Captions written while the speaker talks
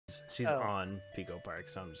she's on Pico Park,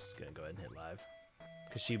 so I'm just gonna go ahead and hit live.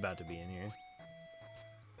 Cause she's about to be in here.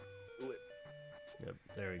 Yep,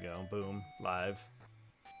 there we go. Boom. Live.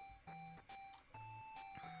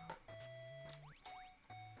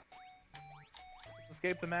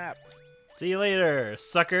 Escape the map. See you later,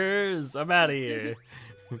 suckers. I'm out of here.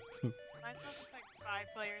 Am I supposed to pick 5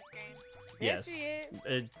 players game? Yes.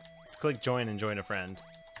 Click join and join a friend.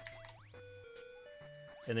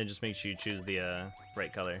 And then just make sure you choose the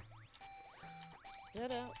right color.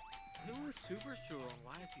 Shut up. Who is Super Shul and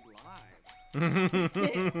why is he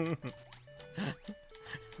live?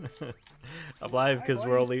 I'm live because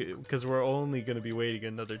we're only gonna be waiting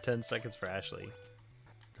another 10 seconds for Ashley.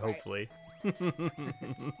 Hopefully.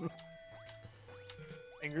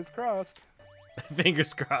 Fingers crossed.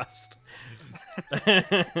 Fingers crossed.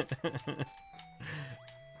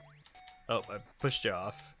 Oh, I pushed you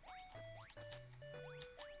off.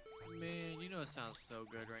 Man, you know it sounds so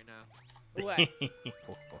good right now. What?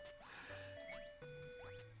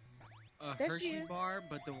 A There she Hershey is. bar,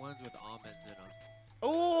 but the ones with almonds in them.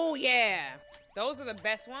 Oh yeah, those are the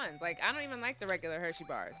best ones. Like I don't even like the regular Hershey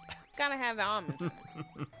bars. Gotta have the almonds. in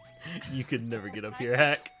 'em. You could never get up here,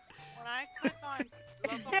 Hack. When I click on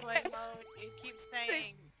local play mode, it keeps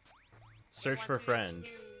saying Search it for wants me to friend.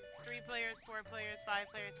 choose 3 players, 4 players, 5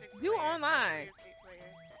 players, 6 Do players. online. 7 players, 8 players.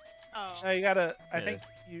 Oh, No, you gotta. I Yeah. think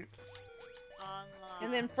you. online.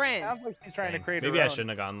 And then friends. Sounds like she's trying to Dang, create maybe her I own. shouldn't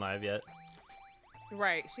have gone live yet.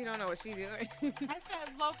 Right. She don't know what she doing. I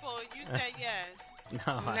said local. You said yes.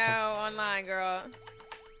 No. No, online, girl.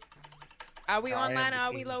 Are we I am online the or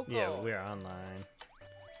are we king. local? Yeah, we're online.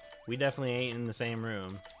 We definitely ain't in the same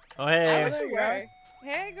room. Oh, I hey. was There you sure.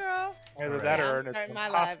 Hey, girl. Either Alright. that Yeah, or I'm an starting my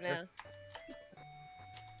live imposter. now.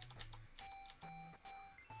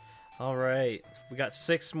 All right. We got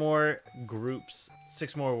 6 more groups,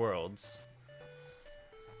 6 more worlds.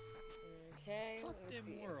 Okay. Fuck let me them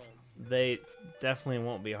see. worlds. They definitely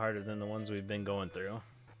won't be harder than the ones we've been going through.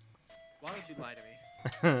 Why would you lie to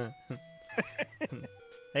me?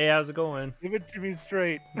 Hey, how's it going? Give it to me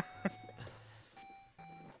straight.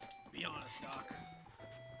 Be honest, Doc.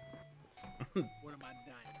 What am I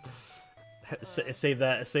dying? Save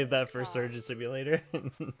that for Surgeon Simulator.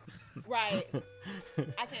 Right.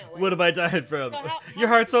 I can't wait. What am I dying from? So how Your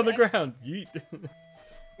heart's much on the is ground. Yeet.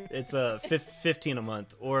 It's 15 a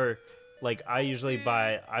month, or like I usually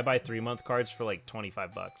buy 3-month cards for like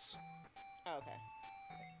 $25. Oh, okay.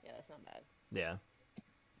 Yeah, that's not bad. Yeah.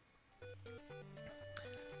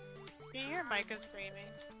 Can you hear Micah screaming?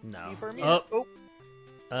 No. For me. Oh,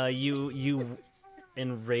 Oh, you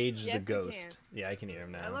enrage Yes, the we ghost. Yeah, I can hear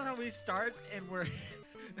him I now. love how he starts and we're.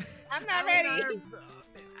 I'm not Allie and I ready.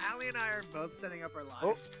 Allie and I are both setting up our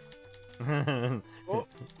lives. oh.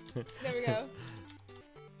 There we go.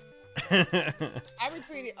 I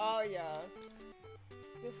retweeted all y'all.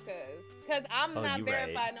 Just cause. Cause I'm Oh, not you right.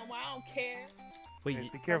 verified no more. I don't care.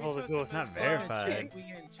 Wait, Be careful of the supposed to ghost. not verified. Check, we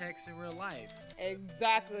getting checks in real life.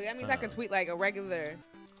 Exactly. That means I can tweet like a regular.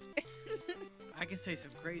 I can say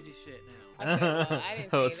some crazy shit now. Okay, well, I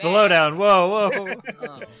didn't oh, say slow that. down. Whoa, whoa. Oh, my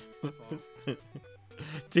fault.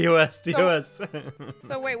 TOS.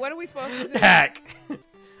 So wait, what are we supposed to do? Hack.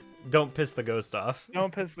 Don't piss the ghost off.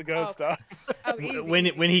 Don't piss the ghost off. Oh, easy.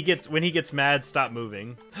 When he gets mad, stop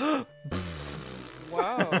moving.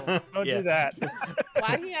 Whoa. Don't Yeah. do that.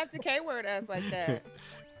 Why do you have to K-word us like that?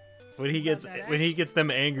 When he gets them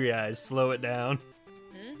angry eyes, slow it down.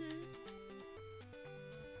 Mm-hmm.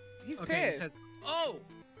 He's Okay, pissed. says, oh!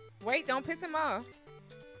 Wait, don't piss him off.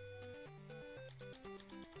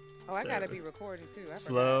 Oh, I So- gotta be recording too. I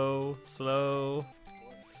Slow.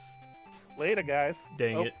 Later, guys.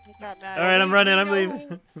 Dang Oh. it. He's not mad. All right, I'm running. I'm know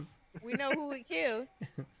leaving. We know who we killed.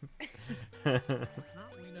 Not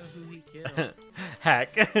we know who he killed.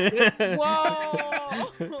 Hack.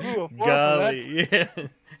 Whoa! Ooh, a four Golly, yeah.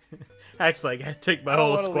 Hack's like, I take my I don't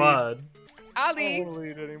whole wanna leave. squad. I'll I don't leave. want to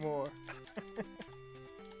lead anymore.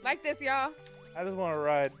 Like this, y'all. I just want to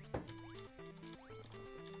ride.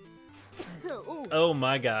 Ooh. Oh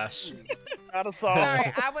my gosh. Out of song.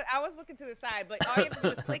 Sorry, I was looking to the side, but all you have to do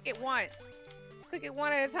is click it once. Click it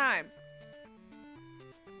one at a time.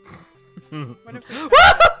 What if we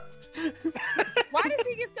Why does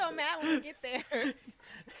he get so mad when we get there?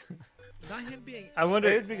 Not him being. I wonder.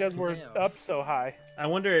 It's because we're Nails. up so high. I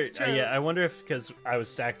wonder. True. Yeah, I wonder if because I was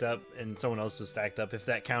stacked up and someone else was stacked up, if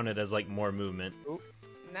that counted as like more movement.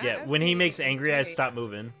 Nah, Yeah, that's when he me. makes angry eyes, Wait. stop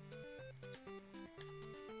moving.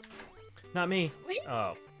 Not me. Wait.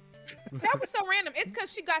 Oh. That was so random. It's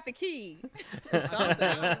because she got the key. Or something.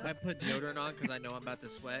 I put deodorant on because I know I'm about to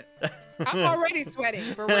sweat. I'm already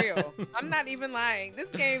sweating for real. I'm not even lying. This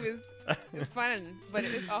game is fun, but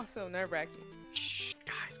it is also nerve-wracking. Shh,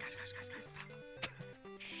 guys,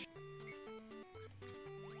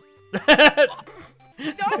 stop.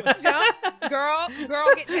 Don't jump, girl. Girl,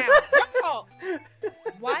 get down. Girl.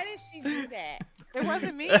 Why did she do that? It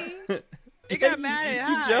wasn't me. It got mad at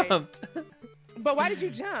You high. jumped. But why did you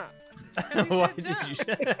jump? Why said did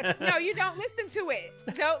you? No, you don't listen to it.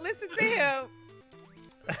 Don't listen to him.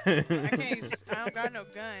 I don't got no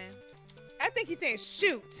gun. I think he's saying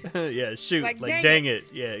shoot. Yeah, shoot. Like, Like, dang dang it. it.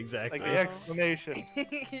 Yeah, exactly. Like the explanation.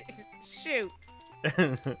 Shoot.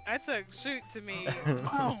 I took shoot to me.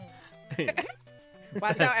 Boom.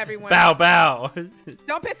 Watch out, everyone. Bow, bow.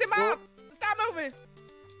 Don't piss him off. Stop moving.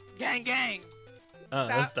 Gang, gang.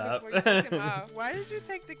 Stop. before you piss him off. Why did you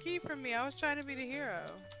take the key from me? I was trying to be the hero.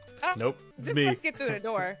 Nope, it's Just me. let's get through the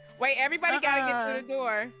door. Wait, everybody gotta get through the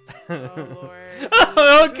door. Oh, Lord.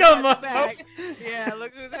 Oh, Who's come at the on. back? Yeah,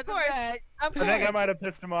 look who's at the course. back. Of I think I course. might have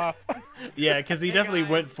pissed him off. Yeah, because he Hey, definitely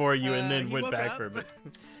guys. went for you and then He went woke back up. for a bit.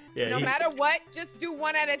 Yeah, No he- matter what, just do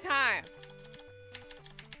one at a time.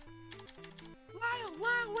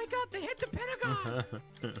 Lyle, wake up! They hit the Pentagon!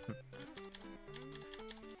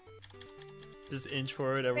 Just inch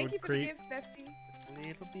forward, everyone Thank you for the creep. gifts, Bessie.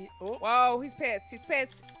 Little bit. Oh, Whoa, he's pissed. He's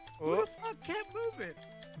pissed. Who oh. the fuck kept moving?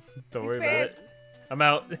 Don't He's worry about pissed. it. I'm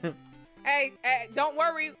out. Hey, don't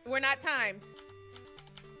worry. We're not timed.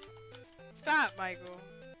 Stop, Michael.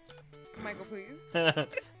 Michael, please.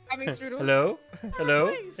 I mean, Strudel. Hello? Hello?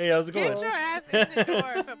 Please. Hey, how's it Get going? your ass in the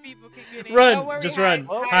door so people can get in. Run! Don't worry, Just hide. run!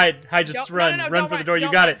 Oh. Hide! Hide! Just Don't- run! no, Run don't for the door! You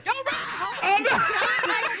don't got run. it! Don't run! Oh, no! Do not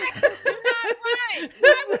run!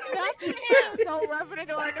 Why would you listen to him? Don't run for the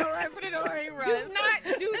door. Don't run for the door. He Do runs.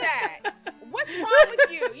 not do that. What's wrong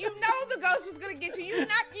with you? You know the ghost was gonna get you. You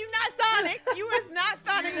not Sonic. You was not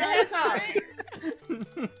Sonic the Hedgehog.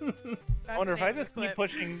 I wonder if I just keep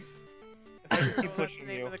pushing. If I just keep That's the pushing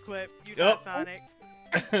name you. of the clip. You Oh. not Sonic.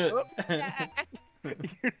 You're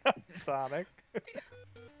not Sonic.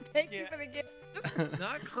 Thank you Yeah. for the gift.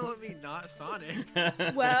 Not calling me not Sonic.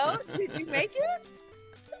 Well, did you make it?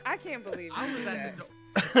 I can't believe I you was did at the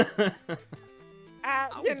that. door. I I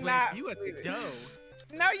was waiting cannot for you at the believe it.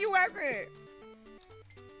 door. No, you wasn't.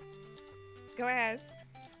 Go ahead.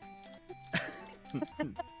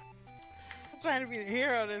 I'm trying to be the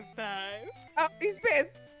hero this time. Oh, he's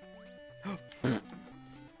pissed.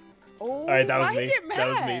 Oh, All right, that was why he me. get That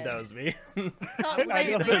was me. mad? That was me. I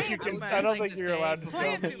don't think you can. I don't think you're allowed to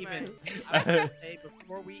Playing film. too even, much. I was gonna say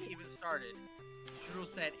before we even started, Strudel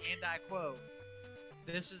said, and I quote,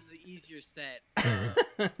 "This is the easier set."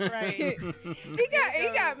 Right. He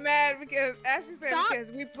got mad because Ashley said Stop. because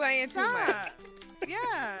we playing too much. Stop.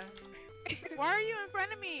 Yeah. Why are you in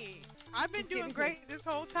front of me? I've been He's doing getting great this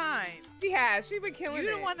whole time. She has. She been killing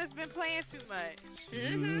You're it. the one that's been playing too much.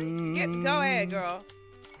 Go ahead, girl.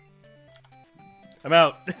 I'm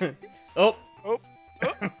out. Oh. Oh.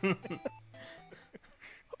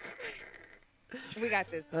 We got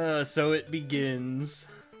this. So it begins.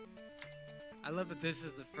 I love that this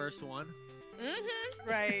is the first one.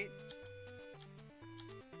 Right.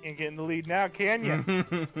 Can't get in the lead now, can you?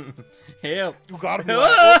 Help. You gotta be.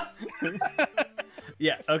 Ah!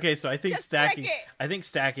 Yeah. Okay. So I think Just stacking. break it. I think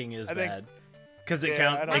stacking is I think- bad because it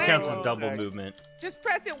Yeah, I don't it think counts so. as double Okay. movement. Just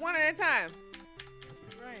press it one at a time.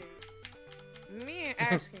 Right. Me and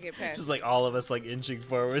Ash can get past. Just like all of us like inching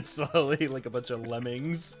forward slowly, like a bunch of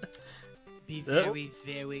lemmings. Be Oh. very,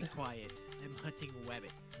 very quiet. I'm hunting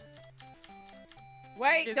rabbits.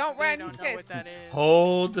 Wait, Kids don't today run. Don't He's know pissed. what that is.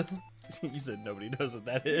 Hold. You said nobody knows what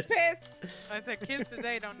that is. He's pissed. I said kids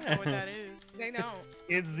today don't know what that is. They don't.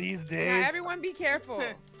 Kids these Now days. everyone be careful.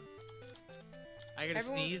 I gotta Everyone-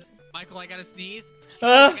 sneeze. Michael, I gotta sneeze.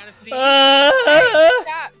 Ah! I gotta sneeze. Ah!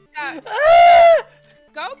 Stop. Stop. Ah!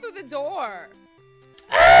 Go through the door.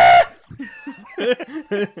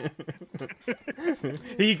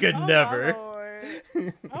 He could Oh, never. my Lord.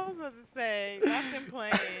 I was about to say, that's him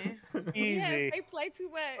playing. Easy. Yes, they play too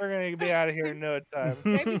much. We're gonna be out of here in no time.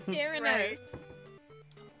 They be scaring Right. us.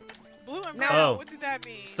 Blue and No. brown, Oh. what did that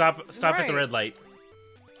mean? Stop at the Right. red light.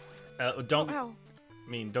 Don't Oh,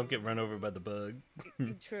 don't get run over by the bug.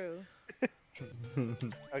 true.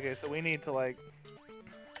 Okay, so we need to like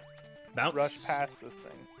Bounce. rush past this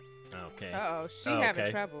thing. Okay. Uh-oh, she Oh, having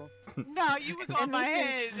okay. trouble. No, you was on my Me too.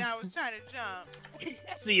 head and I was trying to jump.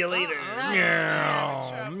 See you later. Uh-uh.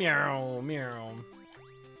 Meow, meow, meow.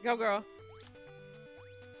 Go, girl.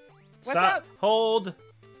 What's Stop. up? Hold.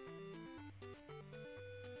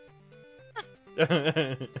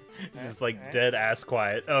 It's just like dead ass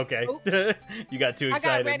quiet. Okay. You got too I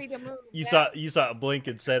excited. got ready to move. You yeah. saw a blink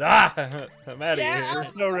and said, "Ah, I'm out of Yeah, here."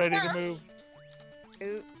 We're so ready to move.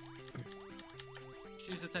 Oops.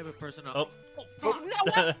 She's the type of person. Oh. No,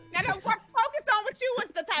 what? Now don't focus on what you was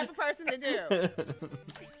the type of person to do.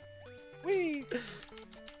 Whee!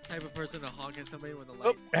 Type of person to honk at somebody when the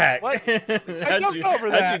light. Hack. What? How'd jumped you, over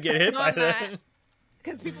how'd that. you get hit No, by I'm that? not.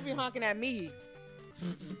 Because people be honking at me.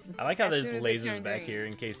 I like how As there's soon as they lasers turn back green. here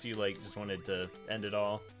in case you like just wanted to end it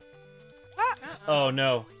all. Uh-uh. Oh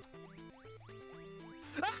no.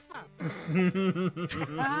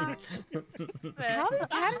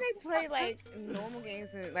 How do they play like normal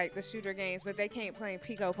games and like the shooter games, but they can't play in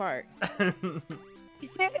Pico Park?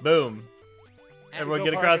 Boom. Everyone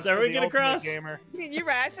get across. Everyone get across. You're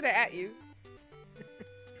right. I should have at you.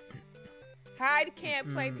 Hyde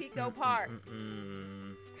can't play Pico Park.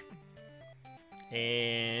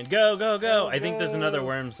 And go, go, go. Go, I think there's another go.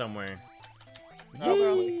 worm somewhere. Oh,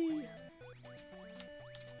 girl. Yee.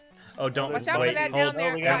 Oh, don't Watch out for wait. that Hold. down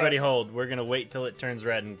there. Everybody hold. We're gonna wait till it turns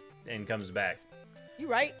red and comes back. You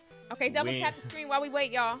right? Okay, double We- tap the screen while we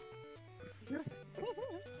wait, y'all.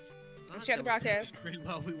 Share the broadcast. Screen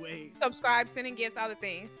while we wait. Subscribe, sending gifts, other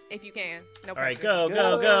things, if you can. No All right, pressure. go,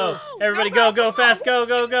 go, go. Everybody Go, go, go, go fast. Go,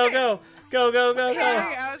 go, go, go. Go, go, go, Hey, go.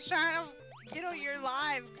 I was trying to get on your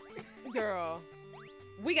live. Girl.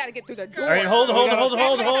 We gotta get through the door. All right, hold, hold, hold,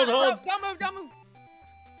 hold, hold, hold. Don't move, don't move.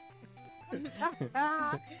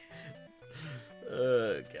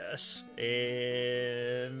 Gosh.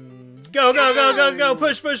 And go, go, go, go, go.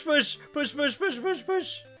 Push, push, push. Push, push, push, push,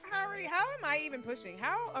 push. Hurry, how am I even pushing?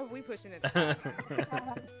 How are we pushing it?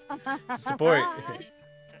 Support.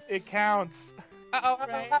 It counts. Uh-oh,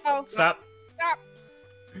 Right. uh-oh. Stop. Stop.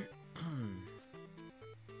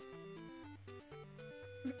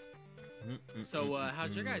 So,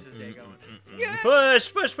 how's your guys' day going? Good.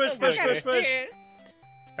 Push, push, push, push, Okay. push, push.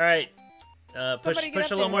 All right. Push, Somebody get push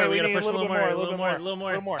up a little there. more. We We gotta need push a little bit more, a little bit more, a little more.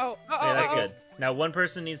 A little more. Oh, Yeah, that's oh. good. Now one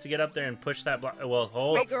person needs to get up there and push that block. Well,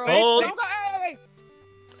 hold, Wait, girl. hold. Don't go. Wait.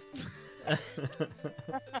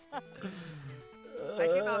 I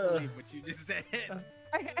cannot believe what you just said.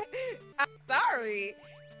 I'm sorry.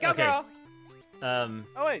 Go, Okay. girl.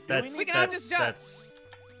 Oh wait, do That's We can all that's just jump. that's.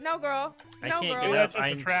 No, girl. I No, can't girl. get Oh, up. that's just a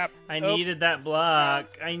I trap. I Oh. needed that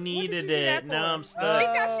block. I needed you do that it. Now for? I'm She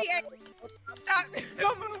stuck. thought she ate. Stop.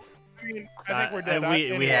 Don't move. I think we're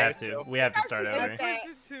dead. We have to. So. We have to start She over. ate that.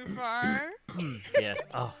 Pushed it too far. Yeah.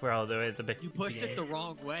 Oh, we're all the way at the You pushed it the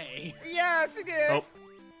wrong way. Yeah, she did. Oh.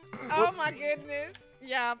 Oh my goodness.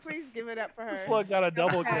 Yeah, please give it up for The her. slug got a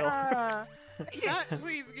double kill. Not,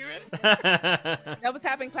 please give it. Double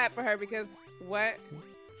tap and clap for her because what?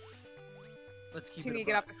 Let's keep She it need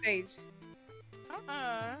to above. get off the stage.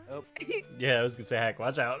 Yeah, I was gonna say hack.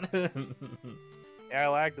 Watch out. Yeah, I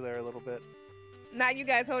lagged there a little bit. Not you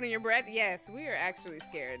guys holding your breath. Yes, we are actually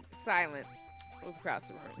scared. Silence was across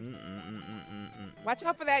the room. Watch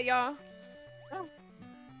out for that, y'all. All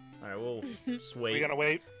right, we'll just wait. We gotta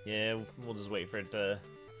wait. Yeah, we'll just wait for it to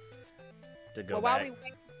go Well, while back. we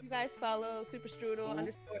wait, you guys follow Super Strudel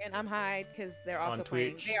underscore and I'm Hyde because they're On also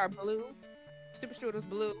playing. Twitch. They are blue. Super Strudel's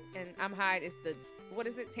blue and I'm Hyde is the what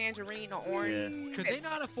is it? Tangerine or orange? Could they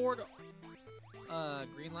not afford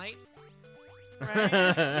green light?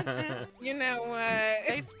 Right? You know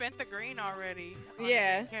They what? spent the green already. on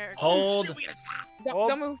Yeah. the character. Hold. Shit, we gotta stop.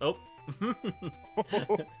 Don't move. Oh.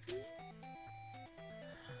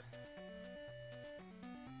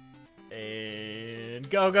 And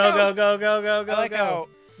go, go, go, go, go, go, I go, like go. how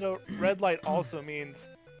the red light also means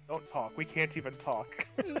don't talk. We can't even talk.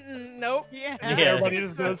 Nope. Yeah. Yeah. Everybody It's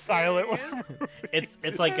just so goes silent. serious.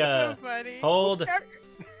 It's like That's a so funny. hold.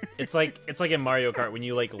 It's like in Mario Kart when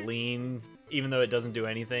you like lean, even though it doesn't do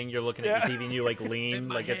anything. You're looking at your TV and you like lean, In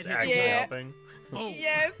my like it's head, actually yeah. helping. Boom.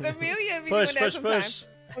 Yes, Amelia be Push, doing that push, sometimes.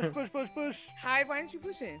 push. Push, push, push, push. Hyde, why aren't you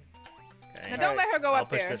pushing? Okay. Now don't let her go I'll up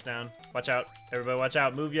push there. this down. Watch out, everybody! Watch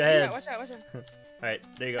out! Move your Yeah, heads. watch out, watch out. All right,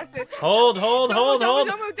 there you go. That's it. Hold, hold, Don't hold, move, hold,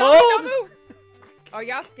 don't move, don't move, hold. don't move. Oh,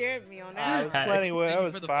 y'all scared me on that. Plenty. Thank That you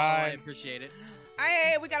was for the follow, I fine. appreciate it.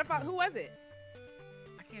 Hey, we gotta follow. Who was it?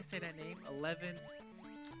 I can't say that name. 11.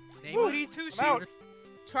 Name Booty two I'm out. shoot.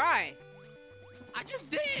 Try. I just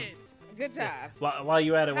did. Good job. While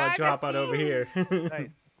you at it, why don't you Hi, hop on over here? Nice.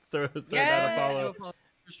 throw Yeah. down a follow. Go follow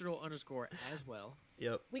Strudel underscore as well.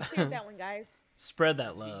 Yep. We cleared that one, guys. Spread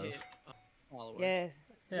that See love. hit, followers. Yes.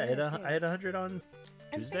 Yeah, I had 100 on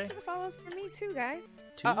And Tuesday. thanks for the follows for me too, guys.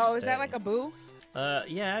 Tuesday. Uh oh, is that like a boo?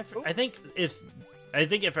 Yeah, I think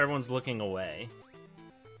if everyone's looking away,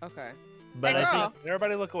 Okay. But Hey, I girl. think,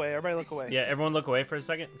 Everybody look away. Everybody look away. yeah, everyone look away for a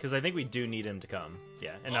second, because I think we do need him to come.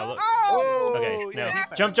 Yeah, and now look. Oh! Okay, yeah, now he's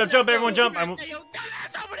jump, fine. jump, jump, everyone jump. Hey, yo,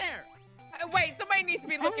 dumbass over there! Wait, somebody needs to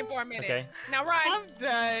be looking for a minute. Okay, Now, Ryan, I'm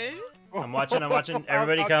done. I'm watching.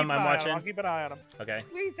 Everybody I'll come. keep an I'm eye on him. watching. I'll keep an eye on him. Okay,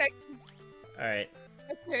 please say. all right.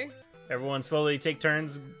 Okay. Everyone slowly take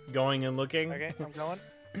turns going and looking. Okay, I'm going.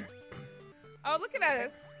 Oh, look at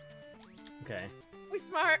us. Okay. We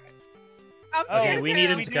smart. I'm Oh, scared Okay, as we need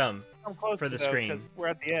hell. him to come. I'm close For the though, screen. 'cause we're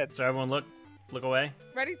at the edge. So everyone look away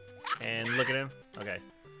Ready? and look at him. Okay.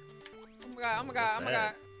 Oh my god! Oh my god! Oh my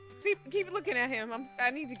god! See, keep looking at him. I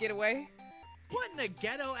need to get away. What in the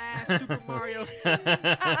ghetto ass Super Mario?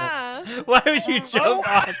 Why would you jump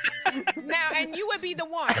on? Now, and you would be the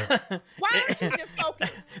one. Why don't you just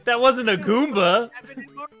focus? That wasn't a Goomba. Happened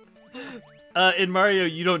in Mario. In Mario,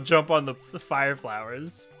 you don't jump on the fire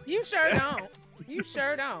flowers. You sure don't. You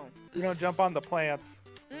sure don't. You don't jump on the plants.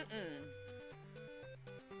 Mm-mm.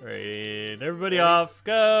 Right, everybody off,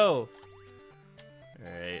 go!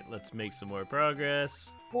 Alright, let's make some more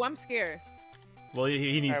progress. Oh, I'm scared. Well,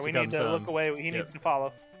 he needs All right, to we come need to some. look away. He Yep. needs to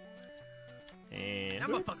follow. And That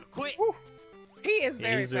motherfucker quit. He is Yeah,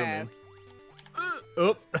 very he's zooming. fast.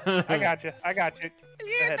 oop. I got you. I got you.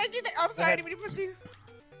 Yeah, ahead. thank you. I'm sorry. I didn't mean to push you.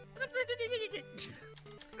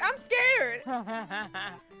 I'm scared.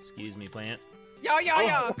 Excuse me, plant. Y'all.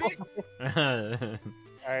 Oh.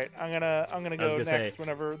 All right, I'm gonna I was go gonna next say,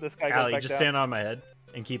 whenever this guy goes Allie, back just down. stand on my head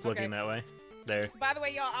and keep looking Okay. that way. There. By the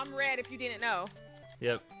way, y'all, I'm red. If you didn't know.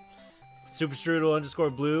 Yep. Super Strudel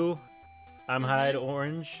 _blue. I'm Hyde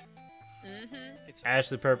orange. Mm-hmm. It's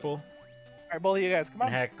Ashley purple. All right, both of you guys, come And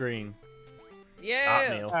on. Hack green. Yeah.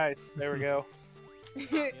 Oatmeal. All right, there we go.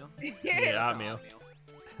 Yeah, oatmeal.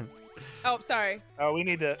 Oh, sorry. Oh, we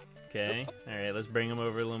need to. Okay. All right, let's bring him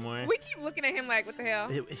over a little more. We keep looking at him like, what the hell?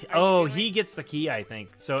 Oh, doing? he gets the key, I think.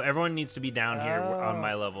 So everyone needs to be down here on Oh.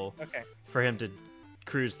 my level Okay, for him to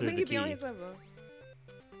cruise through When the you be on key. his level.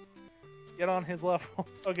 get on his level.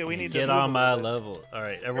 Okay, we need to Get move on a my little bit. level. All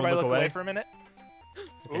right, everyone Everybody look away. for a minute.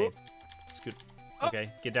 Okay. Ooh. Scoot. Oh. Okay,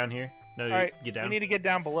 get down here. No, All right, get down. we need to get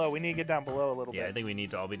down below. We need to get down below a little Yeah, I bit. think we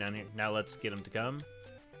need to all be down here. Now let's get him to come.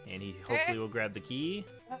 And he hopefully will grab the key.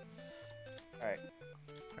 Alright.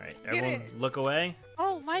 Alright, everyone it. look away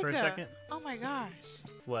Oh, Micah. for a second. Oh my gosh.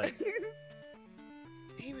 What?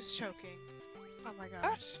 He was choking. Oh my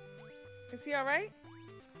gosh. Is he all right?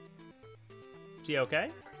 Is he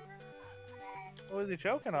okay? What was he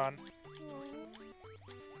choking on?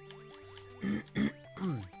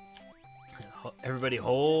 Everybody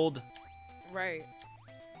hold. Right.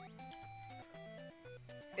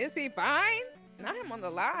 Is he fine? Not him on the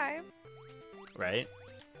live. Right?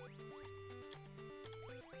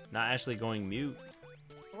 Not actually going mute.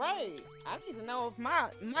 Right. I need to know if my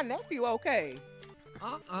nephew okay.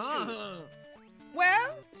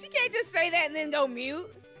 Well, she can't just say that and then go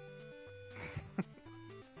mute.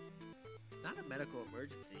 Not a medical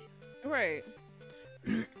emergency. Right.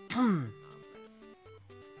 He's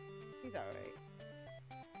all right.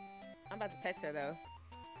 I'm about to text her though.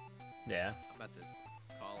 Yeah. I'm about to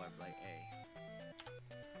call her like, hey,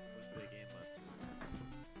 what's Big M up to?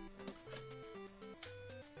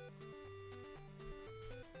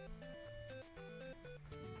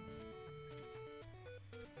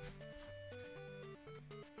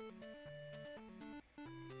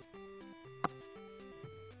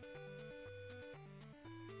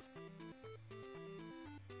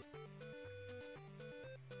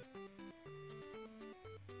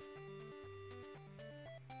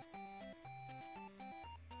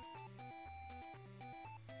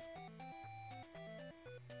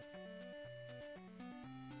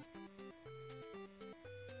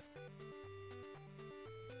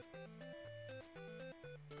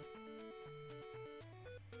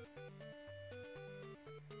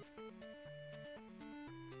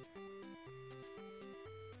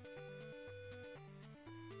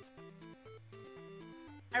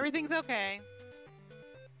 Everything's okay.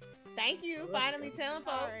 Thank you. Finally telling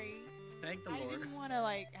folks. Sorry. Thank the I Lord. didn't want to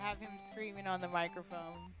like have him screaming on the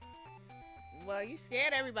microphone. Well, you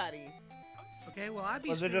scared everybody. Okay, well, I'd be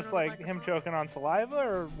Was it screaming just on the like him microphone. choking on saliva,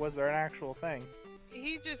 or was there an actual thing?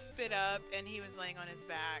 He just spit up and he was laying on his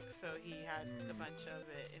back, so he had a Mm. bunch of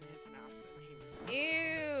it in his mouth. And he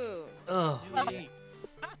was. Ew. Ugh. Really?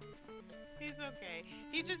 He's okay.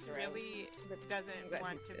 He just Gross. really I'm doesn't glad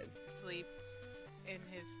want he's to good. sleep in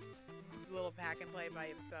his little pack and play by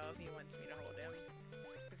himself. He wants me to hold him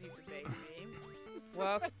because he's a baby.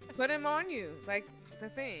 Well, put him on you, like the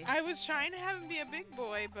thing. I was trying to have him be a big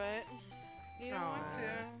boy, but he didn't want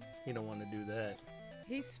to. You don't want to do that.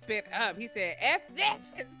 He spit up. He said, "F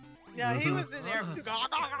this." Yeah, he was in there. Uh-uh. Ew.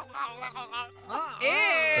 Uh.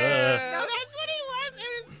 No, that's what he was.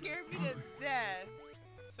 It was scared me to death.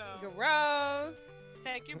 So Gross.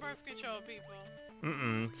 take your birth control,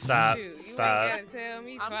 people. Stop. Dude, you Stop. ain't gotta tell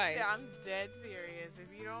me twice. I'm dead serious.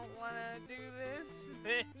 If you don't want to do this,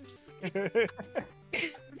 then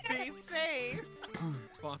be safe.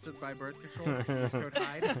 Sponsored by Birth Control. Use code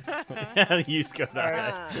HIDE. Use code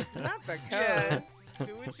Not the code. Yes.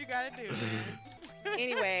 Do what you gotta do. Man.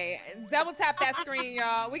 Anyway, double tap that screen,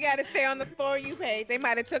 y'all. We gotta stay on the For You page. They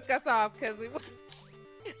might have took us off because we.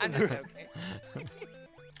 I'm just joking.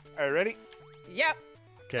 All right, ready? Yep.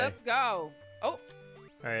 Okay. Let's go. Oh, All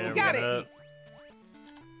right. You got everyone it.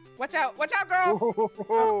 Watch out,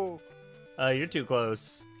 girl. Oh, You're too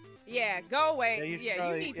close. Yeah, go away. Yeah, you Yeah,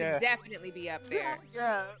 probably- you need yeah. to definitely be up there.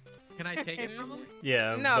 Yeah. Can I take it from him?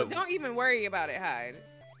 Yeah. No, but- don't even worry about it, Hyde.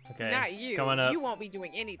 Okay. Not you. Coming up. You won't be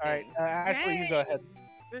doing anything. All right, Ashley, you go ahead.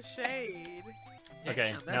 The shade.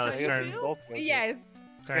 Okay, Damn, now that's let's how you turn. feel? Both go. Yes.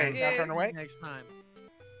 Turn. Okay, now turn away. Next time.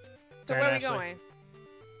 So Turn, where are we Ashley. going?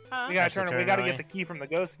 Huh? We gotta Ashley, turn. turn We gotta away. get the key from the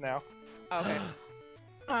ghost now. Okay.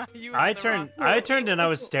 You was I in the wrong turned. I place. turned and I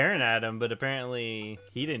was staring at him, but apparently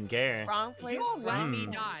he didn't care. Wrong place. You all let me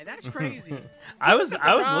Hmm. die. That's crazy. I was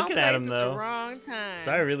Wrong looking at place him the though. wrong time.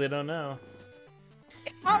 So I really don't know.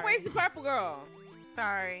 It's always the purple girl.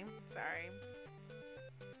 Sorry.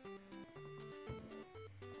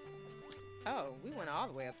 Oh, we went all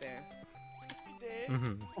the way up there. We did.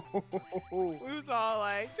 Mhm. We was all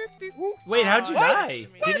like, Wait, how'd you Oh, die?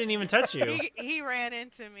 what? He didn't even touch you. he ran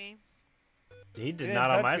into me. He did didn't not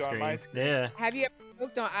on touch my you on screen. my screen. Yeah. Have you ever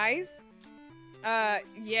choked on ice?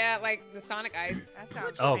 Yeah, like the Sonic ice. That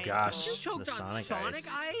sounds Oh, painful. gosh. You choked The on Sonic Sonic Ice.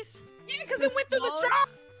 Ice? Yeah, because The it went through the smallest- straw.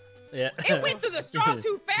 Yeah. It went through the straw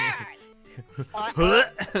too fast. Yeah.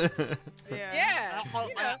 Yeah. You know,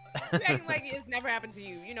 you acting like it's never happened to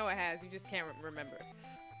you. You know it has. You just can't remember.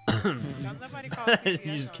 Don't nobody call CPS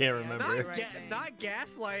You just on can't me. I remember. did the Not, right thing. not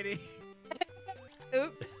gaslighting.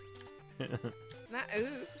 Oops. Not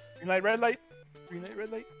oops. Green light, red light. Green light,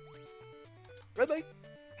 red light. Red light.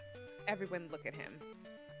 Everyone look at him.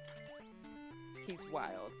 He's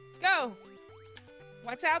wild. Go.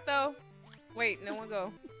 Watch out though. Wait, no one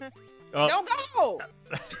go. Oh, Don't go.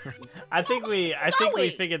 I think we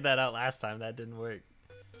Going. figured that out last time. That didn't work.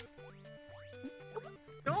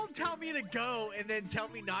 Don't tell me to go and then tell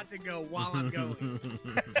me not to go while I'm going.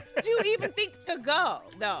 Did you even think to go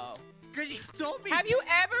though? Because you told me Have to. you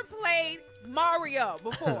ever played Mario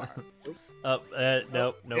before? Nope.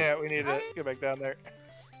 Nope. Yeah, we need to get back down there.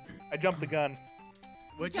 I jumped the gun.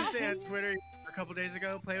 What'd you say on Twitter a couple days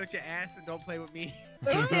ago? Play with your ass and don't play with me.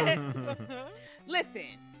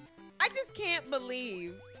 Listen, I just can't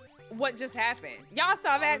believe what just happened. Y'all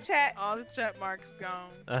saw that chat? All the check marks gone.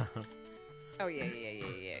 Oh yeah.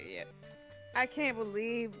 I can't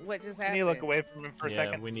believe what just Can happened. you look away from him for a yeah,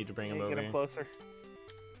 second? we need to bring Can him you over get him here. closer?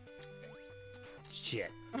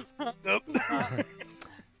 Shit. Nope.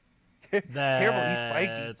 Careful, he's spiky.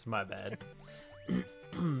 That's my bad.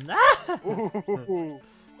 Ooh.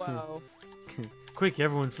 Whoa. Quick,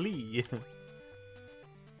 everyone flee.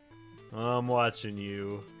 I'm watching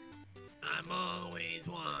you. I'm always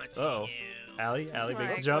watching Uh-oh. you. Allie, make the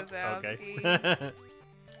Mike jump. Wazowski.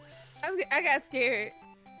 Okay. I got scared.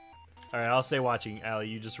 All right, I'll stay watching. Allie,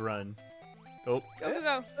 you just run. Oh. Go.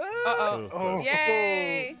 Uh Oh, oh. close.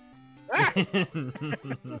 Yay. I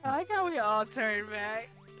like how we all turned back.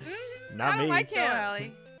 Not I don't me. like Go, him.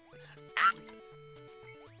 Allie.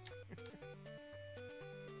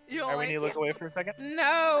 You don't Alright, we like need to look it? away for a second.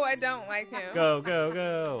 No, I don't like him. Go.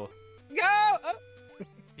 Go. Oh.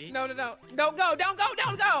 No. Don't go. Don't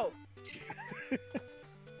go.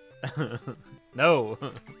 No.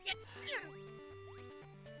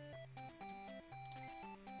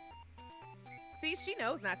 See, she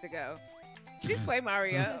knows not to go. She's played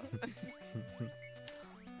Mario.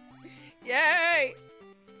 Yay.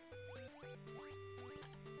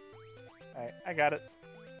 Alright, I got it.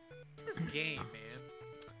 This game, man.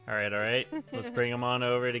 All right. Let's bring him on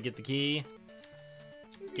over to get the key.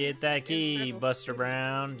 Get that key, Buster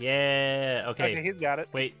Brown. Yeah. Okay. He's got it.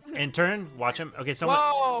 Wait, and turn. Watch him. Okay, someone.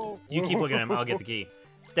 Whoa. You keep looking at him. I'll get the key.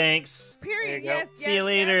 Thanks. Period. There you Yes. go. See you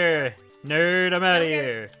later, nerd. I'm out of We gotta-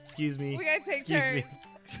 here. Excuse me. We gotta take Excuse turns. me.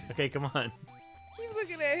 Okay, come on. Keep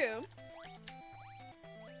looking at him.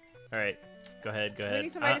 All right. Go ahead.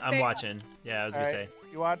 need somebody to I'm stay- watching. Yeah, I was gonna say.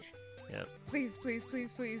 You watch. Please.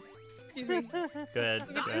 Excuse me. Go ahead.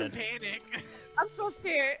 Go Not ahead. panic. I'm so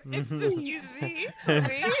scared. Excuse me.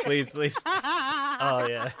 Please. Oh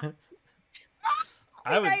yeah.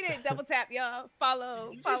 We made it. Double tap, y'all. Follow.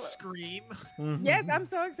 Did you Follow. just scream? Yes, I'm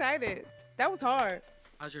so excited. That was hard.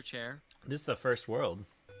 How's your chair? This is the first world.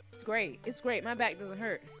 It's great. It's great. My back doesn't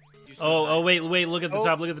hurt. You still Oh, fine? wait, look at the Oh.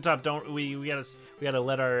 top, look at the top. Don't we gotta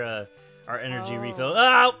let our energy Oh. refill.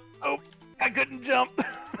 Oh! I couldn't jump.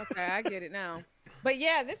 Okay, I get it now. But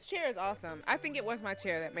yeah, this chair is awesome. I think it was my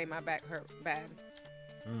chair that made my back hurt bad.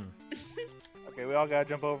 Mm. Okay, we all gotta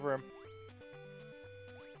jump over him.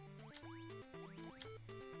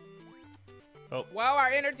 Wow, our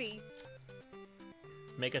energy.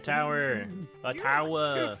 Make a tower. A You're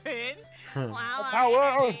tower. Stupid. A Wow.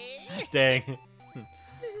 tower. Dang.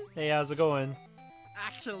 Hey, how's it going?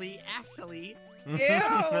 Actually. Ew.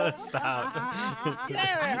 Stop.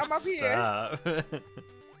 Yeah, I'm up here. Stop.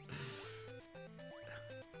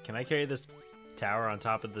 Can I carry this tower on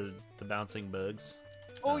top of the bouncing bugs?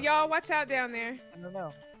 Oh, y'all, watch out down there. I don't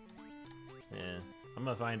know. Yeah, I'm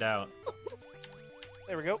gonna find out.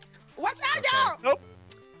 There we go. Watch out, Okay. y'all. Nope.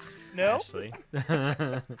 No. Ashley.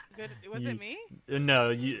 Good. Was You- it me? No,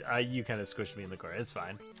 you kind of squished me in the corner. It's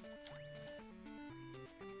fine.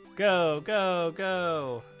 Go.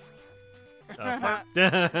 That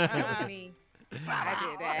Okay. was me. I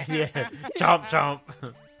did that. Yeah, chomp.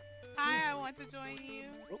 Hi, I want to join you.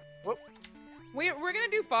 We're gonna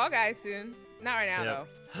do Fall Guys soon. Not right now Yep.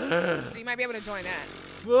 though. So you might be able to join that.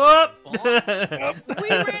 Whoop! We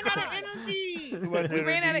ran out of energy. Too much We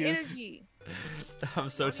ran out of use. energy. I'm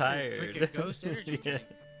so tired. Drink a ghost energy Yeah. drink.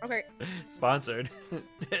 Okay, Sponsored.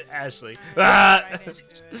 Ashley. Alright, Ah! right into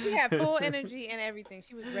it. she had full energy and everything.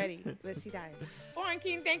 She was ready, but she died. Foreign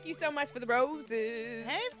King, thank you so much for the roses.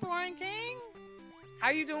 Hey, Foreign King. How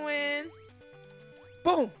you doing?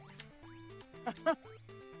 Boom.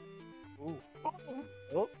 Ooh.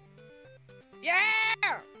 Oh,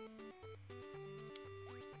 Yeah.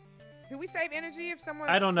 Do we save energy if someone?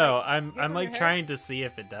 I don't know. like, I'm gets on like your head? trying to see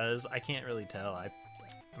if it does. I can't really tell.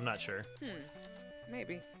 I'm not sure.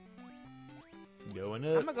 Maybe. Going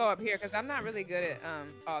I'm up. gonna go up here because I'm not really good at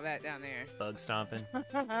all that down there. Bug stomping.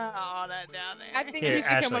 All that down there. I think Here, we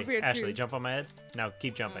should Ashley. come up here Ashley, too. jump on my head. Now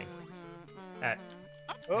keep jumping. Mhm.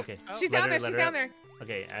 Oh. Okay. She's Let down her- there. let She's her down up. there.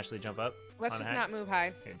 Okay, Ashley, jump up. Let's On a just hack. not move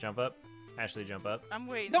high. Here, jump up. Ashley, jump up. I'm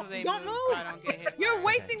waiting Don't- till they don't move, move. so I don't get hit. You're by it.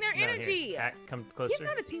 wasting their No, here. energy. Hack, come closer. He's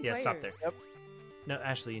not a team Yeah, player. stop there. Yep. No,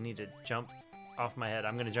 Ashley, you need to jump off my head.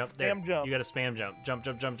 I'm gonna jump there. Spam jump. You gotta spam jump. Jump.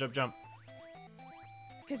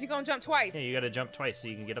 Because you're gonna jump twice. Yeah, you gotta jump twice so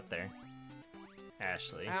you can get up there.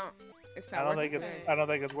 Ashley. I don't. It's I not don't working think it's. today. I don't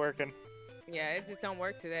think it's working. Yeah, it just don't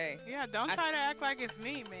work today. Yeah, don't I- try to act like it's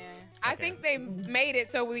me, man. I Okay. think they made it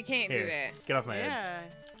so we can't do Here. that. Get off my head. Yeah.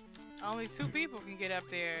 Only 2 people can get up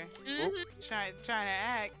there. Mhm. Trying to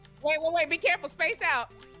act. Wait. Be careful. Space out.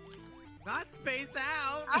 Not space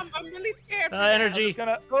out. I'm really scared. for that. Energy.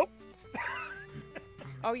 Gonna. Oh.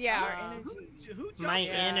 Oh yeah, our Uh, energy. Who jumped? My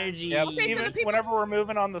Yeah. energy. Yeah. Okay, so Even the people- whenever we're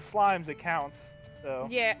moving on the slimes, it counts. So.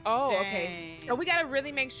 Yeah. Oh, okay. Dang. So we gotta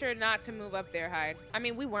really make sure not to move up there, Hyde. I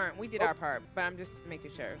mean, we weren't. We did Oh. our part, but I'm just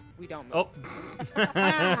making sure we don't move. Oh.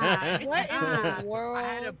 What in the world? I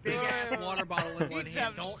had a big ass water bottle in He one hand.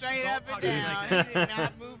 jumped Don't straight don't up talk and to me down. like He that. did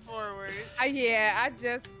not move forward. Yeah, I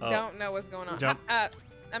just Oh. don't know what's going on. Jump. I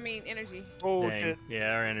mean, energy. Oh Dang. shit.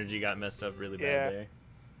 Yeah, our energy got messed up really bad Yeah. there.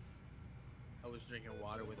 I was drinking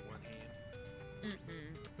water with one hand.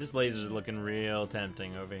 This laser's looking real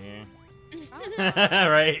tempting over here. Oh.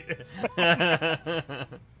 Right?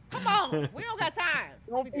 Come on, we don't got time.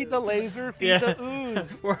 Don't We feed do. the laser. Feed Yeah. the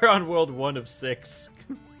ooze. We're on world 1 of 6.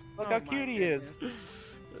 Look Oh how my cute he is.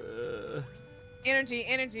 goodness.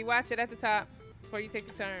 Energy. Watch it at the top before you take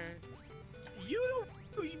your turn. You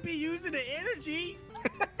don't be using the energy.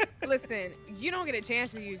 Listen, you don't get a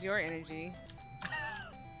chance to use your energy.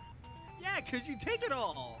 Yeah, cause you take it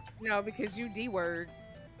all. No, because you D-word.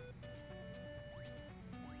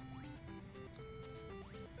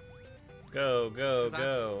 Go, 'Cause I'm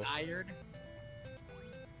go. tired.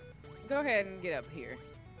 Go ahead and get up here.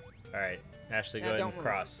 Alright, Ashley, go Now ahead don't and move.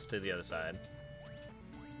 cross to the other side.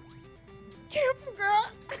 Careful,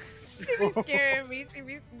 girl. She be scaring me.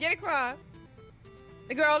 Get across.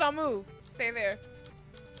 The girl, don't move. Stay there.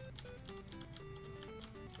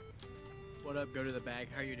 What up? Go to the bag.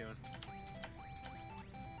 How you doing?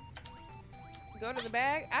 Go to the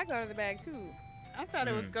bag. I go to the bag too. I thought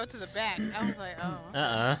it was go to the back. I was like, oh.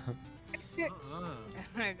 Uh-uh.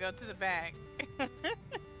 Go to the back.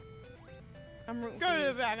 I'm rooting Go for to you.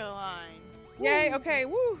 the back of the line. Yay. Okay.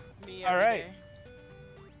 Woo. Me All every right. day.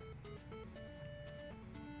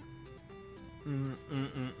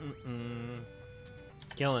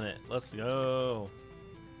 Killing it. Let's go.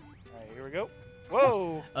 Alright, here we go.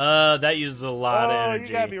 Whoa. That uses a lot of Oh,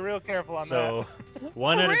 energy. you gotta be real careful on So,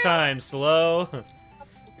 one For at a real? time, slow.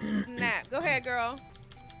 Snap. Go ahead, girl.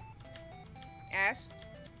 Ash.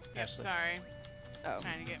 Yep, Ashley. sorry. Oh,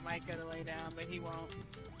 Trying to get Micah to lay down, but he won't.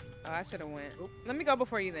 oh, I should have went. Let me go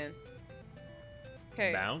before you then.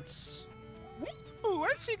 Okay. Bounce. Ooh,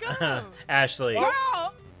 where'd she go? Ashley.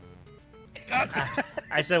 Oh,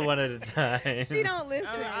 I said one at a time. she don't listen.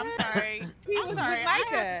 Oh, I'm sorry. She I'm was sorry. with I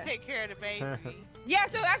have Micah. to take care of the baby. Yeah,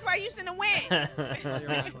 so that's why you shouldn't have went. Oh, you're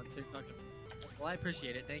right, once you're talking. Well, I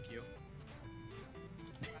appreciate it. Thank you.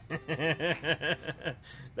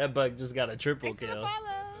 That bug just got a triple Thanks for the kill.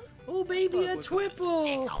 follow. Oh, baby, Bug a was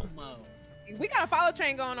triple. Elmo. We got a follow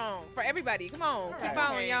train going on for everybody. Come on, keep Alright.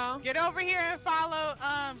 following Okay, y'all. Get over here and follow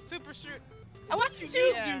Super Shoot. I want you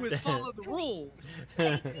You Yeah. do is follow the rules.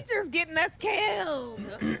 He's just getting us killed.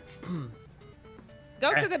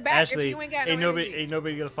 Go to the back Ashley, if you ain't got no energy. ain't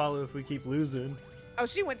nobody gonna follow if we keep losing. Oh,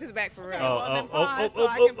 she went to the back for real. Okay, Oh, well, then oh, pause oh, so oh,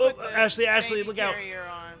 I oh, can put oh, the Ashley, baby look out. carrier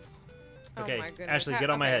on. Oh Okay, my goodness. Ashley, get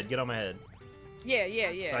on my Okay. head. Get on my head. Yeah, yeah,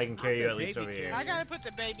 yeah. So I can carry you the at least baby over here. carrier. I gotta put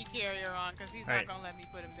the baby carrier on because he's Alright. not gonna let me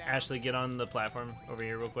put him down. Ashley, get on the platform over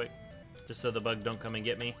here real quick, just so the bug don't come and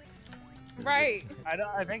get me. Right.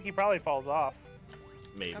 I think he probably falls off.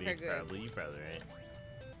 Maybe, Okay, good. probably. You're probably right.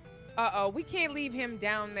 Uh-oh, we can't leave him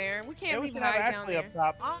down there. We can't Yeah, we leave should have Hyde down Ashley there.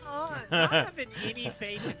 up top. Not having any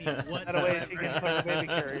faith in me That way whatsoever. she can put the baby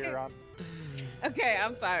carrier on. Okay,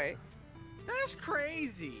 I'm sorry. That's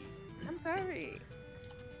crazy. I'm sorry.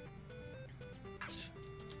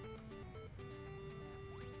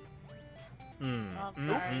 I'm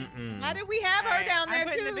sorry. How did we have her Alright, down there I'm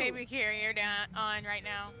putting too? the baby carrier down on right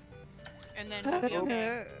now, and then we'll be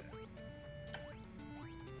okay.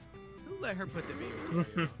 Who let her put the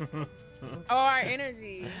baby? Oh, our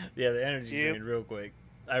energy. Yeah, the energy Yep. drained real quick.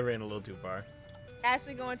 I ran a little too far.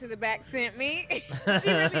 Ashley going to the back sent me. She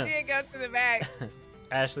really did go to the back.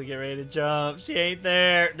 Ashley, get ready to jump. She ain't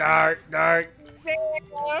there. Dark, dark.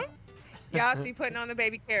 Y'all, she putting on the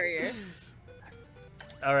baby carrier.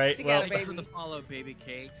 All right, She well, got a Thank you for baby. the follow, baby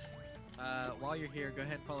cakes. While you're here, go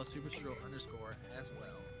ahead and follow superstrudel_ as well.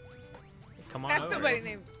 come on That's over. somebody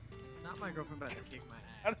named Not my girlfriend about to kick my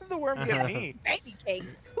How ass. does the worm get me? Baby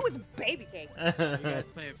Cakes. Who is Baby Cakes? Are you guys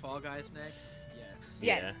playing Fall Guys next? Yes.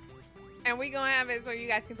 Yes. And we gonna have it so you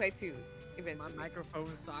guys can play too, My eventually.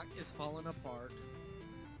 microphone sock is falling apart.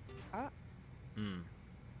 Mm.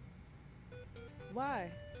 Why?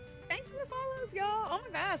 Thanks for the follows, y'all. Oh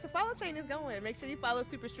my gosh, the follow train is going. Make sure you follow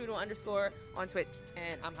superstrudel_ on Twitch,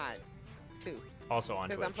 and I'm hot too, Also on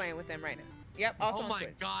because Twitch. I'm playing with them right now. Yep. Also Oh on my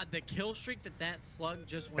Twitch. god, the kill streak that slug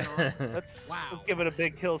just went on. Let's Wow. give it a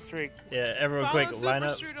big kill streak. Yeah, everyone Follow quick, Super line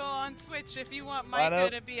up. Strudel on Twitch if you want Line Micah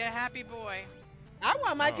up. to be a happy boy. I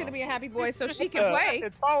want Micah Oh. to be a happy boy so she can play.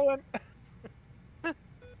 It's following.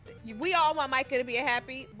 We all want Micah to be a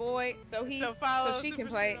happy boy so So follow she can Super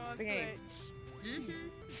play Strudel on the game. Twitch. Mhm.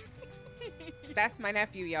 That's my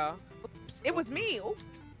nephew, y'all. Oops, it was me. Ooh.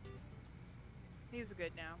 He's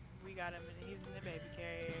good now. We got him, and he's in the baby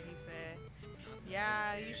carrier. He said,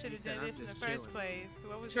 "Yeah, you should have said, done "I'm this in the just first chilling." place."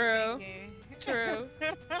 What was True. you thinking? True.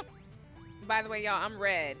 By the way, y'all, I'm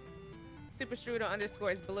red. Superstrudel_ is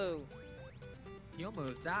blue. He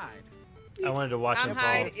almost died. I wanted to watch I'm him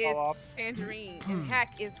high. fall. It is tangerine and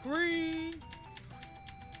Hack is green.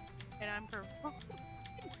 And I'm purple.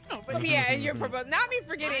 Oh yeah, and you're purple. Not me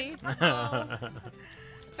forgetting. Sorry,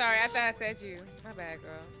 I thought I said you. My bad,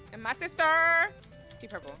 girl. And my sister. She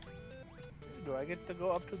purple. Do I get to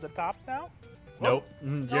go up to the top now? Nope,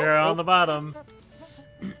 you're on the bottom.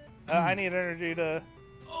 I need energy to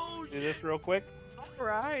Oh do this real quick.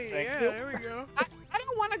 Right. Thank yeah. you. There we go. I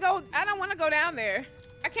don't want to go. I don't want to go down there.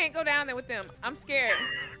 I can't go down there with them. I'm scared.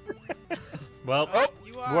 Well,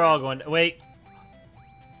 You are. we're all going. Wait.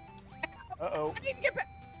 Uh-oh. I need to get back.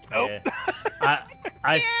 Nope. Yeah.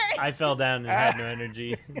 I fell down and had no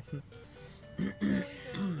energy.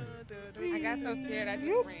 I got so scared. I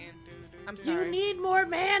just ran. I'm sorry. need more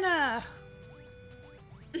mana.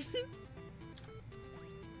 I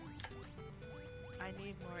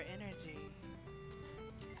need more energy.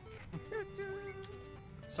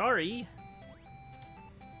 Sorry.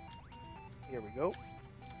 Here we go.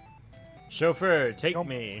 Chauffeur, take Jump.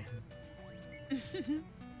 me.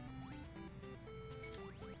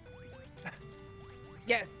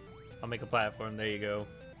 Yes. I'll make a platform. There you go.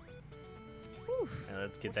 Whew. Now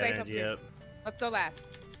let's get We'll that stay up energy here. up. Let's go last.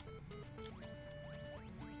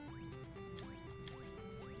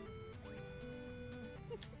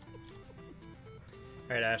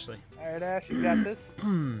 All right, Ashley. All right, Ash, you got this.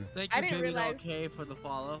 Thank I you, didn't Baby realize- K, for the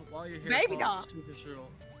follow. While you're here, Baby follow doll.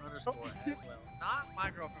 superstrudel_ as well. Not my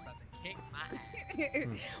girlfriend about to kick my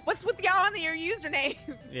ass. What's with y'all on your username?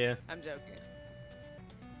 Yeah. I'm joking.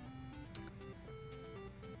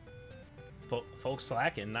 Folks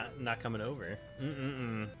slacking, not coming over.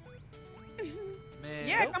 Mm-mm-mm.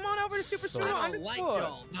 Yeah, come on over to Super So- Strudel I don't like underscore.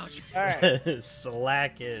 y'all. No, just, All right.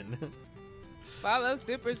 Slacking. Follow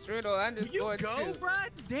Super Strudel will you underscore go, two. bruh?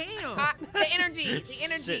 Damn. The energy, the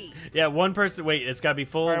Shit. energy. Yeah, one person. Wait, it's gotta be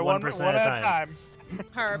full. All right, one person one at a time.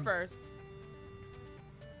 Her first.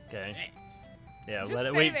 Okay. Yeah, Just let it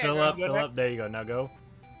stay wait. there, Fill girl. up. Fill up. There you go. Now go.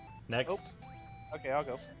 Next. Okay, I'll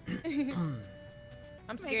go. I'm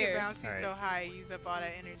Make it scared. bounce you Alright. so high, you use up all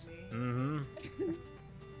that energy. Mm-hmm.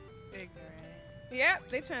 Ignorant. Yep,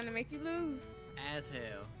 they trying to make you lose. As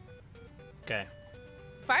hell. Okay.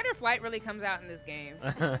 Fight or flight really comes out in this game.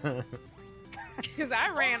 Because I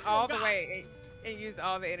ran all the way and used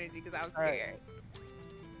all the energy because I was All right. scared.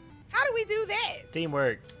 How do we do this?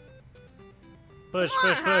 Teamwork. Push, Come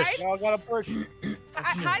on, push, push. Hyde. Y'all gotta push.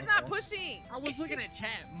 Hyde's not pushing. I was looking at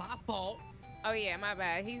chat. My fault. Oh yeah, my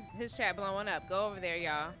bad. His chat blowing up. Go over there,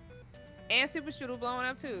 y'all. And Super Strudel blowing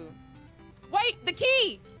up too. Wait, the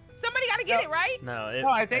key. Somebody got to get No. it right. No, No,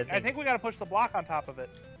 I think we gotta push the block on top of it.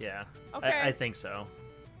 Yeah. Okay. I think so.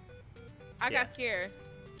 I yeah. got scared.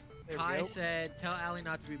 There we Kai go. said, "Tell Allie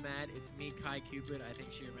not to be mad. It's me, Kai Cupid. I think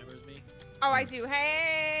she remembers me." Oh, I do.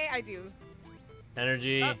 Hey, I do.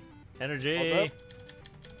 Energy. Up. Energy. Hold up.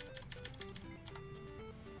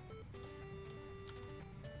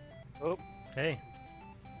 Oh, Hey.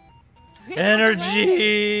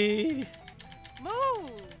 Energy.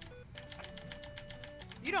 Move!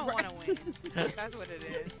 You don't want to win. That's what it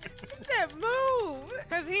is. She said move.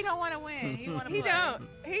 Because he don't want to win. He want to He play. don't.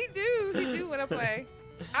 He do want to play.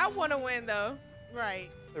 I want to win though. Right.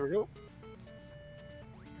 there we go.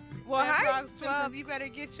 Well, That hi. Frog's 12. You better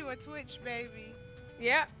get you a Twitch, baby.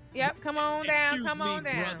 Yep. Come on down. Excuse Come on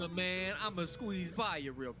me, down. brother, man. I'ma squeeze by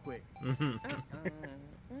you real quick. Mhm.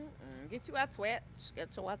 Get you out Twitch. Get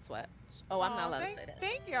you out Twitch. Oh, I'm not allowed to say that.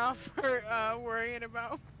 Thank y'all for worrying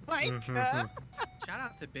about Micah. Mhm. Shout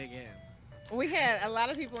out to Big M. We had a lot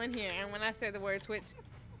of people in here, and when I said the word Twitch,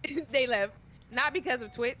 they left. Not because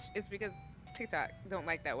of Twitch, it's because TikTok don't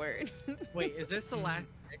like that word. Wait, is this the last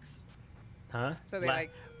 6? Huh? So they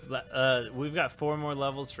like, We've got 4 more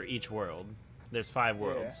levels for each world. There's 5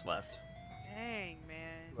 worlds left. Dang, man.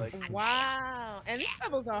 Like, wow. And these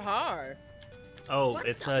levels are hard. Oh,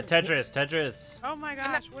 it's Tetris. Oh my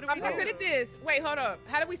gosh, what do we I'm not do? good at this. Wait, hold up.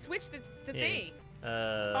 How do we switch the Yeah. thing?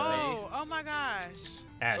 Oh my gosh.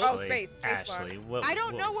 Ashley. space bar. Ashley. What, I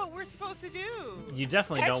don't know what we're supposed to do. You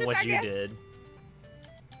definitely Tetris, know what I you guess? did.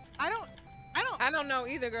 I I don't know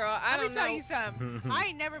either, girl. I Let don't me tell know. you something. I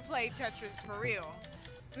ain't never played Tetris for real.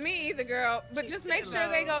 Me either, girl. But just make sure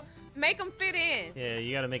they go, make them fit in. Yeah,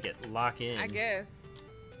 you gotta make it lock in. I guess.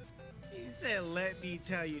 He said, "Let me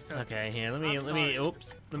tell you something." Okay, here, let I'm me sorry.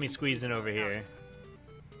 let me squeeze in over here.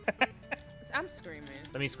 I'm screaming.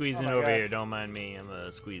 Let me squeeze Oh in my over God. here. Don't mind me. I'm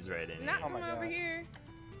gonna squeeze right in. Not here. Oh my from over God. here.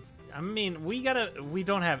 I mean, we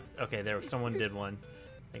don't have. Okay, someone did one.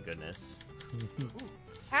 Thank goodness.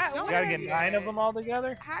 How, No, what we gotta do get you- 9 of them all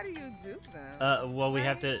together. How do you do them? Well, we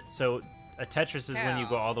have to. So, a Tetris is when you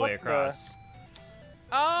go all the way What the- across.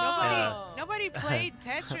 Oh. Nobody played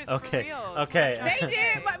Tetris Okay, for real. okay. They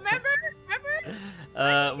did, but remember?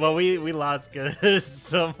 Well, we lost because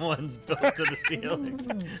someone's built to the ceiling.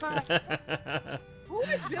 Who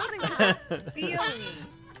is building to the ceiling?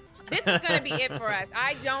 This is gonna be it for us.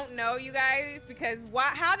 I don't know, you guys, because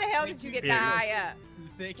how the hell did you get that Yeah. high up?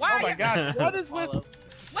 Thank you. Why Oh are my you- gosh, what is with? Follow.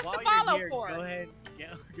 What's While the you're follow here, for? Go ahead.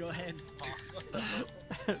 Go ahead. And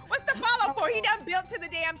follow. What's the follow for? He done built to the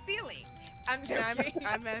damn ceiling. I'm And joking.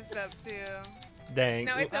 I messed up too. Dang.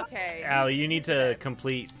 No, it's okay. Allie, you need to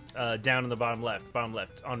complete down in the bottom left,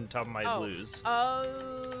 on top of my Oh. blues. Oh.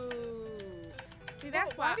 See,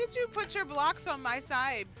 that's Why why. did you put your blocks on my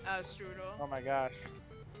side, Strudel? Oh my gosh.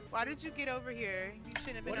 Why did you get over here? You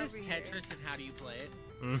shouldn't have been What is over here. Tetris and how do you play it?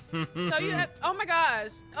 So you have. Oh my gosh.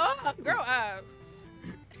 Oh, girl.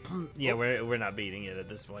 Yeah, we're not beating it at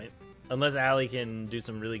this point. Unless Allie can do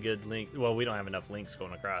some really good link. Well, we don't have enough links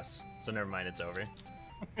going across, so never mind. It's over.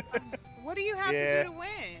 What do you have Yeah. to do to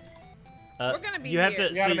win? We're gonna be You have here.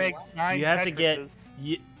 to. You gotta so make 9 you have to get.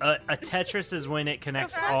 Tetrises. A Tetris is when it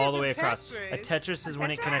connects fuck all is the a way across. A Tetris? Tetris is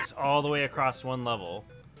when it connects all the way across one level.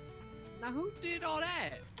 Now who did all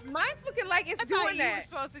that? Mine's looking like it's I thought doing you were that.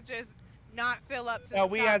 supposed to just not fill up to No, the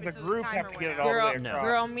we top as a until the group timer have to went get it out. all the way Girl, No. across.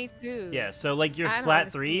 girl, me too. Yeah, so like your I don't flat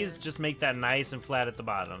understand. threes, just make that nice and flat at the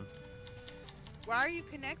bottom. Why are you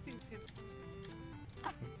connecting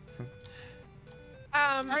to?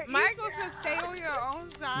 Are you My supposed to stay on your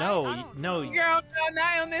own side? No, I don't no, know. girl, no,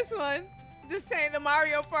 not on this one. This ain't the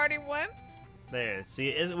Mario Party one. There,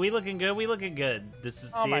 see, we looking good? We looking good. This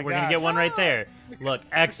is Oh see, my we're gonna God. get one right No. there. Look,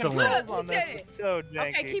 excellent. Look. On she this did is so janky.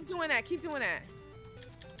 Okay, keep doing that. Keep doing that.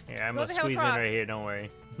 Here, I'm Go gonna the hell squeeze in across. right here. Don't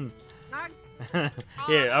worry. Not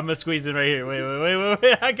Here, I'm gonna squeeze in right here.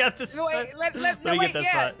 Wait. I got this. No, wait, spot. let, me no, get wait, that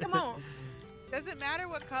yeah, spot. come on. Does it matter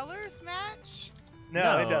what colors match?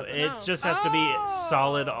 No, it doesn't. It No. just has to be Oh.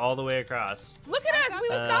 solid all the way across. Look at us, we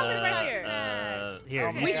was solid right here. Here,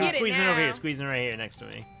 Okay. you We get it squeeze in over here. now. Squeeze in right here next to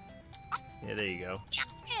me. Yeah, there you go.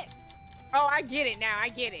 Oh, I get it now, I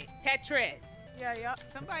get it. Tetris. Yeah.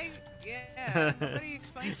 Somebody, yeah. Somebody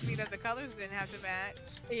explained to me that the colors didn't have to match.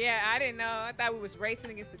 Yeah, I didn't know. I thought we was racing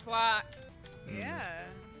against the clock. Yeah.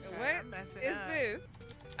 What I'm messing is up. this?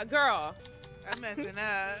 A girl. I'm messing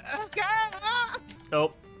up. Girl.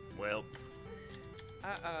 Oh, well.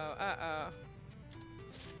 Uh-oh.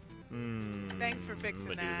 Thanks for fixing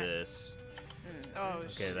I'm gonna that. do this. Oh,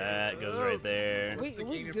 Okay, shit. that goes right there. We- It's the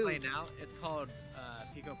we game you're do. playing now. It's called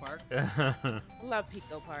Pico Park. I love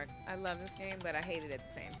Pico Park. I love this game, but I hate it at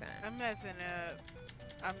the same time. I'm messing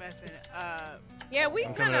up. Yeah, we I'm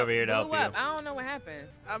kind coming of over here to blew help up. I don't know what happened.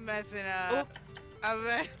 I'm messing up.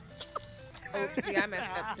 Oopsie, I messed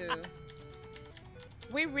up too.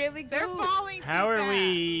 We really They're do. falling too How are fast.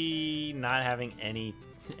 we not having any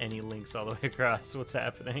links all the way across? What's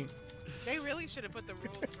happening? They really should have put the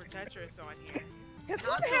rules for Tetris on here. Cause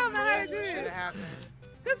who the hell know how to do Should have this? happened.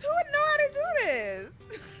 Cause who would know how to do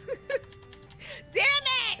this?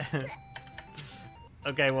 Damn it!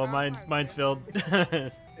 Okay, well Oh mine's my filled.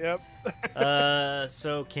 Yep.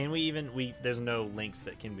 So can we even there's no links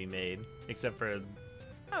that can be made except for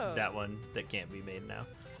Oh. that one that can't be made now.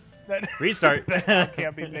 That Restart. that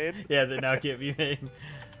can't be made. Yeah, that now can't be made.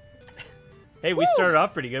 Hey, we started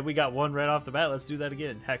off pretty good. We got one right off the bat. Let's do that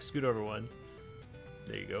again. Hack scoot over one.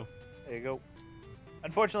 There you go. There you go.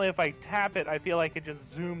 Unfortunately, if I tap it, I feel like it just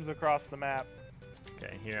zooms across the map.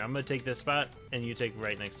 Okay, here, I'm gonna take this spot and you take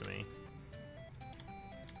right next to me.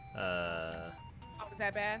 Oh, was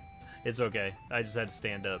that bad? It's okay. I just had to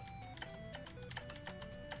stand up.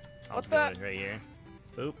 I'll What's go that? right here.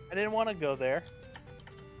 Oop. I didn't want to go there.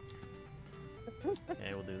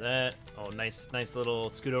 Okay, we'll do that. Oh, nice little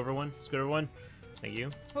scoot over one. Scoot over one. Thank you.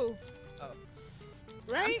 Who?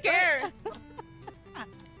 Right? I'm scared.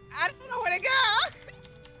 I don't know where to go.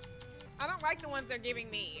 I don't like the ones they're giving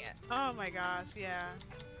me. Oh my gosh, yeah.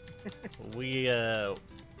 We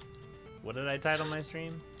what did I title my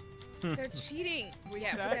stream? They're cheating. We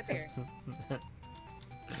Yeah, put suck. that there.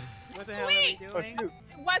 What the hell are we Sweet. Oh, doing? shoot.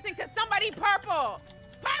 It wasn't because somebody purple.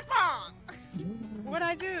 Purple. What'd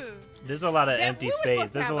I do? There's a lot of Yeah, empty we were space. supposed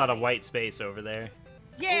to There's a have lot a of link. white space over there.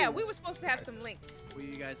 Yeah, we were supposed to have some links. Will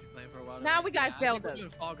you guys be playing for a while? Now tonight? we got I think Zelda. We're doing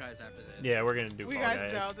Fall Guys after this. Yeah, we're gonna do We Fall got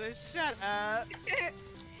Guys. Zelda. Shut up.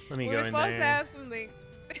 Let me we go were in supposed to there. have some links.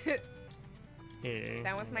 Here.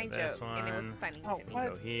 That was my this joke, and it was one. funny Oh, to me. what?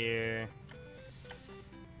 Go here.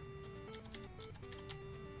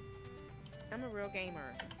 I'm a real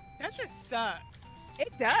gamer. That just sucks. It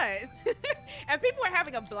does. And people were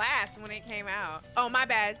having a blast when it came out. Oh, my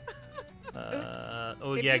bad.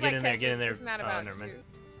 Oh If yeah, you get like in there, Tetris, get in there. It's not Oh, about never mind. you.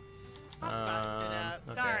 I'm fucked it up.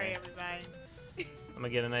 okay. Sorry, everybody. I'm gonna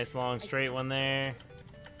get a nice long straight one there.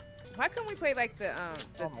 Why couldn't we play like the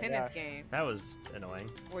Oh my tennis gosh. game That was annoying.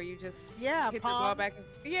 where you just Yeah, hit the ball back?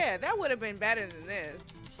 Yeah, that would have been better than this.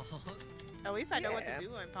 At least I know what Yeah. to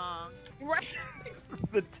do in Pong. Right.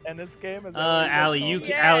 The tennis game is. that what you guys Allie, call you it?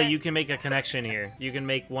 can, Allie, you can make a connection here. You can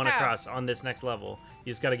make one How? across on this next level.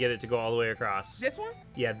 You just gotta get it to go all the way across. This one?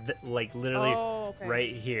 Yeah, like literally Oh, okay.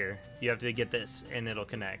 right here. You have to get this, and it'll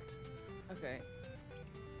connect. Okay.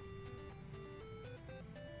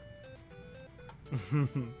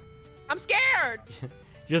 I'm scared.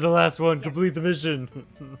 You're the last one. Yes. Complete the mission.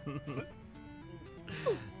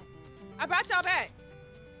 I brought y'all back.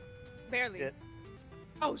 Barely. Shit.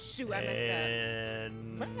 Oh shoot, I messed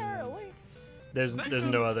and up. there's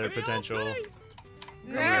no other potential. No,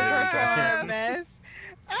 Come here, try. we're a mess.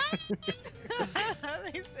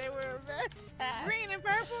 They say we're a mess. Green and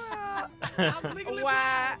purple. I'm legally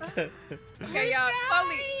Why? blind. Okay, y'all.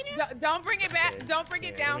 Slowly. Don't bring it back. Okay, Don't bring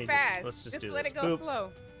it here, let down me just- fast. let's just do let this. it go Boop.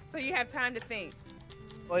 slow, so you have time to think.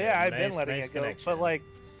 Well, yeah, I've Nice- been letting nice it go, connection. but like,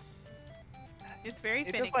 It's very it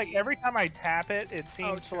finicky. just like every time I tap it, it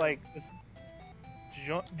seems to true. like just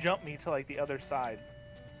jump me to like the other side.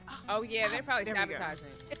 Oh yeah, they're probably There we go.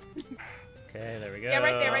 sabotaging. Okay, there we go. Yeah,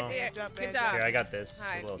 right there, right there. Jump Good in, job. Here, I got this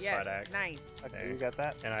Hi. little Yes, spot act, nice. Okay, There. you got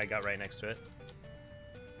that? and I got right next to it.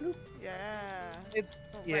 Yeah. It's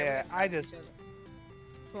Right yeah. where I it's just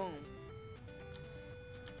Boom.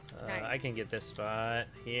 Nice. I can get this spot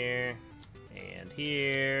here, and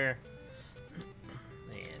here,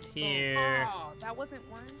 and here. Oh, that wasn't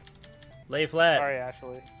one. Lay flat. sorry,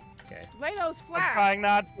 Ashley. Okay. Lay those I'm flat. trying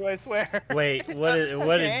not to, I swear. Wait, what is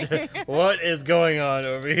Okay. what is going on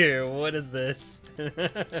over here? What is this?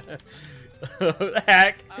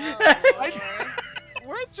 Hack. Oh, Lord.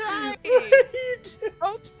 We're trying. What are you doing?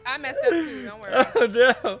 Oops, I messed up too. Don't worry. Oh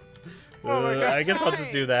no. Oh my God. I guess I'll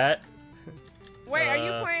just do that. Wait, are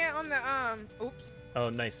you Uh, playing on the Oops. Oh,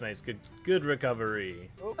 nice. Good recovery.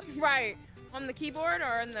 Right. On the keyboard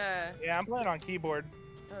or on the? Yeah, I'm playing on keyboard.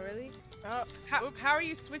 Oh, really? Oh, How are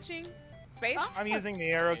you switching? Space? Oh. I'm using the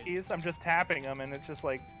arrow keys. I'm just tapping them, and it's just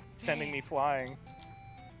like sending me flying.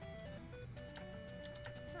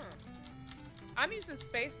 Huh. I'm using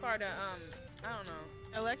spacebar to I don't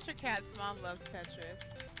know. Electric Cat's mom loves Tetris.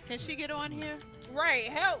 Can she get on here? Right.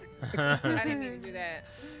 Help. I didn't mean to do that.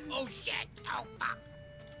 Oh shit! Oh fuck!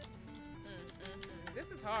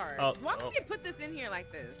 This is hard. Oh, Why oh. would they put this in here like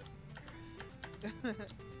this?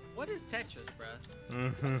 What is Tetris, bruh?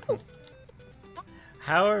 Mhm.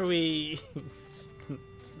 How are we?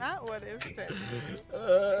 Not what is Tetris.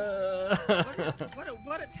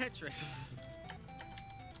 What a Tetris?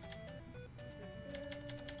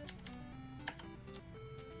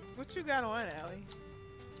 What you got on, Allie?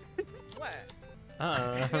 What?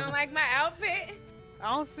 Uh, You don't like my outfit?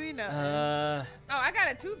 I don't see nothing. Oh, I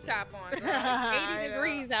got a tube top on. So like 80 I know.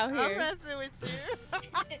 degrees out I'm here. messing with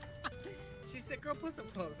you. She said, "Girl, put some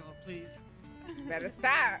clothes on, please." Better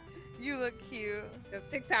stop. You look cute. Cause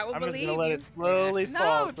TikTok will I'm just believe gonna let you. it slowly No,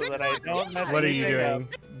 fall so that I TikTok, don't get mess what are you anything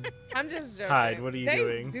up. doing? I'm just joking. Hyde, what are you they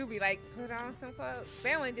doing? do be like, put on some clothes.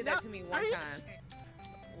 They only did that to me one time.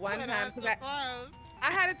 One Put time, on cause some clothes.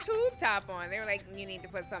 I had a tube top on. They were like, you need to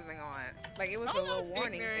put something on. Like it was a Don't little look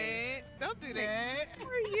warning thing. ignorant. Don't do that. Who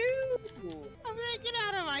are you? I'm like, get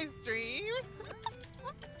out of my stream.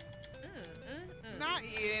 Not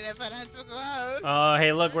eating it, but on some clothes. Oh,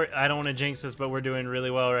 hey, look, I don't want to jinx us, but we're doing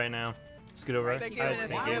really well right now. Scoot over. They're Right, giving thank us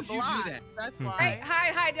you. Why good would you do block. that? That's Hmm. why. Hey,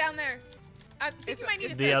 hi down there. I think It's- you might need to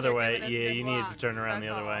it's The step other they're way. giving us Yeah, good you needed to blocks, turn around the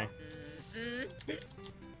that's other way. Mm,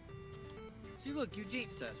 See, look, you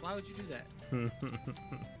jinxed us. Why would you do that? mm.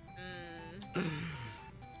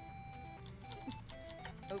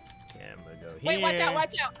 Oops. Yeah, I'm gonna go here. Wait, watch out,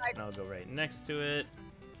 watch out. Like, And I'll go right next to it.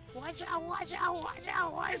 watch out, watch out, watch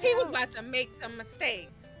out, watch out. He was about to make some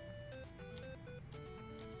mistakes.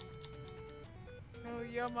 Oh,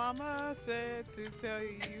 your mama said to tell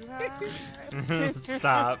you hi.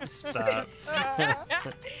 Stop. She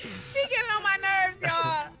getting on my nerves,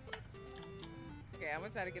 y'all. Okay, I'm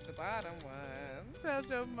gonna try to get the bottom one. Tell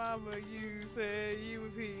your mama you said you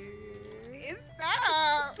was here.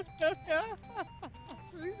 Stop.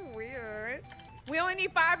 She's weird. We only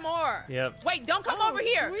need 5 more. Yep. Wait, don't come Oh, over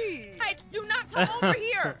here. Sweet. Hey, do not come over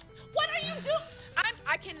here. What are you doing?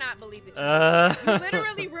 I cannot believe that you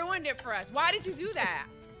literally ruined it for us. Why did you do that?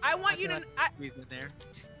 I want you to. Squeeze in there.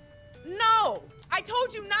 No, I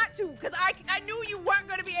told you not to because I knew you weren't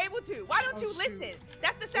going to be able to. Why don't Oh, you shoot. listen?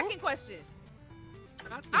 That's the second question.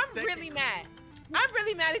 Not the I'm second really mad. I'm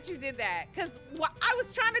really mad that you did that because I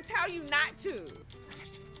was trying to tell you not to.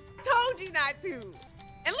 Told you not to.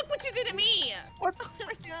 And look what you did to me. What? Oh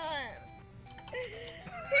my god.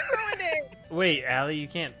 He ruined it. Wait, Allie, you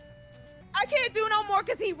can't. I can't do no more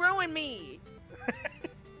because he ruined me.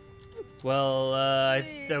 Well,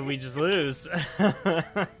 we just lose.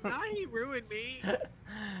 Now he ruined me.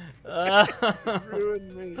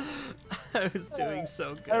 Ruined me. I was doing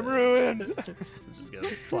so good. I'm ruined. I'm just gonna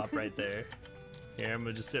plop right there. Here, I'm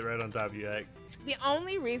gonna just sit right on top of you, Ack. The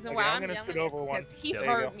only reason Okay, why I'm I'm gonna yelling scoot is over one. because he There you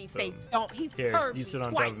heard go. me say Boom. don't. He's Here, heard you me sit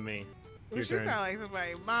on twice. top of me. Well, Your she turn. sound like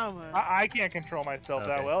somebody's mama. I can't control myself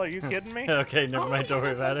that Okay. well. Are you kidding me? Okay, never mind. Don't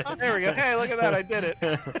worry about it. There we go. Hey, look at that. I did it.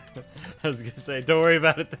 I was gonna say, don't worry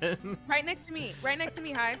about it then. Right next to me. Right next to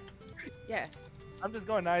me, Hyde. Yeah. I'm just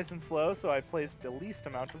going nice and slow, so I placed the least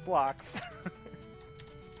amount of blocks.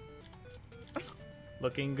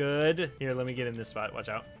 Looking good. Here, let me get in this spot. Watch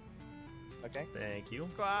out. Okay. Thank you.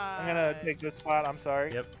 Squad. I'm gonna take this spot. I'm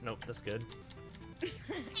sorry. Yep. Nope. That's good.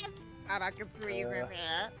 Thought I could squeeze in Uh,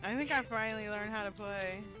 there. I think I finally learned how to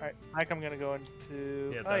play. All right, Mike, I'm gonna go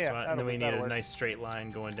into. Yeah, oh, that's yeah, fine. And that'll then we need that'll a work. nice straight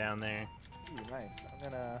line going down there. Ooh, nice. I'm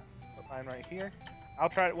gonna put mine right here. I'll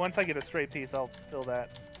try it once I get a straight piece. I'll fill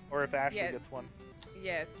that, or if Ashley Yeah. gets one.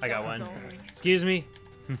 Yeah. I got don't- one. don't- Excuse me.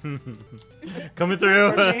 Coming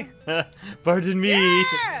through. Pardon Pardon me.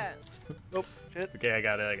 Yeah! Oh shit. Okay, I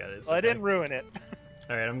got it. I got it. It's Well, I okay. didn't ruin it.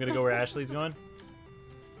 All right, I'm gonna go where Ashley's going.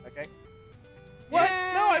 Okay. What?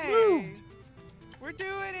 No, I moved. Yay! We're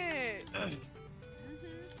doing it.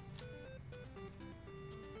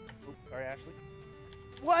 Oops, sorry, Ashley.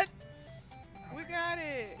 What? We got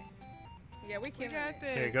it. Yeah, we We can. got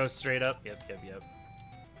this. Here, go straight up. Yep.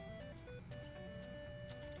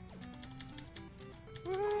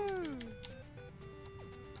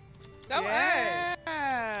 ahead.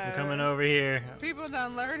 I'm coming over here. People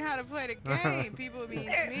done learn how to play the game. People means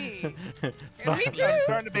me. Fuck. Me I'm too.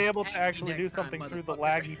 starting to be able to actually do something through the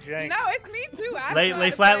laggy jank. No, it's me too. I Lay, know how lay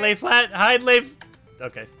to flat, play. lay flat. Hide, lay.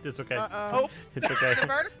 Okay, it's okay. Oh, It's okay. The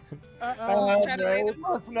vertical. oh Try to lay no. them.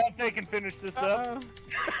 Close enough. They can finish this up.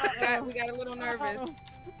 We got a little nervous.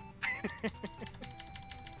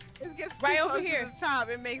 It gets too Right over close here. to the top.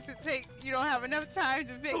 It makes it take. You don't have enough time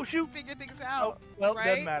to Oh, shoot. figure things Oh, out. well, Right?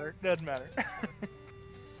 doesn't matter. Doesn't matter.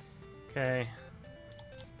 Okay.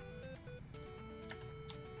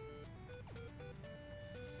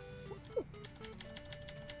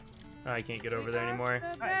 I can't get over there anymore.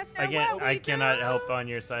 I cannot help on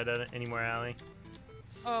your side anymore, Allie.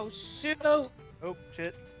 Oh shoot! Oh,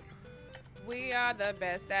 shit. We are the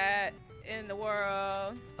best at in the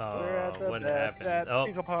world. We're at the What best happened? at Oh,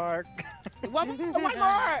 Pico Park. One more. I'm One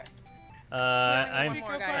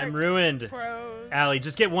more, guys. I'm ruined. Pros. Allie,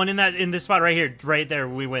 just get one in this spot right here, right there.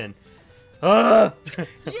 We win. Ah!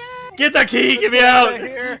 Yeah. Get the key. Get me Out out. of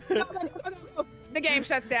here. The game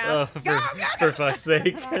shuts down. Oh, Go, for fuck's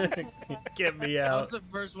sake, get me I was out. the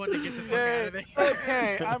first one to get the fuck out of there.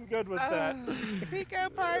 Okay, I'm good with that. Pico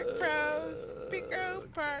Park Pros. Pico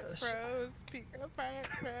Park Pros. Pico Park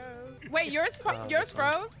Pros. Wait, yours Oh, yours this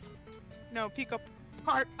one. froze? No, Pico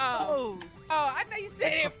Park Oh. Pros. Oh, I thought you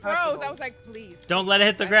said it froze. I was like, please. Don't let it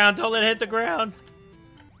hit the ground. Don't let it hit the ground.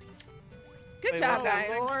 Good Wait, job, what? guys.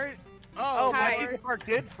 Lord. Oh, hi. my Pico Park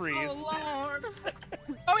did freeze. Oh Lord.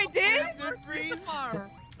 Oh, it did? Is it freeze?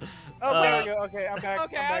 Oh, there Uh, we go. Okay, I'm back.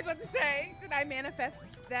 Okay, I'm I was back. about to say, did I manifest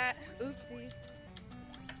that? Oopsies.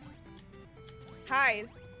 Hide.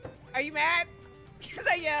 Are you mad? Because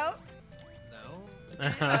I yelled? No.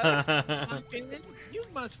 My feelings? You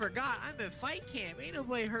must forgot I'm in fight camp. Ain't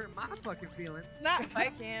nobody hurting my fucking feelings. Not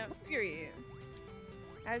fight camp, period.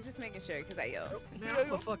 I was just making sure because I yelled. Now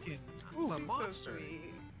I'm a fucking I'm a She's so monster.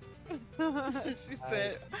 sweet. She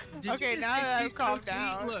said, Did you okay, just now think that I've she's so calmed sweet?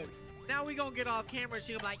 down. Look, now we gonna get off camera and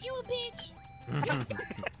she'll be like, you a bitch.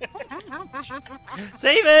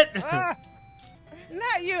 Save it. Ah,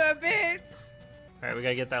 Not you, a bitch. All right, we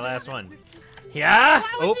gotta get that last one. Yeah. Why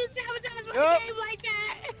Oh. would you sabotage my Yup. game like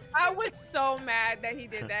that? I was so mad that he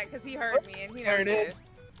did that because he heard me and he there knows it this. is.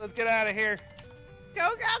 Let's get out of here. Go,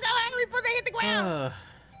 Henry, before they hit the ground. Uh,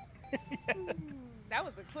 That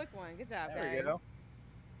was a quick one. Good job, There guys. we go.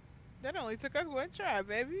 That only took us one try,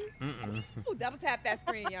 baby. mm-mm. Ooh, double tap that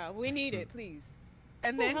screen, y'all. We need it, please.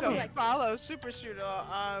 And then Ooh, go like- follow Super Shooter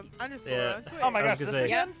underscore Yeah. on Twitch. Oh my I was gosh, gonna this say,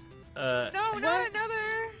 again? No, not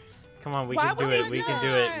another. Come on, we Why can do would it. you We can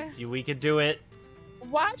do not? it. We can do it.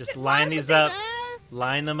 Why? Just Why line did these they up. ask?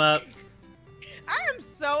 Line them up. I am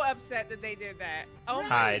so upset that they did that. Oh my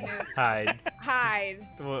Hide. goodness. Hide. Hide.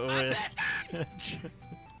 Oh,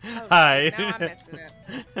 Hide. now I'm messing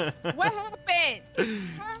up. What happened?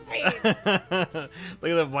 Hide.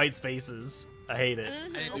 Look at the white spaces. I hate it.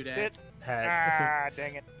 Mhm. I didn't do that. Shit. Hack. Ah,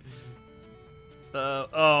 dang it.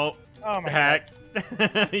 Oh, Oh my hack.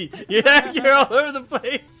 Yeah, you're all over the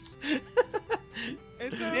place.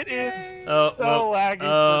 It's god. It okay. is Oh, so well, laggy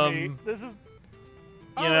for me. This is. You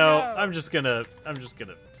Oh, know, no. I'm just gonna.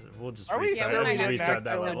 We'll just Are we restart. Yeah, I'll we're just not restart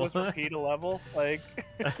that accidentally level. just repeat a level? Like.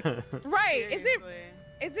 Right. Seriously.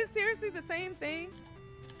 Is it seriously the same thing?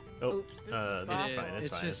 Oh, Oops. This is this is It fine. is. It's It's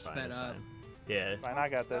fine. It's just fine. sped It's up. fine. Yeah, Fine, I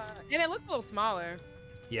got this. And it looks a little smaller.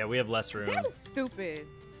 yeah, we have less room. That is stupid.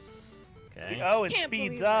 Okay. Oh, it Can't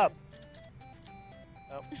speeds believe up. it.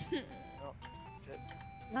 Oh. Oh, shit.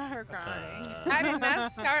 Not her crying. I did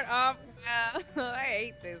not start off well. I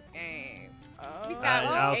hate this game. We got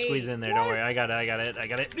I'll eight. squeeze in there. Don't worry. I got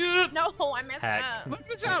it. Nope. No, I messed Hack. up.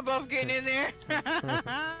 Look at y'all both getting in there.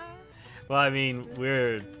 Well, I mean,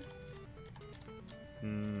 we're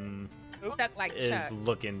Stuck like is Chuck.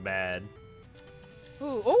 looking bad.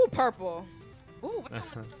 Ooh, purple. Ooh, what's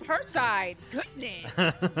on her side? Goodness.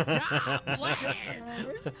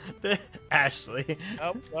 Ashley.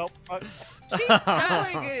 Oh, well, fuck. She's Oh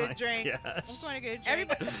stuck. going to get a my drink. gosh. I'm going to get a drink.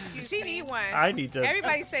 Everybody, Excuse she me. need one. I need to.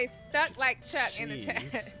 Everybody say stuck like Chuck in the chat.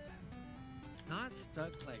 Jeez. Not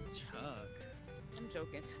stuck like Chuck. I'm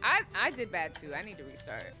joking. I did bad too. I need to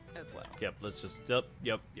restart as well. Yep. Let's just. Yep.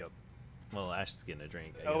 Well, Ashley's getting a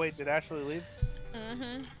drink. I Oh, wait, guess. did Ashley leave?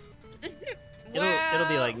 Mm-hmm. It'll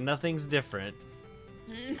be like nothing's different.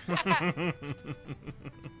 True.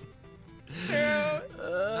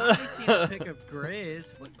 Now we seen a pic of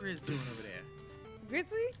Grizz. What Grizz doing over there?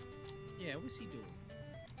 Grizzly? Yeah, what's he doing?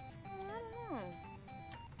 I don't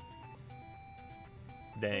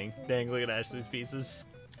know. Dang. Look at Ashley's pieces.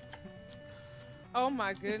 Oh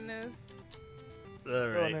my goodness. All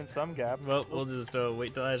Filling right. in some gaps. Well, we'll just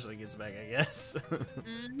wait till Ashley gets back, I guess.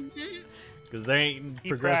 Mhm. Because they ain't Keep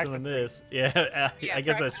progressing on practicing. this. Yeah, Yeah, I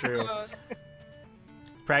guess that's true. practice mode.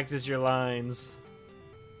 Practice your lines.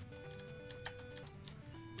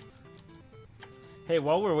 Hey,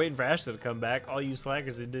 while we're waiting for Ashley to come back, all you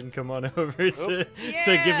slackers who didn't come on over to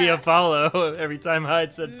give me Yeah. a follow every time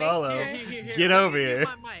Hyde said Make follow, sure- get let over me mute here.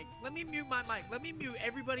 my mic. Let me mute my mic. Let me mute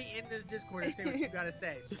everybody in this Discord and say what you gotta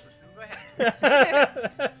say. Super Sue, go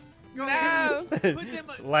ahead. Go ahead. No. Put them,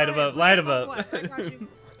 Light go him ahead, up, put light them him on up. blast. I got you.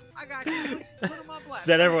 I got you. Put them on blast.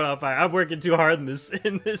 Set Go everyone ahead. on fire. I'm working too hard in this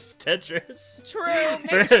Tetris True.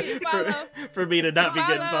 Make sure you follow. for me to not be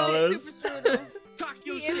getting Follow follows. Super Strudel. Talk He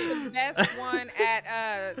your is shit. the best one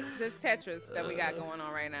at this Tetris that we got going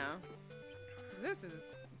on right now. This is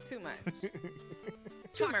too much.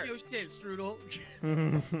 Too Talk much. your shit, Strudel.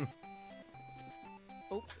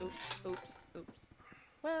 Oops, oops, oops, oops.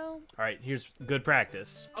 Well, All right, here's good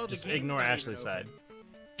practice. Oh, the Just game's ignore not even Ashley's side.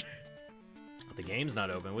 The game's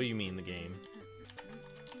not open. What do you mean the game?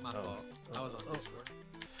 My Oh. fault. I was on Oh. Discord.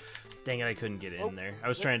 Dang it, I couldn't get in there. I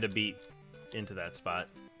was trying to beat into that spot.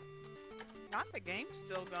 Not the game's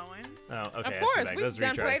still going. Oh, okay. of course, I see that. we've Let's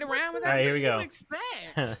done retry. played around with All right, that. here we What go. do you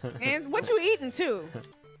expect? And what you eating too?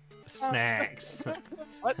 Snacks.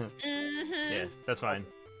 Mm-hmm. Yeah, that's fine.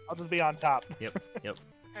 I'll just be on top.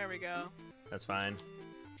 There we go. That's fine.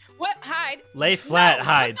 What? Hide. Lay flat, put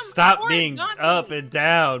Hyde. them Stop being horizontally. up and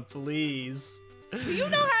down, please. Do you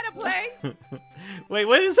know how to play? Wait,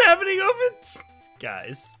 what is happening over?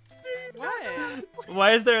 Guys, What?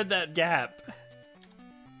 why is there that gap?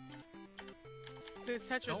 This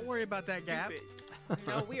Tetris Don't is worry about that gap. stupid.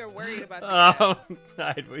 No, we are worried about that. Oh,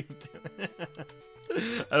 Hyde, what are you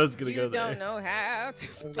doing? I was gonna You go there. don't know how to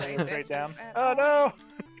play Straight Tetris down. at Oh all.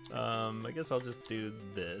 no! I guess I'll just do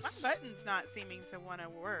My this. button's not seeming to want to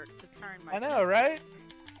work to turn my. I know, pieces. right?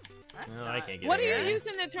 That's No, I not- can't get What are in you there.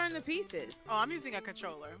 using to turn the pieces? Oh, I'm using a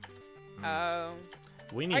controller. Oh.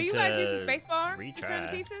 We need Are you to guys using spacebar retry. to turn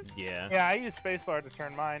the pieces? Yeah. Yeah, I use spacebar to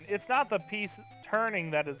turn mine. It's not the piece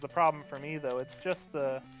turning that is the problem for me, though. It's just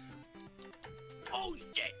the Oh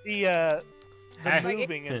shit! the Hack-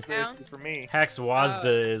 moving is the Down? issue for me. Hax Wazda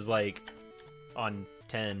is like on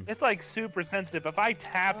 10. It's like super sensitive. If I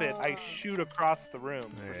tap it, I Oh. shoot across the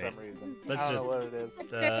room for Alright. some reason. Let's I don't just- know what it is.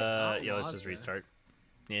 Yeah, let's just Wazda. restart.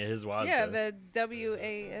 Yeah, his Wazda. Yeah, the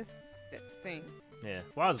WAS thing. Yeah,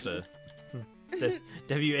 Wazda.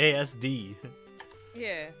 WASD.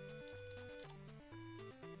 Yeah.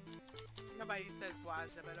 Nobody says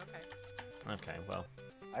Wazda, but okay. Okay, well,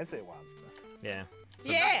 I say Wazda. yeah. So,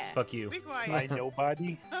 Yeah. Fuck you. Be By quiet.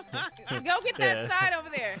 nobody. Go get that Yeah. side over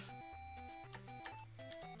there.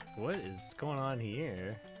 What is going on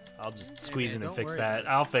here? I'll just Hey, squeeze man, in and don't fix worry that. about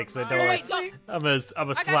it. I'll fix it. Don't Alright, worry. Wait, go. I'm a I slot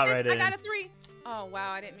got this. right I in. got a 3. Oh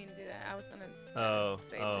wow, I didn't mean to do that. I was gonna. Oh,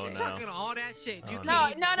 Save oh it. no. Talking all that shit. You Oh, No,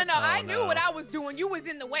 can't. no. Oh, I knew no. what I was doing. You was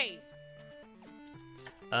in the way.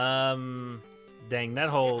 Dang, that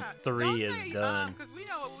whole Yeah, 3 don't is say, done. Because we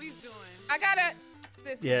know what we's doing. I gotta.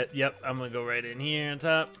 This. Yeah, yep. I'm gonna go right in here on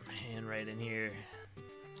top and right in here.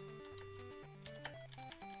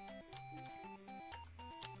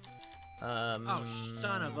 Oh,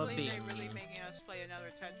 son of a Really, bee. they really making us play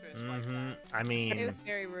another Tetris like Mm-hmm. that. I mean, It was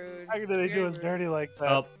very rude. How could they do Very us rude. dirty like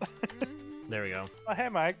that? oh, Mhm. there we go. Oh, hey,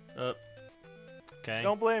 Mike. Okay.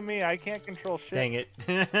 Don't blame me. I can't control shit. Dang it.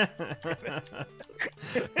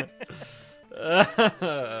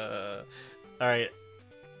 All right.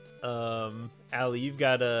 Ali, you've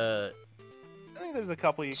got I think there's a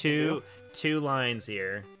couple you can do. two lines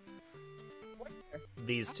here.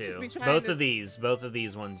 These I'll just two. be trying Both to- both of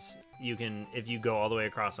these ones. You can, if you go all the way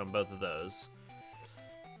across on both of those.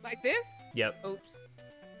 Like this? Yep. Oops.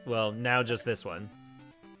 Well, now just this one.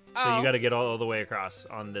 So Oh. you got to get all the way across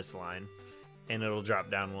on this line, and it'll drop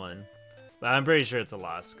down 1. But I'm pretty sure it's a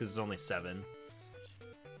loss because it's only 7.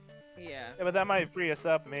 Yeah. Yeah, but that might free us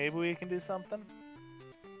up. Maybe we can do something.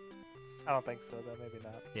 I don't think so, though. Maybe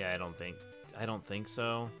not. Yeah, I don't think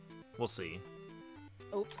so. We'll see.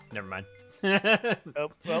 Oops. Never mind. Oh,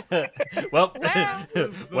 well. well, Well.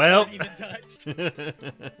 well. Not even touched. I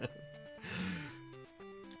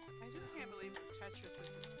just can't believe Tetris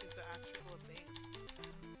is an actual thing.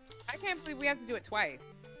 I can't believe we have to do it twice.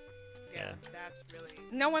 Yeah. That's really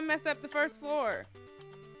No one mess up the first floor.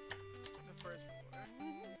 the first floor.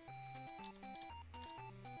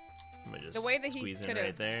 I'm gonna just The way that he squeeze in could've-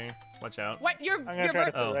 right there. Watch out. What? You're gonna try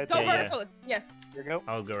to put vertical. it right Go there. Yeah, vertical. Yes. Here we go.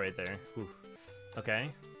 I'll go right there. Whew.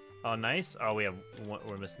 Okay. Oh, nice. Oh,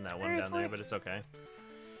 we're missing that one down Seriously? there, but it's okay.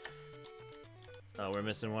 Oh, we're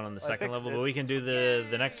missing one on the I second fixed level, it. but we can do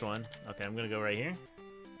the next one. Okay, I'm gonna go right here.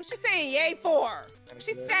 What's she saying yay for?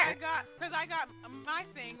 She Good. stacked. Because I got my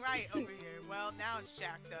thing right over here. Well, now it's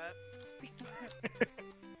jacked up.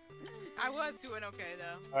 I was doing okay,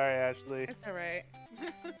 though. All right, Ashley. It's all right.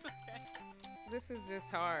 It's okay. This is just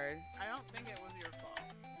hard. I don't think it was your fault.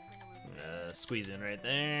 I think it was Squeeze in right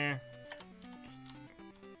there.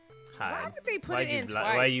 Why Hi. would they put Why'd it you in block?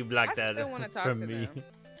 twice? Why you block I that still wanna talk from to me? them.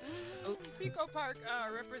 Pico Park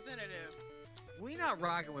representative. We not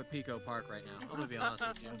rocking with Pico Park right now. I'm gonna be honest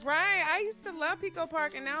with you. Right, I used to love Pico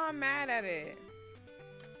Park, and now I'm mad at it.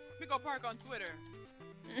 Pico Park on Twitter.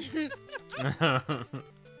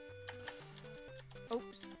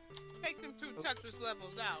 Oops. Take them 2 Tetris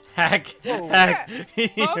levels out. Hack! Whoa. Hack!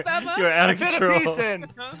 Both of 'em? You're out of Fit a control. piece in.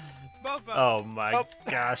 Both of them. Oh my Oh.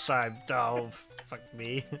 gosh! I'm fuck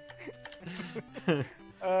me.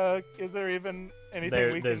 Is there even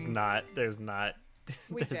anything we There's can? not. There's not.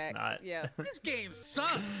 We There's jacked. not. Yeah. This game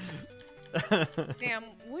sucks. Damn,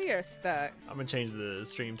 we are stuck. I'm gonna change the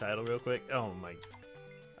stream title real quick. Oh my!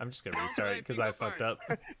 I'm just gonna restart Right, because Pico I fucked Park.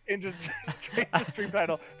 up. And just change the stream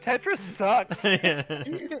title. Tetris sucks.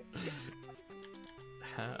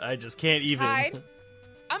 I just can't even. Hide.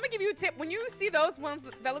 I'm gonna give you a tip. When you see those ones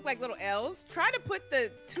that look like little L's, try to put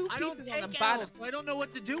the 2 I don't pieces on the take bottom. L's, so I don't know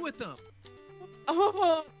what to do with them.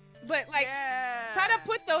 Oh, but like, yeah. try to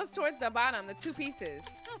put those towards the bottom, the 2 pieces.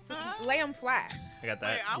 So lay them flat. I got Wait,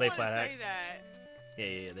 that. I Lay want to flat say hack. that.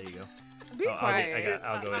 Yeah. There you go. Be Oh, quiet.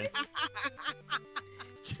 I'll go in.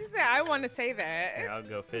 She said, I want to say that. Here, I'll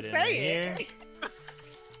go fit in Say right it. here.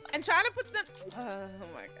 And try to put them. Oh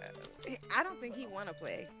my god. I don't think he want to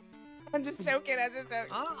play. I'm just joking. I just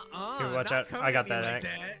joking. Here, watch not out. come I got at me that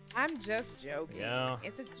like act. I'm just joking. Yeah.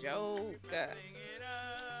 It's a joke. Messing it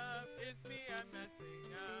up. It's me, I'm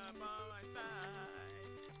messing up on my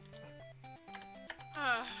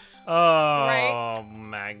side. Oh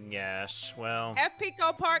my gosh. Well, F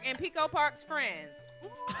Pico Park and Pico Park's friends.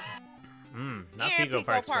 not and Pico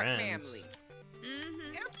Park's Park friends. family.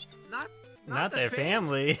 Mm-hmm. Not the their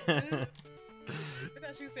family. I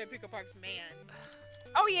thought you said Pico Park's man.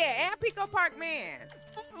 Oh yeah, and Pico Park man.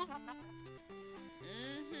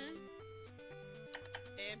 Mm-hmm.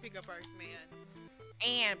 And Pico Park's man.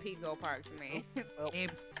 And Pico Park's man. And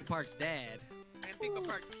Pico Park's dad. And Pico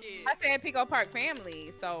Park's kids. I said Pico Park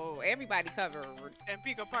family, so everybody covered. And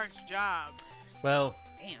Pico Park's job. Well,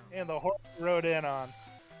 Damn. And the horse we rode in on.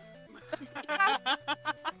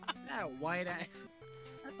 That white ass.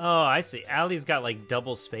 oh, I see. Allie's got like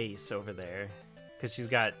double space over there. Cause she's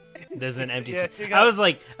got, there's an empty Yeah, space. she got- I was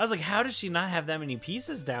like, how does she not have that many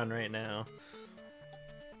pieces down right now?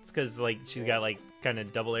 It's cause like she's got like kind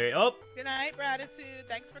of double area. Oh, Good night, gratitude.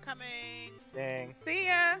 Thanks for coming. Dang. See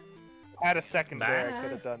ya. I had a second there. I Bye.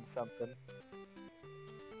 could have done something.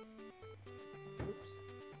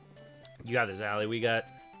 you got this, Allie.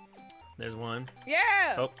 There's one. Yeah.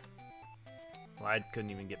 Oh. Well, I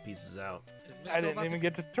couldn't even get pieces out. Is I Mr. didn't about even to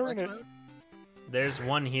get to turn flex it. mode? There's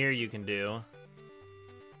one here you can do.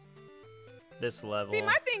 This level. See,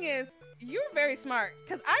 my thing is, you're very smart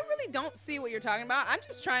because I really don't see what you're talking about. I'm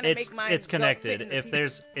just trying to make mine. It's go fit connected. in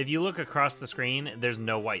the If you look across the screen, there's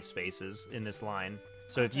no white spaces in this line.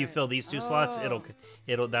 So if you Okay. fill these 2 slots, Oh.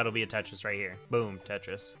 that'll be a Tetris right here. Boom,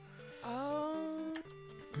 Tetris. Oh.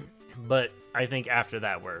 But I think after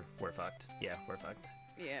that we're fucked. Yeah, we're fucked.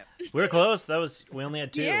 Yeah. We're close. We only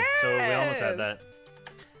had 2, so we almost had Yes. that.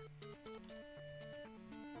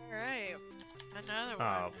 All right. Another one.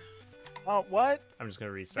 Oh, Oh, what? I'm just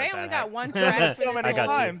gonna restart They that. only hack. got one Done it track so in many I got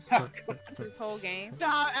you. times. this whole game.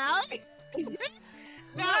 Stop, Allie.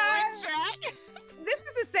 Not one track. This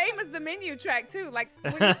is the same as the menu track too. Like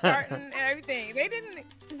when you're starting and everything. They didn't.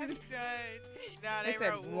 That's good. No, They they said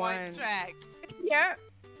wrote one one. track. Yeah.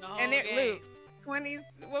 The whole And it game. looped. 20.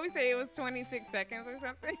 What we say? It was 26 seconds or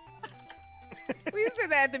something. We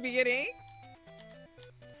said that at the beginning.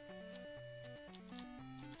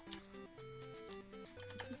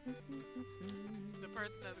 The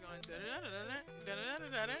person that's going.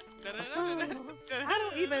 I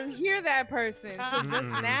don't even hear that person till just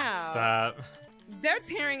Mm-mm. now. Stop. They're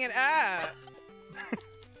tearing it up.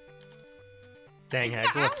 Dang I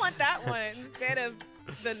heck. want that one instead of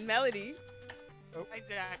the melody. I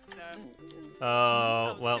jacked up. I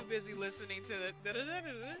Oh, was well, too busy listening to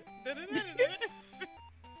the.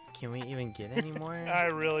 can we even get any more? I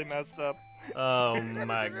really messed up. Oh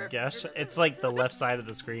my gosh. It's like the left side of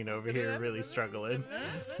the screen over here really struggling.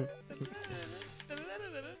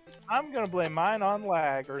 I'm gonna blame mine on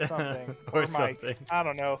lag or something. Or mic. something. I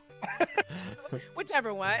don't know.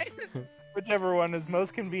 Whichever one. Whichever one is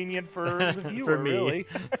most convenient for the viewer, For me. really.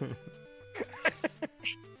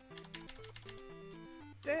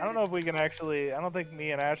 I don't know if we can actually. I don't think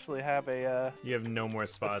me and Ashley have a You have no more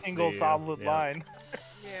spots. single do you? solid Yeah. line.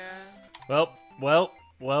 Yeah. Well.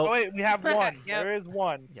 Oh wait, we have one. Yep. There is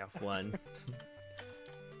one. Yeah, one.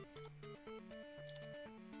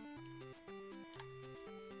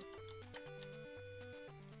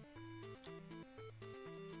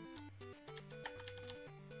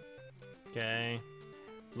 Okay.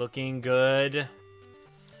 Looking good.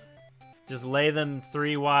 Just lay them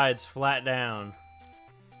 3 wides flat down.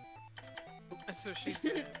 So she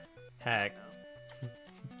said. Heck.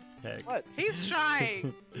 Heck. What? He's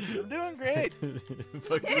trying. I'm doing great.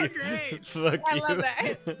 Fuck You're you. great. Fuck I you. love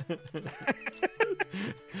that.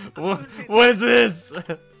 What is this?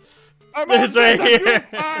 I'm This on right I'm doing here.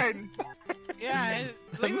 fine. Yeah,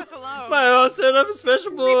 leave us alone. My mom said I'm a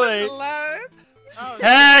special Leave us boy. alone. Oh,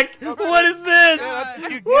 Heck! Okay. What is this? Yeah, that's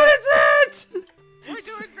what you What get. is that? we're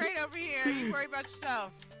doing great over here. You worry about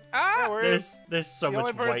yourself. Yeah, Ah. we're- There's so the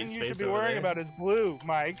only much person white you space should be over worrying there. about is blue,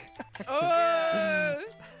 Mike. Oh.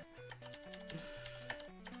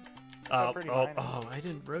 Oh, pretty oh, minus. oh, I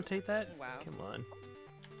didn't rotate that? Wow. Come on.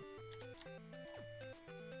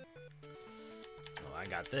 Oh, I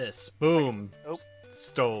got this. Boom. Nope.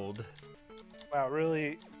 Stoled. Wow,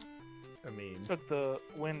 really I mean. took the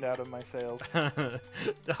wind out of my sails.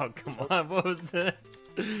 Oh, come on. What was that?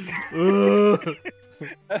 Ooh.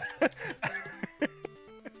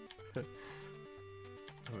 I'm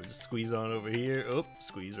gonna just squeeze on over here. Oop,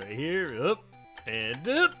 squeeze right here. Oop, and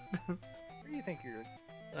oop. Where do you think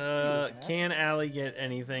you're? Can Allie get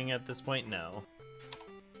anything at this point? No.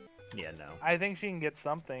 Yeah, no. I think she can get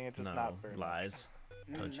something. It's just No, not very much. lies.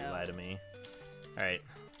 Don't you No. lie to me. Alright.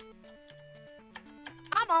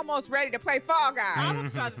 I'm almost ready to play Fall Guys. I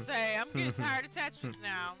was about to say, I'm getting tired of Tetris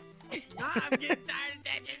now. I'm getting tired of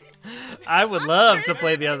Tetris. I would love to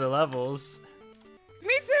play the other levels.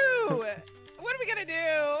 Me too. What are we gonna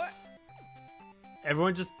do?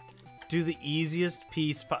 Everyone just do the easiest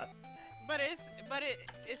piece. But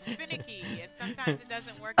it's finicky, and sometimes it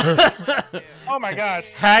doesn't work the way you want it to. Oh my gosh.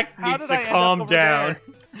 Hack How needs did I to end up calm over down.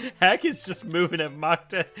 Hack is just moving at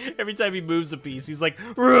Makta. Every time he moves a piece, he's like,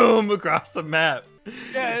 room across the map.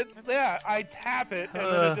 Yeah, I tap it and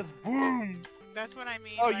then it just boom. That's what I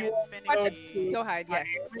mean. Oh, by you it's want- finicky. Go hide. Yes.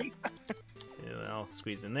 Yeah, I'll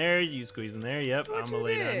squeeze in there. You squeeze in there. Yep. What I'm gonna you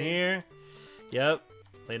lay down did? here. Yep.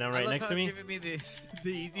 Lay down I right love next how to me. it's giving me the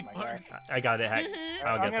easy Oh my parts. I got it, Hack. Mhm.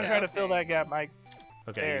 I'll I'm get gonna that. try to fill that gap, Mike.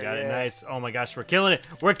 Okay, There, you got it. yeah. Nice. Oh my gosh, we're killing it.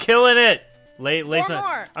 We're killing it. Lay More, some.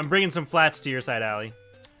 more. I'm bringing some flats to your side, Allie.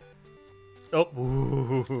 Oh,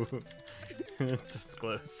 ooh. That's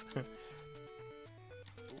close.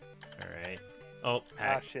 All right. Oh, Ah,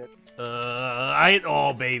 Hack. shit.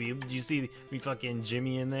 Oh baby, did you see me fucking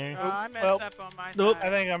Jimmy in there? Oh, I messed Well, up on my nope. I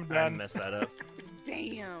side. think I'm I done. messed that up.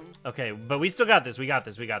 Damn. Okay, but we still got this. We got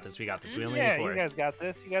this. We got this. We got this. We only Yeah, need 4. you guys got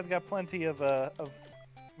this. You guys got plenty of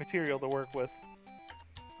material to work with.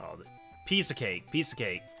 Oh, piece of cake. Piece of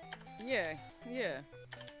cake. Yeah. Yeah.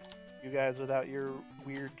 You guys, without your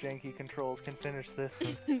weird janky controls, can finish this.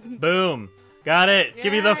 Boom. Got it.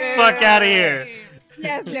 Give me the fuck out of here.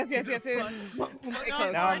 Yes. Yes. Yes. Yes. yes.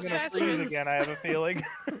 Okay, Now I'm more gonna Tetris. freeze again. I have a feeling.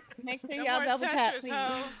 Make sure No y'all more double tap, Tetris, please.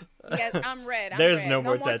 ho. Yes, I'm red. I'm There's red. no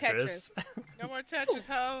more Tetris. No more Tetris,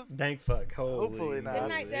 ho. Thank fuck. Holy Hopefully not. Good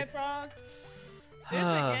night, Dead Frog. This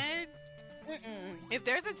again. Mm-mm. If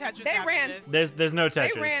there's a Tetris They after ran- this, There's no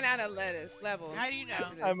Tetris. They ran out of levels. how do you know?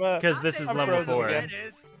 after this. I'm Because this is I'm level frozen 4. again.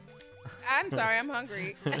 I'm sorry, I'm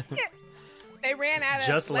hungry. They ran out of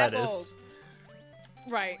Just levels. lettuce.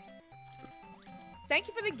 Right. Thank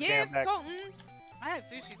you for the Jam gifts, back. Colton. I had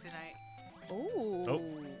sushi tonight. Ooh. Oh.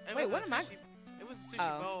 It Wait, was what a am I? sushi- It was a sushi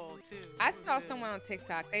Oh. bowl too. I It was saw good. someone on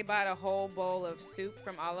TikTok. They bought a whole bowl of soup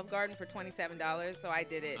from Olive Garden for $27, so I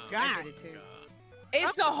did it. I God. did it too.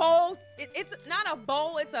 It's a whole. It's not a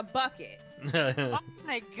bowl. It's a bucket. Oh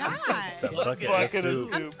my god! It's a bucket of Bucket of soup.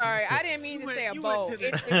 I'm sorry, I didn't mean to say a bowl.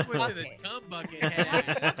 It's a You went to the bucket. cum bucket. What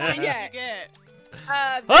head. did Yeah. you get?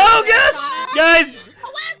 Oh, yes! Guys!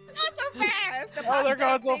 Oh, what? Go so fast. The Oh, they're pasta,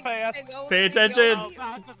 going so big fast. spaghetti, Pay attention. Oh,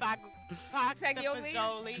 pasta Fagioli?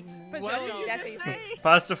 fagioli. Fagioli, What did you that's just easy. say?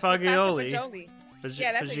 Pasta Pasta fagioli. fagioli.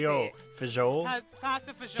 Yeah, that's what he Fagioli. Fagioli.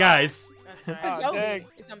 Pasta fagioli. Guys, That's right. Oh, Fagioli dang.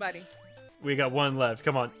 for somebody. we got one left.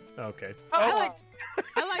 Come on. Okay. I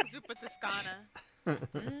like zuppa toscana.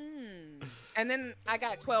 Mm. And then I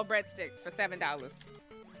got 12 breadsticks for $7.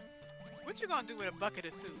 What you gonna do with a bucket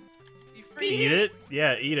of soup? You freeze Eat it?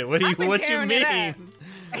 Yeah, eat it. What do you I've been what you tearing it mean?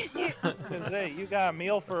 Hey, you got a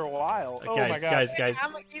meal for a while. Oh my Guys, god. guys.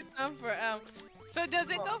 I'm gonna eat some for So does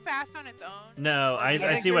it go fast on its own? No, I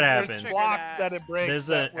think see what there's happens. blocks that it breaks There's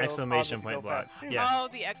that an will exclamation cause it to point go block. fast, too. Yeah. Oh,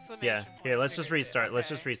 the exclamation Yeah. point. Here, let's just triggers it. restart. Let's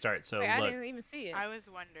Okay. just restart. So Wait, I look. didn't even see it. I was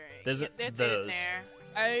wondering. There's It's in those. there.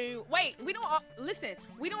 Oh, wait, we don't listen.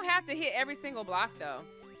 We don't have to hit every single block though.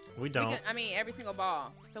 We don't. I mean, every single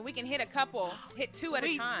ball. So we can hit a couple, hit 2 at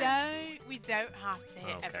a time. We don't have to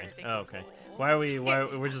hit every Okay. single Oh, okay. ball. Why are we?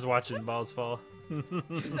 We're just watching balls fall. So next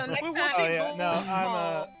We're time, Oh watching yeah,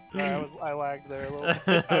 no, balls I lagged there a little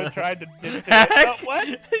bit. I tried to dip to it. Oh, what?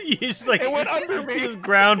 You just like It went under you me. just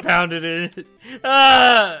ground pounded it.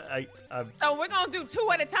 Ah! I'm so we're gonna do 2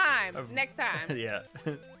 at a time Um, next time. yeah.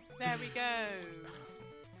 There we go.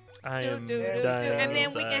 I am do, dying and then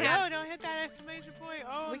we can inside. have- No, don't hit that exclamation point.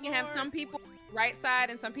 Oh, We can have Lord. some people right side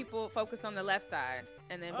and some people focus on the left side,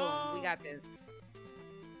 and then boom, we Oh. got this.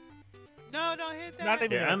 No, don't hit that. Not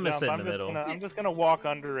even Here, gonna I'm gonna jump. sit in the middle. I'm just gonna walk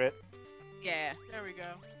under it. Yeah. There we go.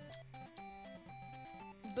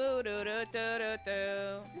 Boo doo doo doo doo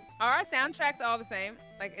doo. Are our soundtracks all the same?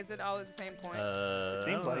 Like, is it all at the same point? I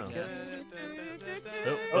Seems don't like know. it.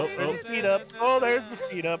 Oh, There's the speed up. Oh, there's the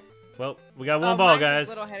speed up. Well, we got Oh, one ball, mine's a guys.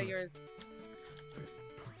 little ahead of yours.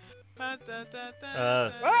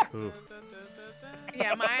 Ooh.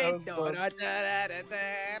 Yeah, mine. That was close.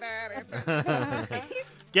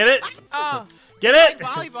 Get it? Oh, Get Like it?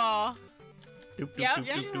 volleyball. Doop, doop, Yep. doop,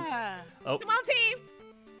 doop, doop. Yeah. Oh, come on, team.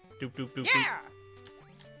 doop, doop, doop, doop. Yeah.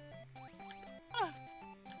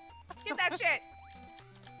 Get that shit.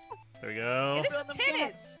 There we go. It is Fill them tennis.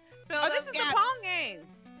 gaps. Fill Oh, this those is the gaps. pong game.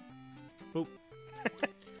 Boop.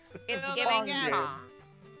 It's Fill giving those you gaps. pong.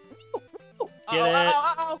 Get it.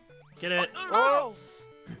 Uh-oh. Get it? Oh.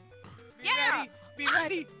 Be Yeah. ready. Be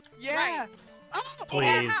ready. Yeah. Right. Oh.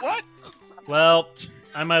 Please. What? Well,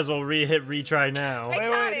 I might as well hit retry now. Hey, Wait,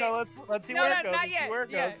 got wait, it. no, let's see No, where no, it goes. not Let's see yet. where it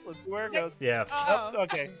Yeah. goes. Let's see where it goes. Yeah. Uh-oh. Oh,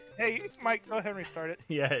 okay. Hey, Mike, go ahead and restart it.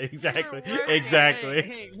 Yeah, exactly. You're working. Exactly.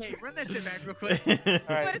 Hey, run that shit back real quick. All 2 at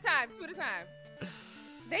a right. time. 2 at a time.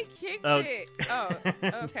 They kicked Oh. it. Oh,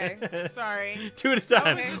 okay. Sorry. 2 at a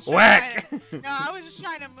time. I was Whack. No, I was just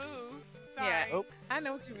trying to move. Sorry. Yeah. Oh. I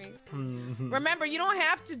know what you mean. Mhm. Remember, you don't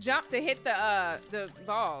have to jump to hit the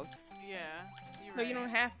balls. Yeah. You're So you right. don't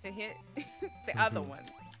have to hit the other one.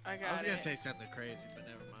 I got I was gonna it. say something crazy, but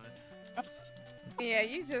never mind. Yeah,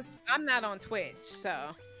 you just. I'm not on Twitch, so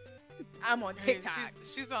I'm on Hey, TikTok.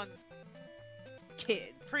 she's on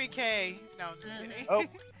Kids, pre-K. No, I'm just kidding. Oh,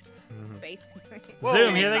 Mhm. basically. Whoa.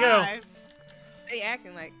 Zoom, here they go. Five. They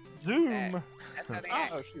acting like zoom. that's how they Oh.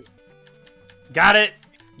 act. Oh shoot. Got it.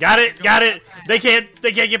 Got it. Got it. They can't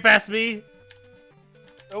get past me.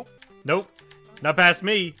 Nope. Nope. Not past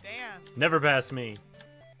me. Damn. Never past me.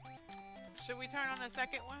 Should we turn on the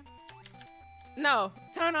second one? No,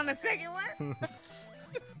 turn on the second one.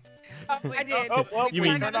 I did. Oh, well, You we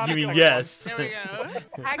mean turned on the second yes? There we go.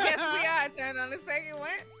 I guess we are turning on the second one.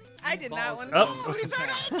 I did not want to. Oh. Oh, we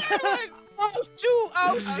turned on the third one. Oh shoot!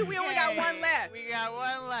 Oh shoot! We only got Okay, one left. We got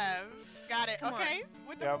one left. Got it. Come on. Okay.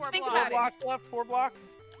 With the Yeah. 4 Think blocks. about Four it. blocks left. 4 blocks.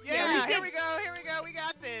 Yeah, Yeah, we here did- we go. Here we go. We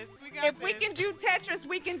got this. We got If this. we can do Tetris,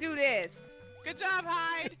 we can do this. Good job,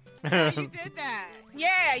 Hyde. Yeah, you did that.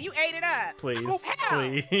 Yeah, you ate it up. Please, Ow.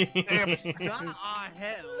 please. Ah,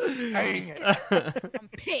 hell. Dang it. I'm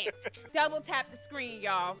pissed. Double tap the screen,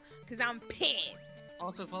 y'all, cause I'm pissed.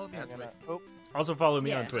 Also, follow me on I'm Twitch. gonna- Oh, Also follow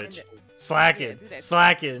me Yeah, on Twitch. Yeah, Slacking. do that.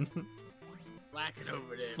 Slacking. Slacking over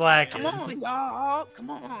there. Slacking. Come on, y'all. Come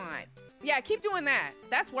on. Yeah, keep doing that.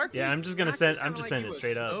 That's working. Yeah, I'm just gonna Not send. sound I'm just like sending you it a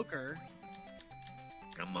straight up. smoker.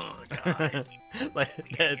 Come on, guys.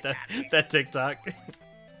 Like that TikTok.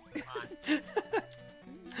 Come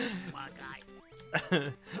on,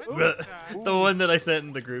 guys. the, the one that I sent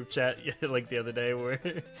in the group chat like the other day,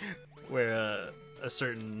 where a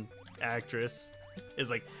certain actress is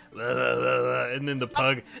like, "La, la, la, la," and then the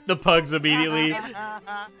pugs immediately,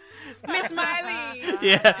 Miss Miley.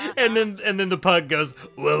 yeah, and then the pug goes,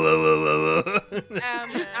 whoa, whoa, whoa, whoa, whoa.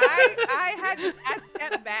 I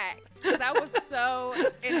stepped back because I was so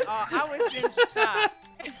in awe. I was in shock.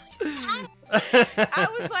 I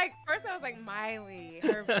was like, first I was like, Miley,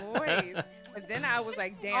 her voice. But then I was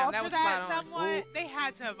like, damn, that Alter was that spot on. somewhat. They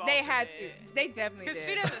had to have They altered had it. to. They definitely Because did.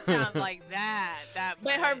 she doesn't sound like that.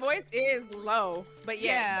 But her much. voice is low. But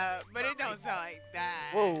yeah. Yeah, but it don't sound like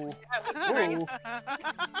that. whoa. That was crazy. Whoa.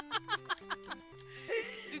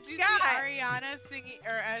 Did you God. see Ariana singing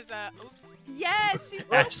or as a oops? Yes, she's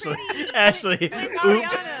so Ashley, pretty. Ashley, Linda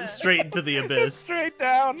oops, Ariana. straight into the abyss. Straight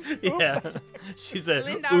down. Yeah, she said,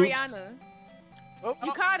 Linda oops. Ariana. Oh,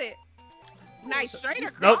 You caught it. Nice. Straight You-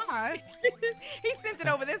 across. Nope. he sent it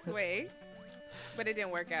over this way. But it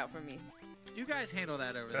didn't work out for me. You guys handle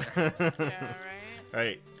that over there. Yeah, right. All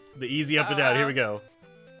right, The easy up and down. Here we go.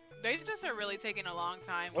 They just are really taking a long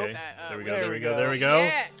time Okay. with that. There we with go. the There we go. go. There we go.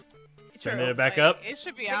 Yeah. Turning True. it back like, up. It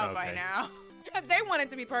should be out by Okay. now. They want it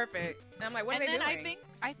to be perfect. And I'm like, what And are they then doing?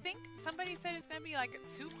 I think somebody said it's gonna be like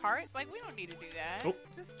 2 parts. Like we don't need to do that. Oh.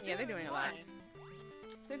 Just Yeah, they're do it doing in a lot. one.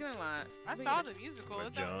 They're doing a lot. I We saw get the musical. Good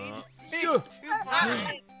It don't need job. to be Yeah. 2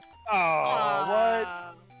 parts.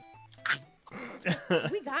 Oh,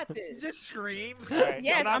 it. We got this. Just scream. what? Alright,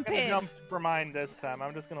 Yes, I'm not I'm gonna pissed. jump for mine this time.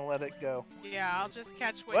 I'm just gonna let it go. Yeah, I'll just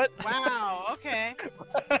catch What? Wow. Okay.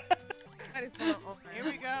 What is going on? Here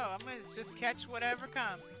we go. I'm gonna just catch whatever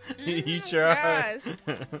comes. You sure are. Gosh. She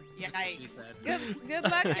Yikes. said. Good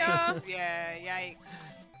luck, y'all. Yikes. Yeah.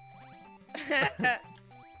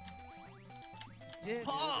 Yikes.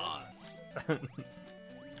 Pause.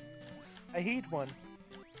 I heat one.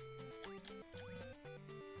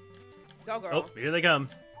 Go, girl. Oh, here they come.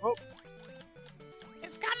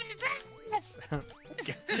 It's coming fast.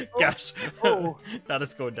 Gosh. Oh. Now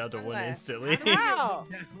it's going down to 1 Left. instantly. Wow.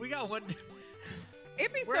 Yeah, we got one.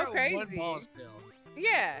 It'd be We're so at crazy. One ball still.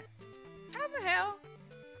 Yeah. How the hell?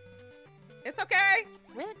 It's okay.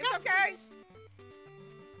 It's okay.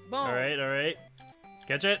 Boom. All right.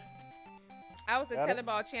 Catch it. I was a Got it?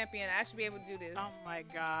 tetherball champion. I should be able to do this. Oh my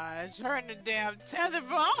gosh. Turn the damn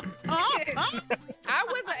tetherball. I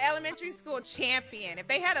was an elementary school champion. If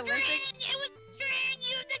they had Olympics, It was string.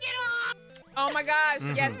 You to get off. oh my gosh,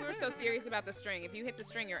 Mhm. yes, we were so serious about the string. If you hit the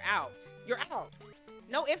string, you're out. You're out.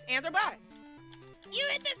 No ifs, ands, or buts. You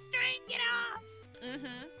hit the string. Get off.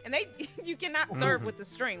 And you cannot serve with the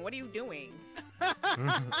string. What are you doing?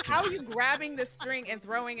 Mm-hmm. How are you grabbing the string and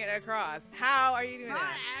throwing it across? How are you doing Not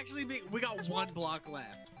that? actually, we got one block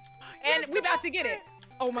left. And we about to get it.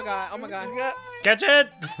 Oh my god. Oh my god. You got, Catch it.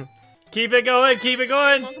 Keep it going. Keep it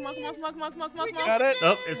going. Come on. got it.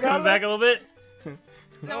 Oh, it's Got coming it. back a little bit.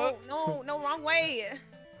 No, wrong way.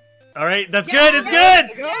 All right, that's Yeah, good. It's yeah,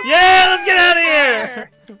 good. yeah. Yeah, let's get out of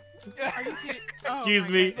here. Are you kidding? Excuse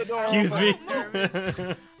Oh, me. my goodness. Excuse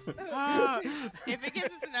me. If it gives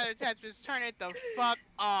us another Tetris, turn it the fuck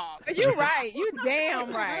off. You right. You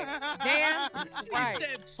damn right. Damn We right.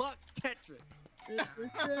 said fuck Tetris.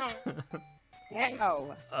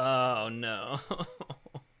 Hell. Oh no.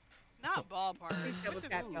 Not ballpark. Please double What the-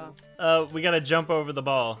 tap, y'all. We gotta jump over the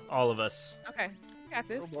ball, all of us. Okay. Got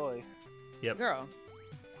this. Oh boy. Yep. Girl.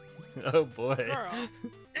 Oh boy. Girl.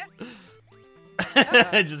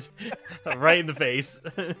 Just right in the face.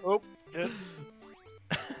 Oh, shit.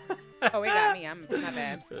 Oh, it got me. I'm my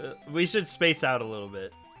bad. We should space out a little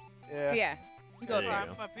bit. Yeah. Yeah. Go, There you I'm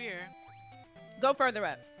go. up here. go further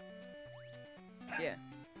up. Yeah.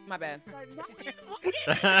 My bad.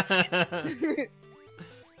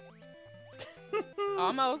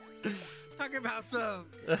 Almost. Talking about some.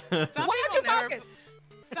 Some Why aren't people you never- talking?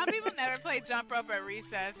 Some people never play jump rope at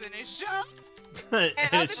recess, and it shows. And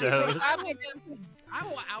other It people shows. probably I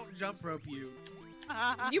will out jump rope you.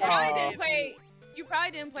 You probably Oh. didn't play. You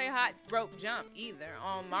probably didn't play hot rope jump either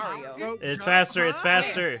on Mario. Rope It's jump, faster. huh? It's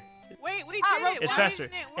faster. Wait, we Ah, did rope it. It's Why faster.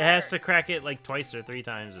 didn't It has work? to crack it like twice or 3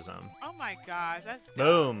 times or something. Oh my gosh, that's dumb.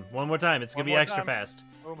 Boom. One more time. It's gonna One be more extra time. fast.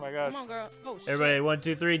 Oh my god. Come on, girl. Oh shit. Everybody, 1,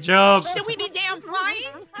 2, 3, jump. Should we be damn flying?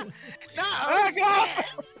 No, Oh, God. shit.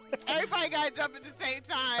 Everybody gotta jump at the same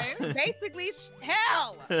time. Basically,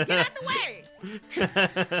 hell. Get out the way.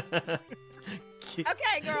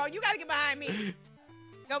 Okay, girl, you gotta get behind me.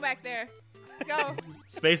 Go back there. Go.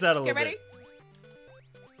 Space out a little Get ready. bit.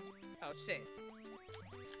 Oh shit.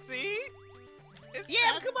 See? It's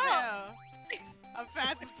Yeah, fast come as on. hell. I'm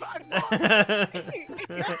fast as fuck.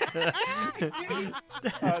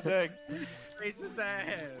 Oh, dang. Racist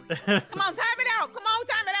ass. Come on, time it out. Come on,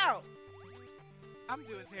 time it out. I'm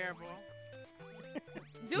doing terrible.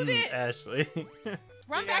 Do this. Ashley.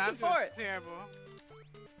 Run Yeah, back I'm and doing forth. Terrible.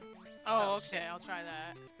 Oh, okay. I'll try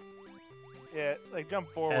that. Yeah, like jump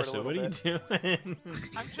forward Ashley, a what little are you bit. doing?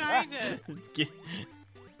 I'm trying to. Get-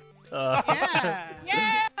 Yeah.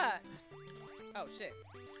 Yeah. Oh shit.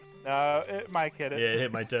 No, Mike hit Yeah, it. it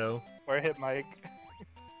hit my toe. Or it hit Mike.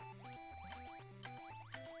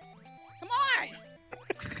 Come on.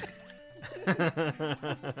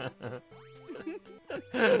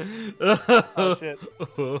 Oh shit.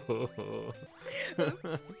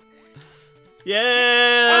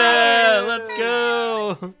 Yeah, let's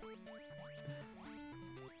go.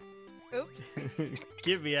 Oops.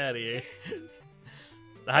 Get me out of here.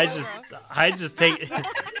 I just take.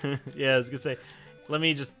 Yeah, I was gonna say, let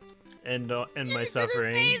me just end my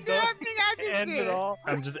suffering. Same damn thing I just End did. it all.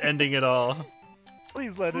 I'm just ending it all.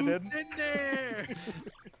 Please let it in. In there.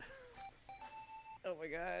 Oh my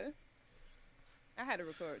god. I had to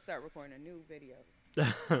start recording a new video.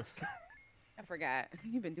 I forgot.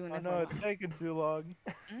 You've been doing Oh that no, for a it's taking too long.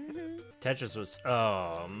 while. Tetris was.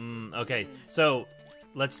 Oh, okay. So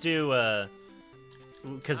let's do.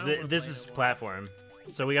 Because I don't wanna this play is no more. platform,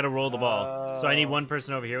 so we got to roll the ball. So I need one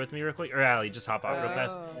person over here with me real quick, or Allie, just hop off real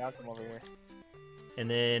fast, Oh. Yeah, I'll come over here. and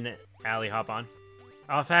then Allie hop on.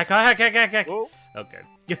 Off, hack. Whoa,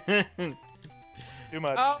 Okay. too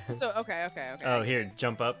much. Oh, so okay. Oh, here,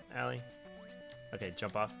 jump up, Allie. Okay,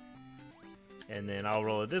 jump off. And then I'll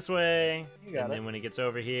roll it this way. You got And it. then when it gets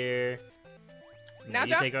over here, Now you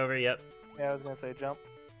jump. take over. Yep. Yeah, I was gonna say jump.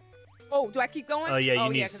 Oh, do I keep going? Oh yeah, you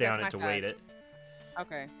need to 'cause stay on that's it my to wait side. it.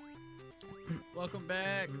 Okay. Welcome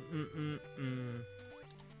back. Mm-mm-mm-mm.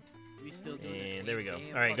 We still doing this. And there we go.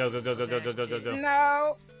 damn All right, go. fucking Go. match,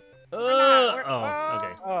 No. Oh, We're- oh,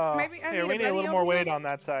 okay. Oh, Maybe I here, need we a need a buddy little more over weight here. on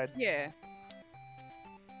that side. Yeah. Jay.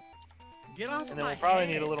 Get off And of then my we'll probably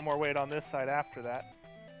head. need a little more weight on this side after that.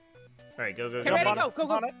 All right, go. Get Jump ready, on go, it, go, jump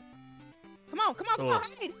go. on it. Come on. Cool.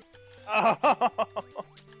 Hide. Oh.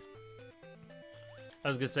 I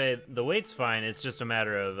was gonna say the weight's fine. It's just a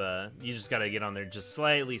matter of you just gotta get on there just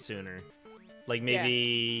slightly sooner, like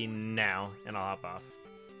maybe now, and I'll hop off,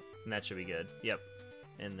 and that should be good. Yep.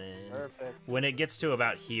 And then Perfect. when it gets to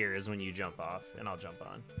about here is when you jump off, and I'll jump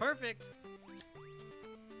on. Perfect.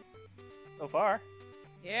 So far.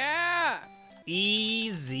 Yeah.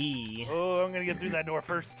 Easy. Oh, I'm gonna get through that door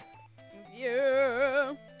first.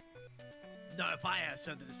 Yeah. Not if I have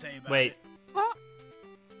something to say about Wait. it.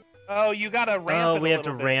 Oh, you gotta ramp it. Oh, a we have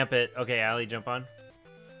to little bit. ramp it. Okay, Allie, jump on.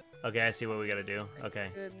 Okay, I see what we gotta do. Okay.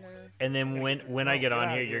 Goodness. And then when I Oh, get get on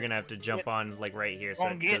out here, of you're here. gonna have to jump on like right here so Oh,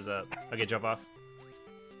 it get- goes up. Okay, jump off.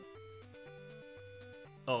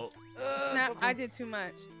 Oh, Snap! I did too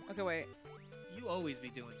much. Okay, wait. You always be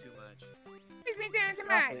doing too much. He's been doing too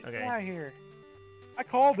Stop much. it. Okay. Get out of here. I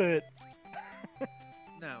called it.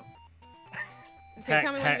 No. Okay,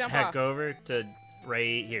 tell me when to jump hack off. over to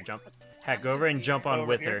right here. Jump. Hack over and jump on Over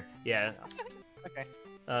with here? her. Yeah. Okay.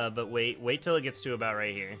 But wait till it gets to about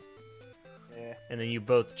right here, Yeah. and then you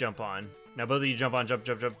both jump on. Now both of you jump on. Jump.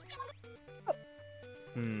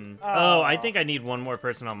 Oh, I Aw. think I need one more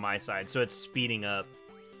person on my side, so it's speeding up.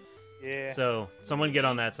 Yeah. So someone get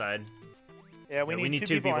on that side. Yeah, we Yeah, need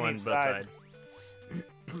two people on on each both side. sides.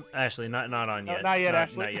 Ashley, not on No, yet. not yet,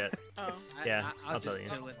 Ashley. Not yet. Oh, Yeah, I'll I'll just tell you.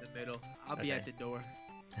 chill in the middle. I'll be Okay. at the door.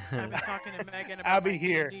 I've been talking to Megan about I'll be my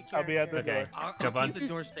here. D&D I'll be at the character. Okay. door. I'll Jump on. keep the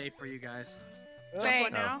door safe for you guys. Oh,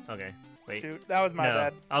 Thanks. What now? Oh, okay. Wait. shoot, that was my no,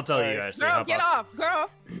 bad. I'll tell you, Alright. Ashley. Girl, Hop get off, girl.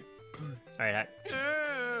 All right, hack.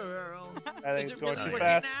 Girl. I Is think it it's going really too working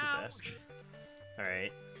fast. now? Too fast. All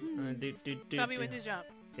right. Tell me when to jump.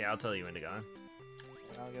 Yeah, I'll tell you when to go on.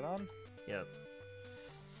 I'll get on. Yep.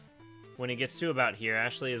 When it gets to about here,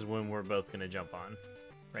 Ashley, is when we're both gonna jump on.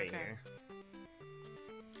 Right Okay. here.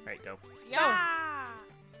 All right, go. Yeah.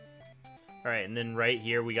 All right, and then right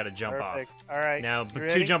here we gotta jump Perfect. off. All right. Now, you two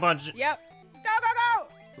ready? jump on. Yep. Go.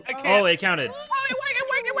 I can't. Oh, it counted. Oh,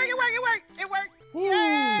 it worked.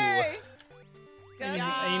 Yay! Go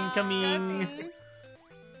I'm coming. team.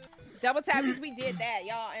 Double tap because we did that,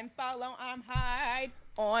 y'all. And follow Hide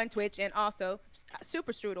on Twitch and also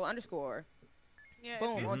Super Strudel _. Yeah,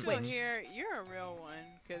 Boom, if on you're still Twitch. here, you're a real one.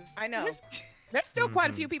 Cause I know. There's still quite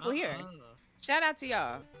a few Mhm. people here. Shout out to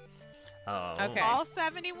y'all. Oh. Okay. all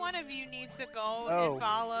 71 of you need to go Oh. and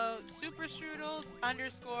follow Super Strudels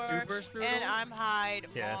 _, Super Strudel? and I'm Hyde.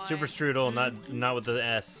 Yeah, on... Super Strudel, not with the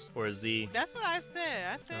S or a Z. That's what I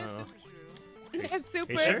said. I said Oh. Super Strudel. It's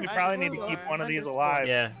Super. You sure? We probably need to keep one of these alive.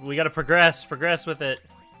 Yeah, we gotta progress with it.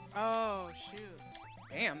 Oh shoot.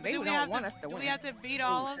 Damn, they Do we don't have want to, us to do win. we have to beat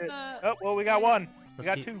all of shit. the? Oh, well, we got one. We Let's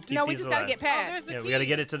got keep- two. keep No, we these just gotta alive. get Oh, past. there's the Yeah, key. we gotta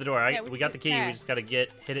get it to the door. All right, Yeah, we we can got the get key. We past. just gotta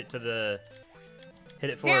hit it to the. Hit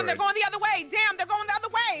it Damn, forward. they're going the other way. Damn, they're going the other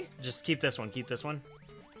way. Just keep this one. Keep this one.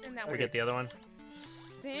 Send that We way. get the other one.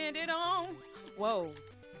 Send it on. Whoa.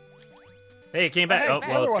 Hey, it came back. Hey, Oh,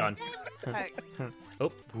 well, it's another gone. Heck.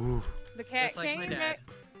 Oh. Woo. The cat Just like my came dad. back.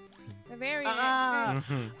 The very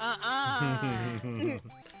Mhm.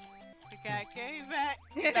 The cat came back.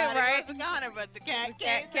 end. Thought Right? it was a goner, but the cat The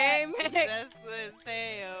cat came came back. back. Just to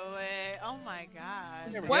stay away. Oh my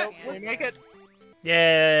gosh. There we What? go. We make it.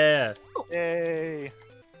 Yeah. Yay.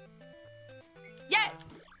 Yes.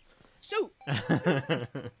 Shoot. yeah.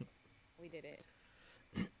 We did it.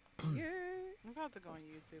 Yeah. I'm about to go on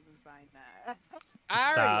YouTube and find that.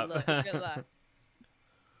 I Stop. already looked. Good luck.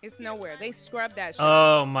 It's nowhere. They scrubbed that shit.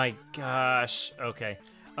 Oh my gosh. Okay.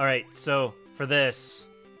 All right. So for this,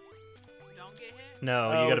 Don't get hit.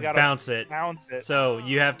 no, Oh, you we gotta gotta bounce it. Bounce it. So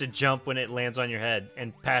you have to jump when it lands on your head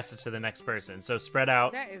and pass it to the next person. So spread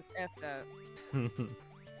out. That is effed up.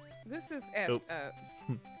 This is effed Oop. up.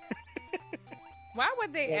 Why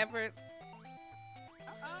would they Yeah. ever?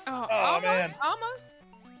 Oh, Oh, Alma? man. Alma?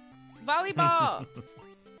 Volleyball.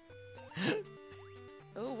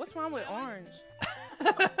 Ooh, what's wrong with orange?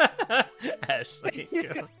 Ashley,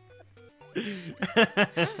 go.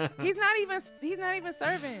 He's not even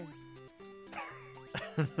serving.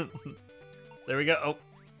 There we go.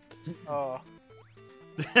 Oh. Oh.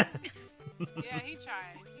 Yeah, he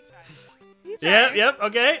tried. He's Yep, right. yep,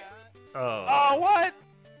 okay. Yeah. Oh. Oh, what?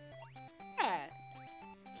 Yeah.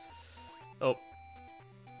 Oh.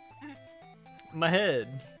 My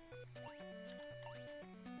head.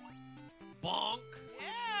 Bonk.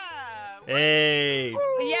 Yeah. What? Hey.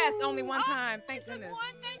 Yes, only one Oh, time. Thank It's a goodness.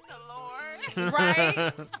 one, thank the Lord.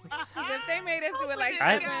 Right? If they made us do it like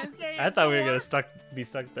I- 7. I thought we were gonna be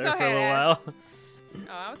stuck there Go for a ahead, little Ash. while.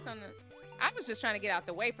 Oh, I was just trying to get out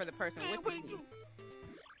the way for the person Man, with will me.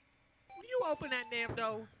 you open that damn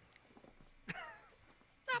door?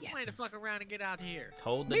 Stop Yes. playing the fuck around and get out here.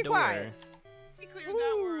 Hold the Be door. quiet. He cleared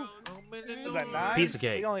that world. Open the Is door. that 9? Piece of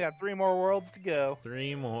cake. We only got 3 more worlds to go.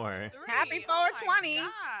 3 more. 3. Happy Oh my 420. gosh.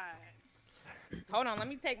 Hold on, let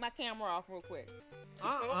me take my camera off real quick.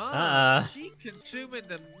 Uh-uh. She consuming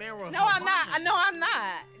the marijuana. No, I'm not. No, I'm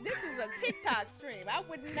not. This is a TikTok stream. I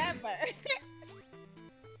would never.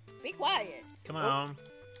 Be quiet. Come on.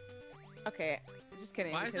 Okay, just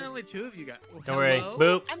kidding. Why is there because only 2 of you guys? Well, Don't worry. hello?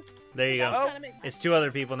 Boop. I'm- There you I was go. trying to make- It's 2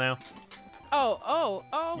 other people now.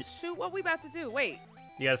 Oh, shoot, what we about to do? Wait.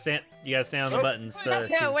 You gotta stand on the Oh. buttons to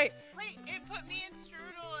Yeah, keep- wait. Wait, it put me in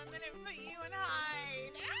strudel and then it put you in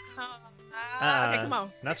hide. Okay, come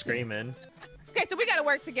on. Not screaming. Okay, so we gotta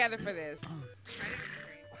work together for this.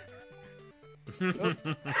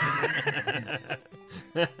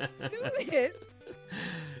 Do it.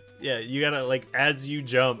 Yeah, you gotta like as you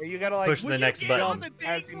jump, Yeah, you gotta like push Would the you next get on button. the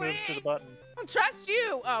as big you move to the leg? button. I don't trust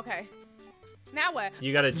you. Oh, okay. Now what?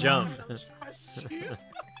 You gotta jump. I don't trust you.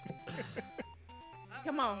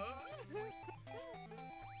 Come on. Oh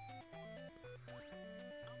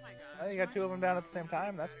my gosh. Oh, you got 2 of them down at the same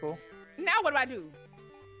time. That's cool. Now what do I do?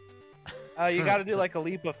 You gotta do like a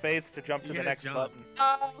leap of faith to jump to You the gotta next jump. button.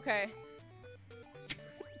 Oh, okay.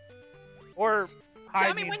 Or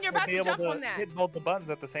Hyde me when needs you're to about be to able jump to on that. hit both the buttons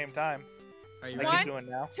at the same time, Are you like ready? One. you're doing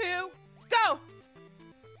now. 2, go.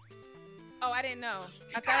 Oh, I didn't know.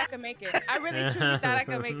 I thought I could make it. I really truly thought I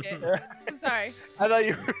could make it. I'm sorry. I thought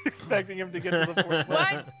you were expecting him to get to the 4th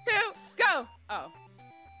button. 1, 2, go. Oh.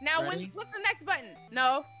 Now Ready? what's the next button?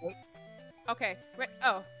 No. What? Okay.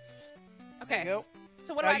 Oh. There Okay. you go.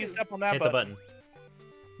 So what Now do I you do? step on that Hit the button.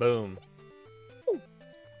 button. Boom.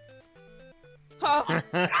 Oh.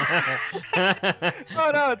 Oh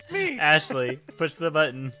no, it's me, Ashley, push the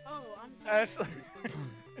button. Oh, I'm sorry. Ashley.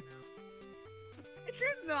 I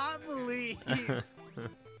cannot believe. Got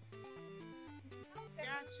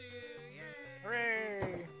you. Yay.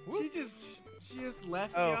 Hooray! She just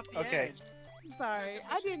left Oh, me off the okay. edge. I'm sorry.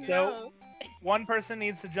 I didn't So- know. One person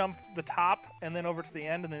needs to jump the top and then over to the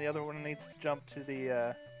end, and then the other one needs to jump to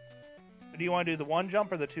the. Do you want to do the 1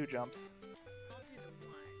 jump or the 2 jumps? I'll do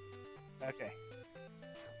the 1. Okay.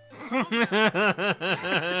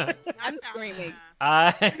 I'm screaming.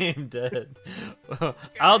 I'm dead.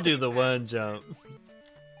 I'll do the 1 jump.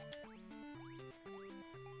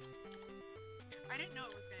 I didn't know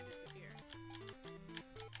it was gonna disappear.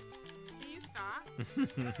 Can you stop?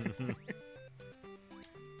 What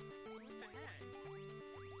the heck?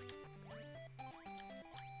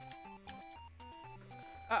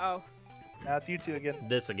 Uh-oh. Now it's you 2 again.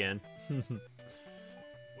 This again.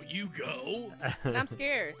 Will you go? I'm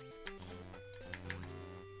scared.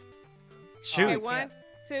 Shoot. Okay, you 1, can't.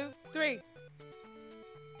 2, 3.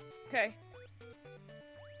 Okay.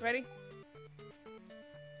 Ready?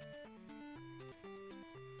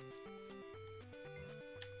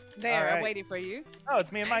 There, I'm Alright. waiting for you. Oh,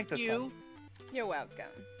 it's me and Mike Thank this you. time. You're welcome.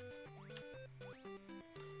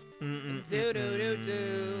 Mm-mm-mm-mm. Do do do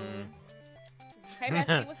do. Hey,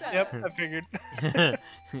 Betsy, what's up? Yep, I figured.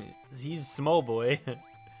 He's small boy.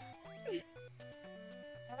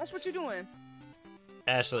 That's what you're doing.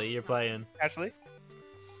 Ashley, you're playing. Ashley.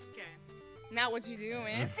 Okay. Not what you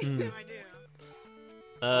doing. What do I do?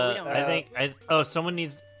 we don't I know. think someone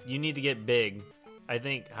needs. You need to get big. I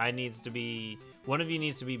think Hyde needs to be. One of you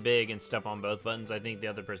needs to be big and step on both buttons. I think the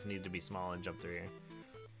other person needs to be small and jump through here.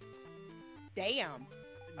 Damn.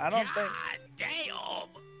 I don't think. God damn.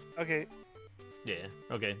 Okay. Yeah.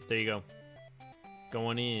 Okay. There you go.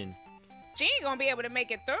 Going in. She ain't gonna be able to make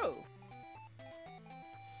it through.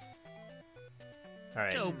 All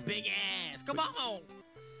right. Joe big ass. Come on.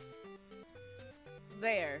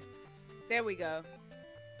 There. There we go.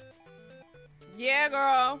 Yeah,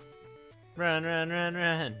 girl. Run, run, run,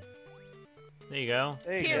 run. There you go.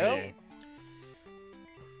 There you Period.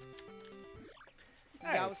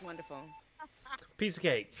 Y'all was wonderful. Piece of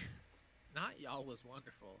cake. Not y'all was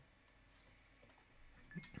wonderful.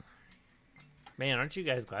 Man, aren't you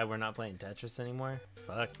guys glad we're not playing Tetris anymore?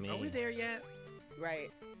 Fuck me. Are we there yet?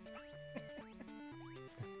 Right.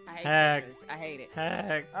 I hate Heck. Tetris. I hate it.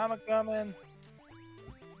 Heck. I'm a coming.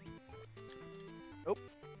 Oh.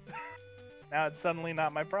 Now it's suddenly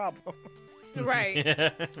not my problem.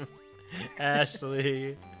 Right.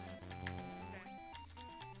 Ashley.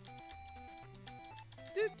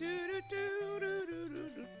 Do, do, do, do, do, do, do,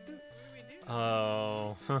 do.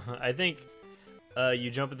 Oh, I think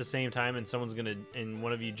you jump at the same time and and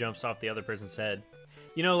one of you jumps off the other person's head.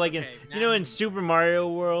 You know, like Okay, in Super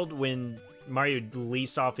Mario World when Mario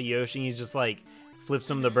leaps off of Yoshi, he's just like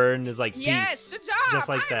flips him the bird and is like, peace. Yes, good job. Just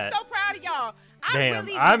like I'm that. so proud of y'all. I Damn,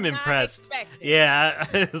 really I'm did not impressed. expect it. Yeah,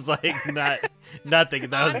 I was like not thinking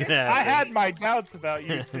that was gonna happen. I had my doubts about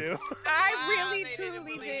you two. I Wow, really, they didn't truly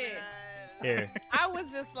believe did. that. Here, I was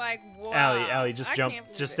just like, wow. Allie, just I jump, can't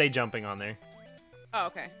believe just it. stay jumping on there. Oh,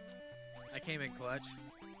 okay. I came in clutch.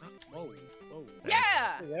 Whoa, whoa.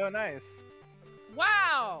 Yeah. Oh, nice.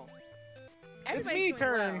 Wow. It's Everybody's me doing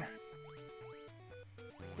turn.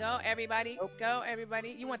 well. Go, everybody. Nope. Go,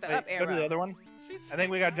 everybody. You want the Wait, up go to the arrow. other one. I think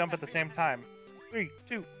we gotta jump at the same time. 3,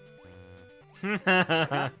 2.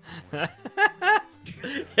 Oh,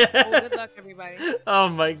 good luck, everybody. Oh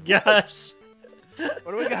my gosh. What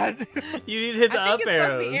do we got? You need to hit the I up think it's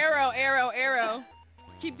supposed arrows. to be arrow.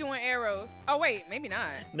 Keep doing arrows. Oh, wait. Maybe not.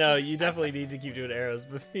 No, you definitely need to keep doing arrows,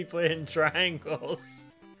 but be playing triangles.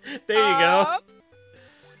 There you go.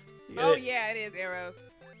 You Oh, gotta- yeah, it is arrows.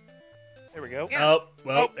 There we go. Yeah. Oh,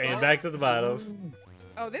 well, Oh, and oh. back to the bottom.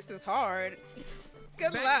 Oh, this is hard.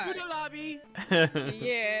 Good Back luck. to the lobby.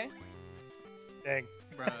 Yeah. Dang.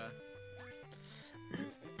 Bruh.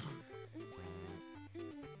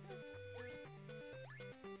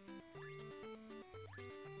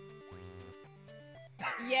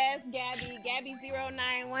 Yes, Gabby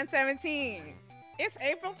 09117. It's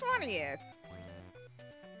April 20th.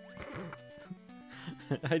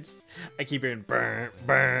 I keep hearing burn,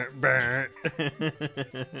 burn, burn.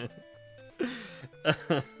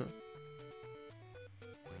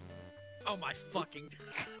 Oh my fucking.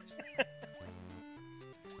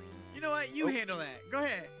 You know what? You handle that. Go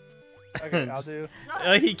ahead. Okay, I'll do.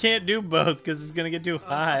 He can't do both because it's gonna get too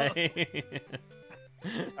high.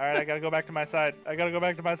 Alright, I gotta go back to my side.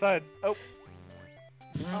 Oh.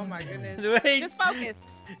 Oh my goodness. Wait, Just focus.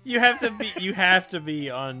 you have to be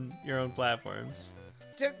on your own platforms.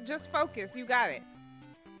 Just focus. You got it.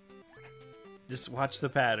 Just watch the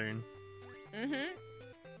pattern. Mm-hmm.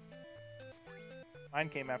 Mine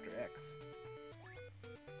came after X.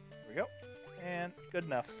 There we go. And good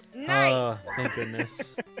enough. Nice. Oh, thank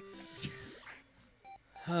goodness.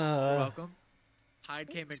 You're welcome. Hyde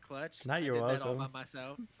came in clutch. Not you're I did that all by welcome.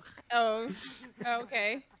 myself. Oh,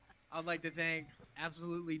 okay. I'd like to thank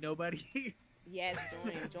absolutely nobody. Yes,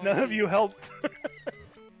 join None of me. you helped.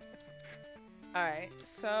 All right,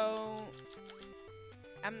 so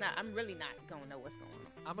I'm really not gonna know what's going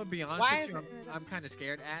I'm gonna be honest Why with you. is I'm kind of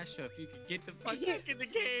scared, Ash. So if you could get the fuck back in the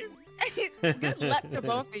game. on. Good luck to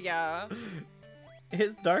both of y'all.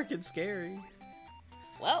 It's dark and scary.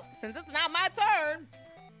 Well, since it's not my turn.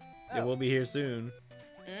 It will be here soon.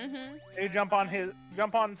 Mm-hmm. You jump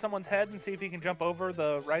on someone's head and see if he can jump over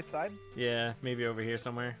the right side. Yeah, maybe over here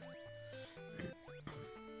somewhere.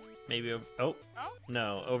 Maybe over. Oh, Oh.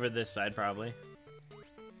 no, over this side probably.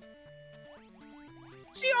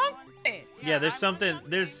 She on it. Yeah, there's I'm something. on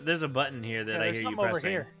There's a button here that Yeah, I there's hear you something over pressing.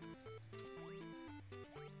 here.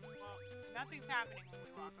 Well, nothing's happening when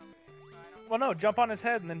we walk over there, so I don't. Well, no, jump on his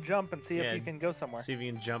head and then jump and see Yeah, if you can go somewhere. See if you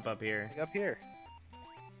can jump up here. Like up here.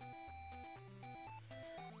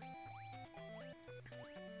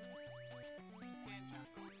 Can't jump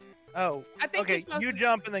over there. Oh, I think you're okay. supposed You to-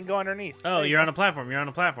 jump and then go underneath. Oh, There you you're go. on a platform. You're on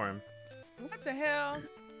a platform. What the hell?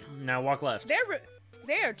 Now walk left.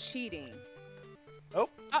 They're cheating. Oh.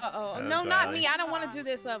 Uh-oh. Oh, No, not God. me. I don't want to do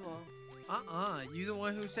this level. You the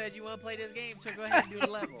one who said you want to play this game, so go ahead and do the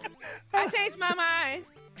level. I changed my mind.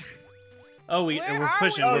 Oh, Where we're are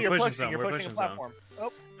pushing. we? Oh, We're you're pushing pushing. some. You're We're pushing pushing a some. platform.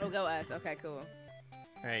 Oh, Oh, go us. Okay, cool.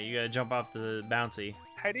 All right, you gotta jump off the bouncy.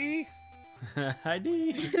 Heidi.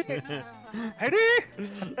 Heidi. Heidi.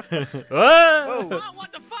 Whoa! Oh,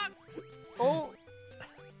 what the fuck? Oh.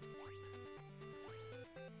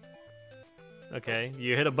 Okay,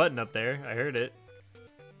 you hit a button up there. I heard it.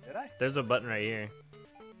 Did I? There's a button right here.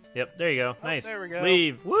 Yep, there you go. Oh, Nice. there we go.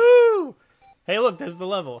 Leave. Woo! Hey, look, there's the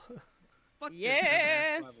level. Fuck this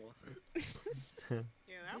Yeah. dumbass level. Yeah,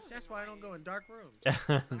 that was That's why I don't go in dark rooms. Yeah.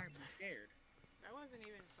 I'm scared. That wasn't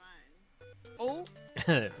even fun. Oh,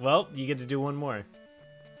 Well, you get to do one more.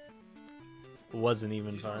 wasn't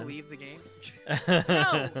even Just wanna fun. leave the game.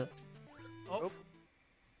 No. Oh,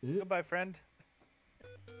 Goodbye, friend.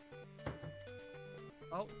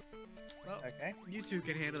 oh. Well, Okay. you two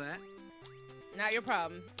can handle that. Not your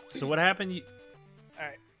problem. So what happened? You... All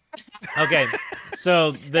right. Okay,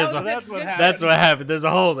 so there's That a was That's what good- happened. that's what happened. There's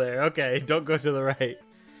a hole there. Okay, don't go to the right.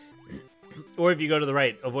 Or if you go to the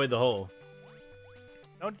right, avoid the hole.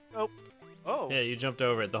 Don't. Oh. Oh. Yeah, you jumped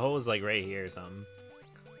over it. The hole is like right here or something.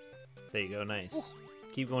 There you go. Nice.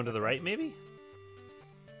 Keep going to the right, maybe. Is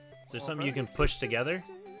there Well, something you first- can push together?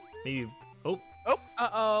 Maybe. Oh.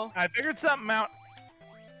 Uh-oh. I figured something out.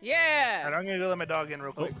 Yeah. Alright, I'm gonna go let my dog in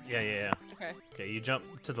real Oh. quick. Yeah. Okay. Okay, you jump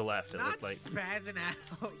to the left. It Not looked like. spazzing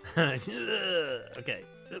out. Okay.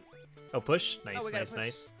 Oh, push. Nice, we gotta nice, push.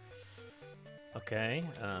 nice. Okay.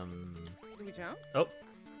 Do we jump?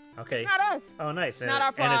 Okay. It's not us. Oh, nice. not our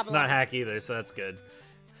and it's not problem. hack either, so that's good.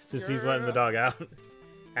 Since he's letting the dog out.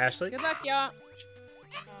 Ashley? Good luck, y'all.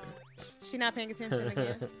 She not paying attention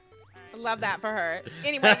again. I love that for her.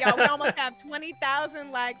 Anyway, y'all, we almost have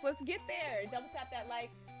 20,000 likes. Let's get there. Double tap that like.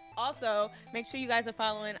 Also, make sure you guys are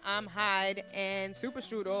following Hyde and Super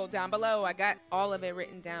Strudel down below. I got all of it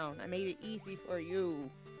written down. I made it easy for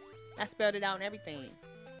you. I spelled it out and everything.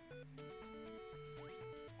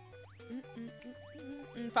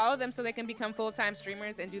 Follow them so they can become full-time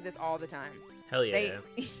streamers and do this all the time. Hell yeah.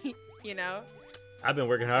 They, you know, I've been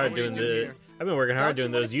working hard How doing are you the. here? I've been working hard Don't you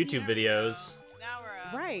doing wanna those see YouTube that? videos. Now we're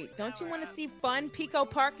up. right? Don't you Now want we're to up. see fun Pico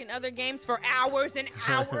Park and other games for hours and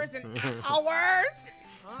hours and hours?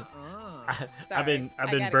 I've been I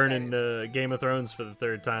got burning Game of Thrones for the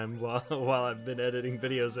third time while I've been editing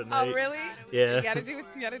videos at night. Oh, really? Yeah. You gotta do what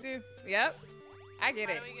you gotta do. Yep. I get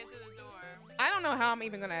How it. do we get to the door? I don't know how I'm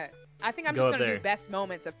even gonna. I think I'm Go just up gonna there. do best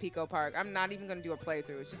moments of Pico Park. I'm not even gonna do a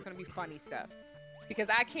playthrough. It's just gonna be funny stuff. Because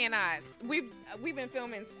I cannot. We've been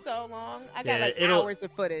filming so long. I got Yeah, like it'll- hours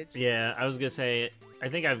of footage. Yeah, I was gonna say. I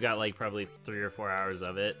think I've got like probably 3 or 4 hours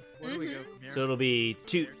of it. Where do we go from here? So it'll be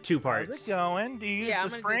two How's parts. it going? Do you use Yeah, the I'm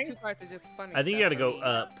gonna spring? do 2 parts of just funny. I think you stuff gotta for go me.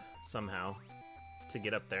 up somehow to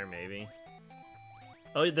get up there, maybe.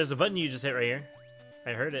 Oh, there's a button you just hit right here.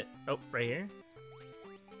 I heard it. Oh, right here.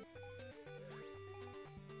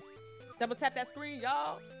 Double tap that screen,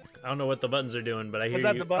 y'all. I don't know what the buttons are doing, but I hear Was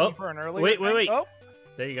that you. the button Oh, for an earlier wait. thing? Oh,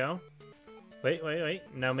 there you go. Wait.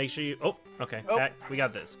 Now make sure you. Oh, okay. Oh. Back. We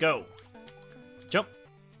got this. Go. Jump.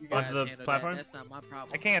 You onto guys the handle that. platform? That's not my problem.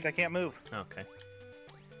 I can't move. Okay.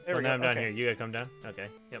 There Well, we now go. I'm down Okay. here. You gotta come down. Okay.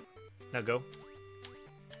 Yep. Now go.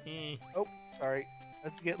 Eh. Sorry.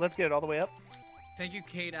 Let's get it all the way up. Thank you,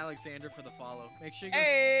 Kate Alexander, for the follow. Make sure you go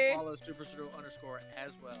Hey. follow __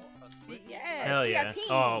 as well on Twitch. Yeah. Hell we yeah. got team.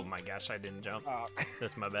 Oh my gosh, I didn't jump. Oh,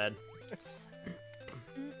 That's my bad.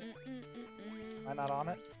 am I not on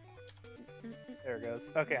it? There it goes.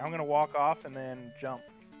 Okay, I'm gonna walk off and then jump.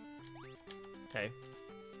 Okay.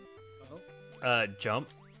 Oh, Jump.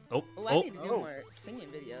 Oh. Oh, I need to do Oh. more singing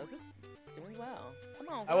videos. This is doing well. Come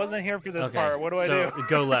on. I wasn't here for this Okay. part. What do I so do?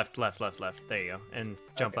 go left. There you go. And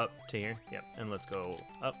jump Okay. up to here. Yep. And let's go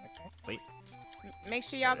up. Okay. Make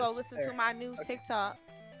sure y'all There it go is. listen There. to my new Okay. TikTok.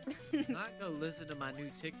 not go listen to my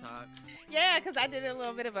new TikTok. Yeah, because I did a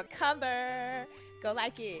little bit of a cover. Go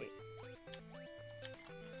like it.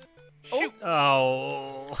 Shoot!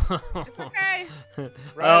 Oh. It's okay.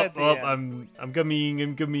 Right at the oh, end. I'm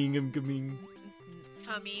coming.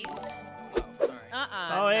 Tummies. Oh, sorry. Oh,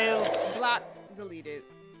 no. hey. Block deleted.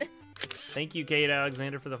 Thank you, Kate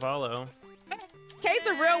Alexander, for the follow. Kate's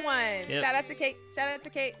a real one. Yep. Shout out to Kate. Shout out to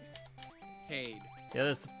Kate. Cade. Yeah,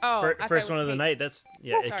 that's the Oh, I thought first it one was of the Kate. night. That's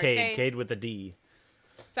Sorry, Cade. Cade. Cade with a D.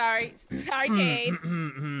 Sorry, Kate.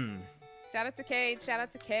 Shout out to Kate. Shout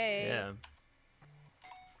out to Kate. Yeah.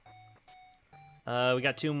 We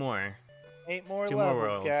got 2 more. 8 more 2 more levels,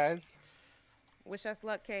 worlds. guys. Wish us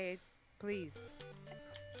luck, Kate. Please.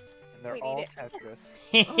 And they're We need all it.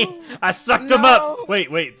 Tetris. I sucked him No. up. Wait,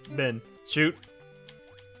 Ben, shoot.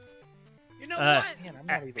 You know Uh, what? Man, I'm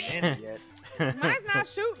not even in yet. Mine's not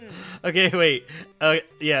shooting. Okay, wait.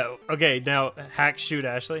 Yeah. Okay, now hack shoot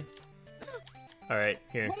Ashley. All right,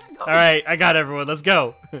 here. All right, I got everyone. Let's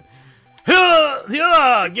go.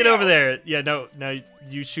 Get over there. Yeah, no, now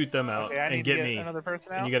you shoot them out Okay, I need and to get me. another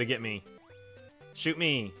person out. And you gotta get me. Shoot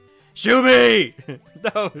me. Shoot me!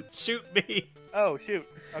 No, shoot me. Oh, shoot.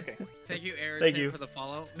 Okay. Thank you, Aaron, Thank you. for the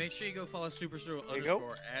follow. Make sure you go follow __ There you go.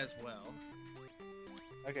 as well.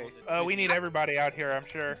 Okay. We need everybody out here, I'm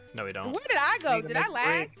sure. No, we don't. Where did I go? Need to Did I make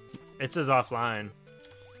lag? It says offline.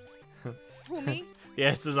 Who, me?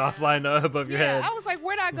 Yeah, it says offline above your Yeah, head. I was like,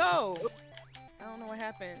 where'd I go? I don't know what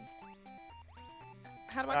happened.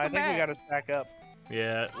 How do I I come think we back? gotta stack up.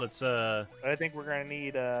 Yeah, let's I think we're gonna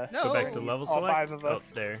need No. go back to level all select. 5 of us.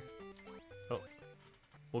 Oh, there. Oh,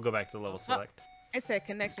 we'll go back to level select. It said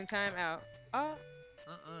connection time out. Oh,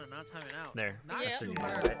 Not timing out. There. Not Yeah.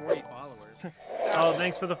 240 followers. Oh,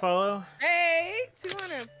 thanks for the follow, hey,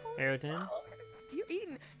 200. Arrow 10. You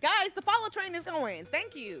eating, guys? The follow train is going.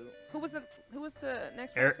 Thank you. Who was the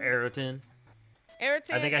next person? Arrow 10.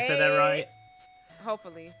 Ayrton, I think I said that right.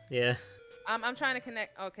 Hopefully. Yeah. I'm trying to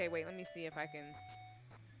connect. Okay, wait. Let me see if I can.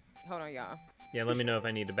 Hold on, y'all. Yeah. Let me know if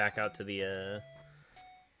I need to back out to the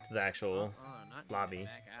actual Not lobby.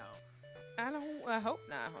 Back out. I hope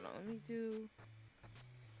not. Hold on. Let me do.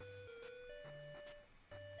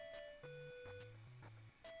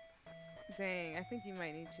 Dang, I think you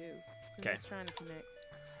might need to. 'Cause Okay. it's trying to connect.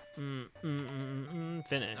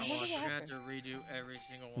 Finish. I what want you to have happened? to redo every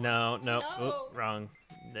single one. No, no. No. Oop, wrong.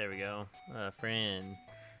 There we go. Friend.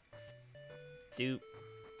 Dupe.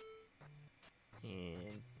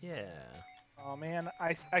 And yeah. Oh man,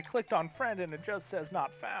 I clicked on friend and it just says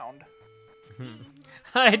not found.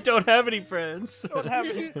 I don't have any friends. Don't have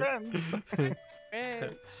any friends.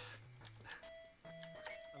 Red.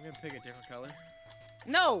 I'm gonna pick a different color.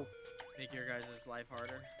 No. Make your guys' life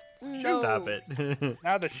harder. No. Stop it.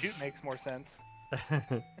 Now the shoot makes more sense.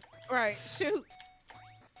 Right. Shoot.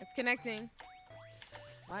 It's connecting.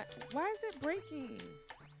 Why is it breaking?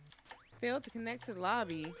 Failed to connect to the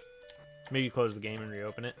lobby. Maybe close the game and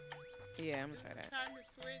reopen it. Yeah, I'm gonna try that. Time to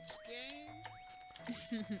switch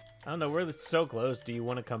games. I don't know. We're so close. Do you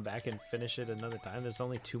want to come back and finish it another time? There's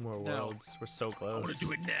only 2 more No. worlds. We're so close. I wanna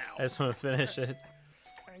do it now. I just want to finish it.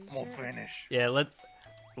 Are you We'll sure? finish. Yeah,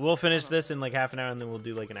 we'll finish this in like half an hour, and then we'll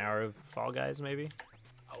do like an hour of Fall Guys, maybe.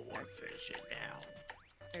 I want to finish it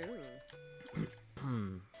now. Ooh.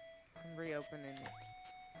 Hmm. I'm reopening it.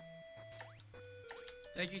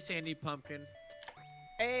 Thank you, Sandy Pumpkin,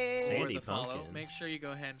 Hey. Sandy for the follow. Pumpkin. Make sure you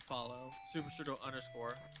go ahead and follow Superstrudo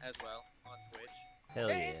 _ as well on Twitch. Hell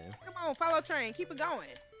Hey, yeah. Come on, follow train. Keep it going.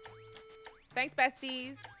 Thanks,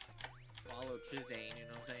 besties. Follow Chizane, you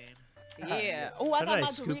know what I'm saying? Yeah. Oh, I How got did I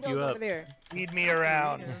my scoop Doritos you up? over there. Feed me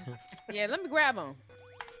around. Yeah, let me grab them.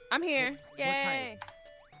 I'm here. What Yay.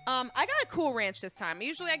 I got a Cool Ranch this time.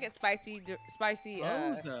 Usually I get spicy.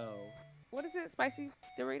 Bozo. What is it? Spicy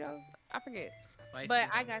Doritos? I forget. Spicy But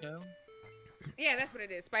I got- nacho. Yeah, that's what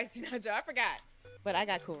it is. Spicy nacho. I forgot. But I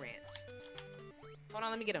got Cool Ranch. Hold on,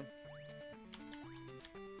 let me get them.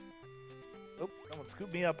 Oh, someone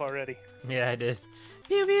scooped me up already. Yeah, I did.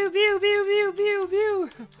 Pew pew pew pew pew pew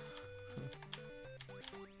pew.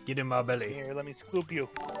 Get in my belly. Here, let me scoop you.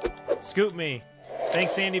 Scoop me.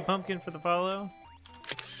 Thanks, Sandy Pumpkin, for the follow.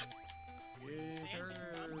 Yes, sir.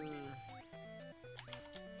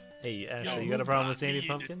 Hey, Ashley, you got a problem with Sandy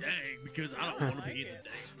Pumpkin? Because I don't want to be in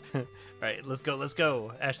the day. Alright, let's go, let's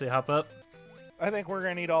go. Ashley, hop up. I think we're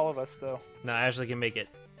gonna need all of us though. No, Ashley can make it.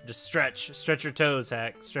 Just stretch your toes,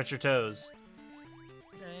 Hack. Stretch your toes.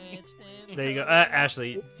 There you go.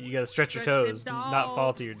 Ashley, you gotta stretch your Stretch them toes, not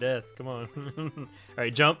fall to your death. Come on.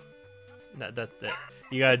 Alright, jump. No, that.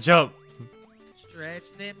 You gotta jump.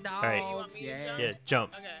 Stretch them dogs. right. You want me to Yeah. jump? Yeah,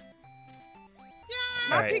 jump. Okay.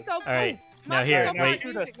 My Alright, Pico. alright. My Now here, Pico wait.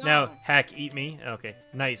 music Now, gone. Hack, eat me. Okay,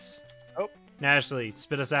 nice. Oh. Now, Ashley,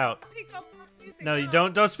 spit us out. Pico music No, you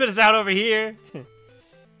gone. don't spit us out over here. Okay.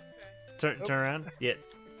 Turn around. Yeah.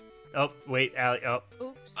 Oh, wait, Allie. Oh.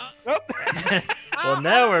 Oops. Oh. Well, I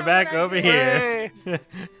now don't we're know back what I over did. here.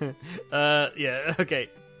 Hey. Yeah, okay.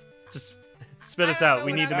 Just spit I us don't out. know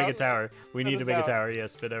We what need I to make a did. tower. We Spit need to us make a out. tower. Yeah,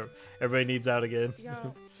 everybody needs out again.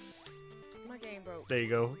 Yo. My game broke. There you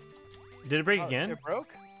go. Did it break Oh, again? it broke?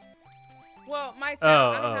 Well, my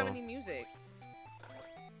sound, I don't have oh. any music.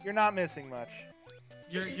 You're not missing much.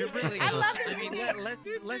 You're really. I love I it.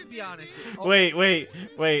 mean, let's be honest. here. Wait. I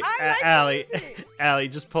like Allie, music. Allie,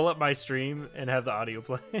 just pull up my stream and have the audio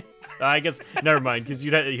play. I guess, never mind, because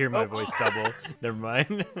you'd have to hear my Oh. voice double. Never mind.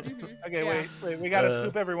 Mhm. Okay, Yeah. wait. We gotta Uh,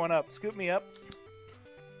 scoop everyone up. Scoop me up.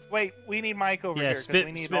 Wait, we need Mike over Yeah, here. 'cause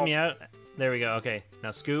we need spit all- me out. There we go. Okay,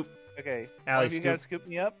 now scoop. Okay. Allie, One of you guys scoop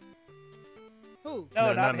me up. Who?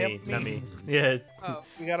 No, not him, me. Not me. Yeah. Oh.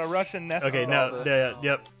 We got a Russian nest. Okay, with now, all this.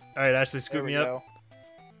 yep. All right, Ashley, There scoop we me up. go.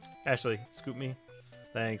 Ashley, scoop me.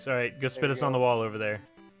 Thanks. All right, go spit you us on go. the wall over there.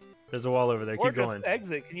 There's a wall over there. Or Keep just going.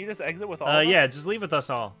 exit. Can you just exit with all of us? Yeah, just leave with us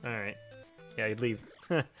all. All right. Yeah, you'd leave.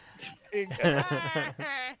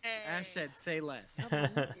 Ash said, "Say less."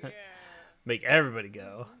 Yeah. Make everybody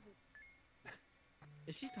go.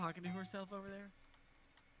 Is she talking to herself over there?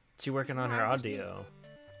 She working on her Yeah, I wish she- audio.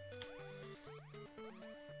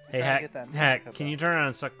 Hey, Trying to Hack, get that Hack, music can up. you turn around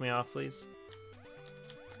and suck me off, please?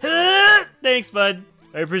 Thanks, bud.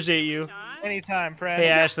 I appreciate you. Time? Anytime, friend. Hey,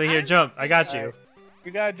 Ashley, here, jump. I got you.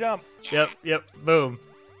 You gotta jump. Yep. Boom.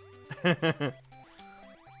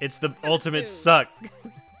 It's the ultimate Dude. suck.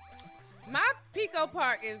 My Pico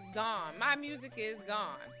Park is gone. My music is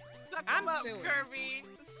gone. Suck I'm him up, suing. Kirby.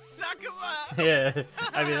 Suck him up. Yeah,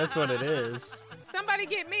 I mean that's what it is. Somebody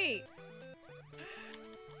get me.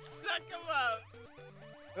 Suck him up.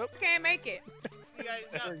 I can't make it. You gotta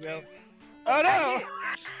There jump, we go. baby. Oh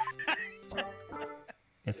no!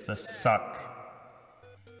 It's the suck.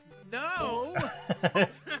 No. Come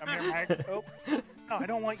here, Mike. Oh. No, I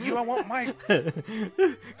don't want you. I want Mike.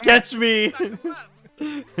 Catch me. Suck him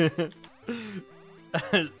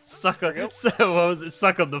up. Suck on. So what was it?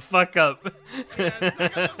 Suck on the fuck up. Yeah, suck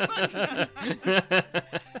him the fuck up.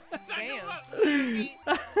 Suck him Damn. up, Kirby.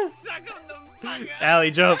 Suck him the fuck up.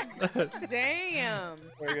 Allie, jump. Damn.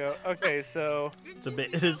 There we go. Okay, so. It's a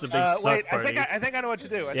big suck Wait, party. I think I know what to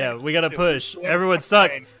do. Yeah, we gotta push. We have Everyone to suck.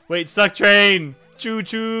 train. Wait, suck train. Choo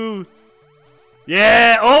choo.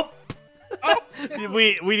 Yeah. Oh.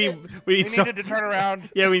 we need We some. needed to turn around.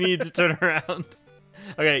 Yeah, we need to turn around.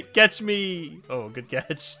 Okay, catch me. Oh, good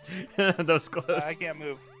catch. That was close. I can't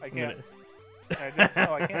move. I I'm can't. gonna-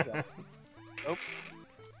 No, I can't jump. Oh.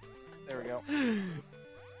 There we go.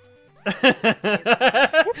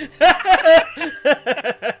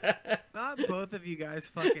 Not both of you guys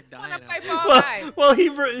fucking I wanna dying. play out Fall well, Guys. well,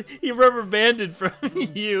 he rubber banded from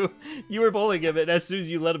you. You were bowling him, and as soon as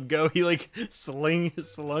you let him go, he like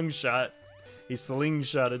slungshot. He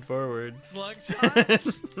slingshotted forward. there. Slingshot.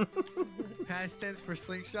 Past tense for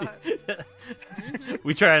slingshot.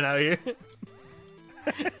 We trying out here.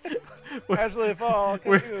 Ashley, fall.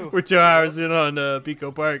 We're 2 hours in on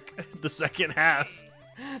Pico Park, the second half.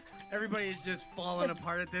 Everybody is just falling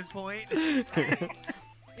apart at this point.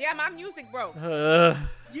 Yeah, my music broke.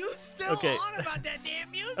 You still Okay. on about that damn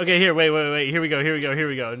music? Okay, here, wait. Here we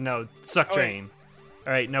go. No, suck Oh, wait. train.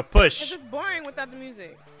 All right, now It's push. just boring without the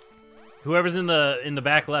music. Whoever's in the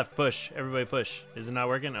back left, push. Everybody push. Is it not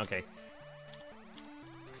working? Okay.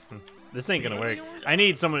 This ain't gonna work. I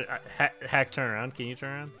need someone. Hack, turn around. Can you turn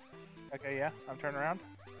around? Okay, yeah. I'm turning around.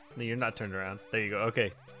 No, you're not turned around. There you go.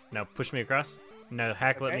 Okay. Now push me across. Now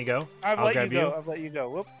Hack, let Okay. me go. I've I'll let grab you go. I've let you go.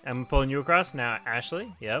 Whoop. I'm pulling you across. Now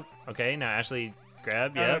Ashley. Yep. Okay. Now Ashley,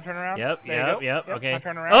 grab. No, Yep. turn around. Yep. There you go. Yep. Okay. Now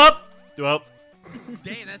turn around. Up. Well.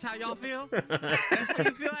 Damn, that's how y'all feel? That's how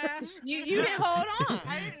you feel, Ash? You didn't hold on.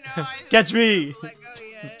 I didn't know. I Catch me. Let go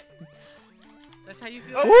yet. That's how you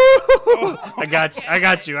feel? Oh. Ash? Woo!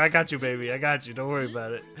 I got you, baby. I got you. Don't worry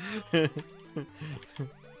about it.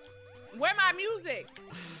 Where my music?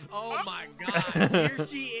 Oh my god, here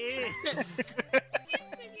she is.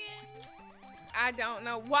 I don't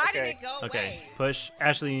know. Why did Okay. it go Okay, away? push.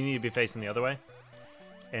 Ashley, you need to be facing the other way,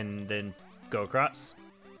 and then go across.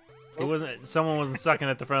 It wasn't. Someone wasn't sucking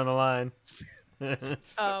at the front of the line.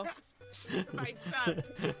 Oh. My son.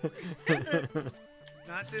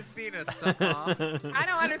 Not this being a suck off. I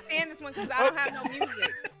don't understand this one because I don't have no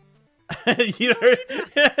music. You heard?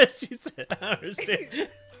 She said, "I don't understand."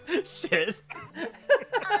 Shit.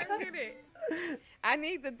 I don't get it. I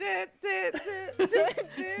need the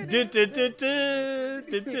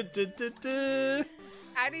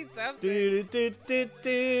I need something.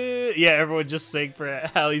 Yeah, everyone just sang for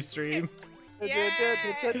Allie's stream.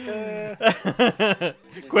 Yeah.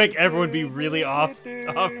 Quick, everyone be really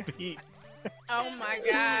offbeat. Oh my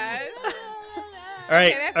god. All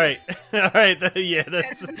right, Okay, all right. Yeah,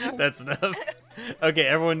 That's enough. that's enough. Okay,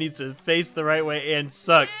 everyone needs to face the right way and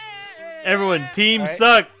suck. Everyone, team All right.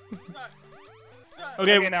 suck. Suck. Suck.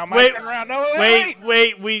 Okay, Okay, now wait, turn around. No,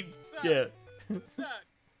 wait, we, yeah. Suck.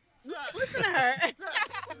 Suck. Listen to her.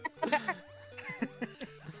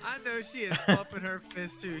 I know she is pumping her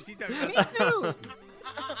fist too. She talking Me about too.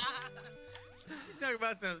 she talking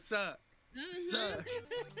about some suck. Suck.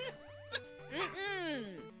 Mm-mm.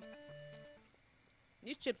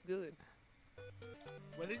 These chips good.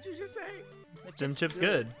 What did you just say? The Them chips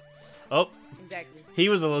good. Oh, Exactly. he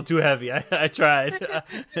was a little too heavy. I tried.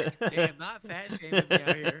 Damn, not fat shaming me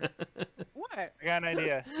out here. What? I got an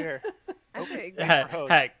idea. Here. I said exactly.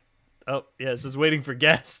 Hack. Oh, yeah, this is waiting for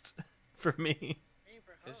guest for me.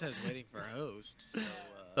 This says waiting for host. So,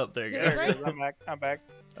 Oh, there you Did go. it There it is. I'm back. I'm back.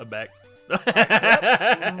 I'm back.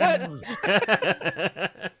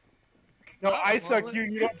 No, I well, suck look- you.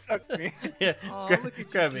 You don't suck me. Yeah, oh, gra- look at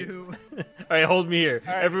grab you me. two. All right, hold me here.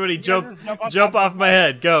 All right, Everybody you guys jump just jump off my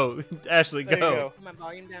head. Go. Ashley, There you go. go. My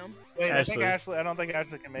volume down. Wait, I think Ashley. Ashley. I don't think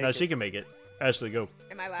Ashley can make No, it. she can make it. Ashley, go.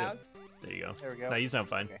 Am I loud? There you go. There we go. No, you sound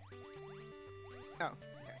fine. Okay.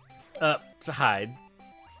 Oh. To hide.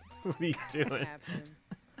 What are you doing? What happened?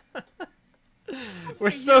 We're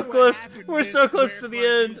You so know what close. happened We're with so close where to the my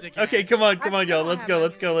end. music Okay, at. come on, I y'all. still Let's have go. my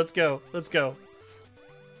Let's go. Let's go. Let's go.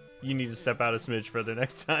 You need to step out a smidge further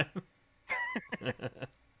next time. I'm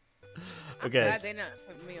Okay. glad they not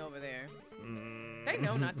put me over there. They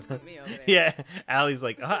know not to put me over there. Yeah, Allie's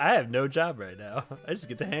like, oh, I have no job right now. I just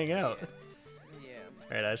get to hang out. Yeah.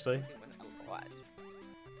 All right, Ashley.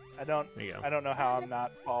 I don't. There you go. I don't know how I'm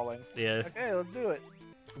not falling. Yeah. Okay, let's do it.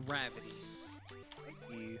 Gravity. Thank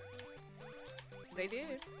you. They did.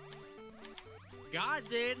 God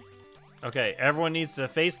did. Okay, everyone needs to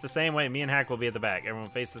face the same way. Me and Hack will be at the back. Everyone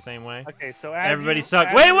face the same way. Okay, so Everybody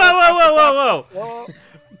suck. Wait, whoa, whoa, whoa, whoa, whoa! Whoa.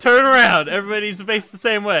 Turn around. Everybody needs to face the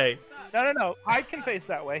same way. No. I can face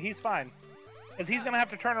that way. He's fine. Because he's going to have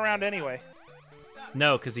to turn around anyway.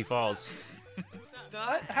 No, because he falls.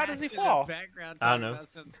 What? How does he fall? I don't know.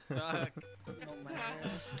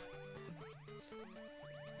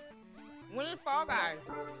 When is Fall Guys?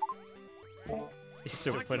 He's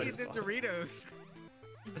still putting his Doritos.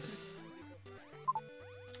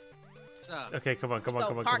 Okay, come on.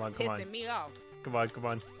 Pissing me off. Come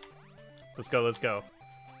on. Let's go.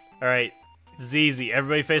 All right, this is easy.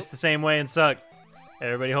 Everybody face the same way and suck.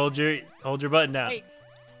 Everybody hold your button down. Wait.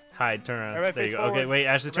 Hide, turn around. Everybody There you face go. Okay, forward. wait,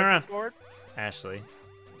 Ashley, turn around. Forward. Ashley,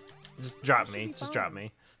 just drop me. Just drop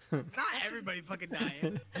me. Not everybody fucking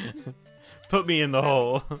dying. Put me in the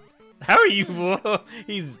hole. How are you? Whoa,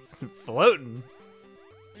 he's floating.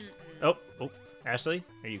 Oh, Ashley,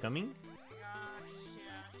 are you coming? Gosh,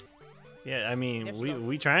 Yeah, I mean, Yes, we go.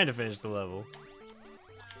 we trying to finish the level.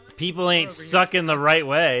 People ain't sucking the right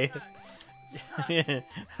way. All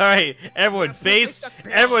right, everyone face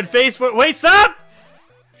for. Wait, stop!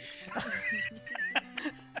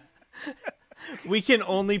 We can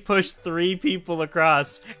only push 3 people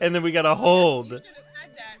across, and then we gotta You hold. should have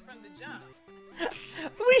said that from the jump.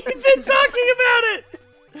 We've been talking about it.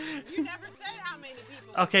 You never said how many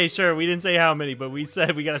people. Okay, sure, we didn't say how many, but we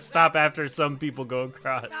said we gotta stop after some people go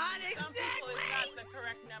across. Some people is not the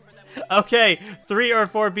correct number that we Okay, 3 or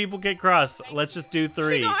 4 people get crossed. Let's just do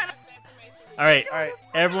 3. have the information we All right, All right.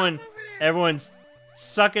 everyone's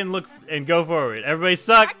suck and look and go forward. Everybody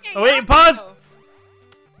suck. I can't Oh, wait, help pause. though.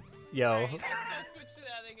 Yo, Alright, let's go switch to the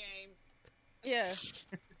other game. Yeah.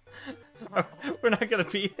 we're not gonna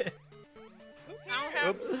beat it. Who I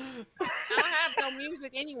cares? don't have no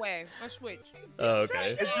music anyway. Let's switch. Oh,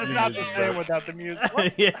 okay. It's just not the same without the music.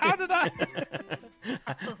 What? Yeah. How did I?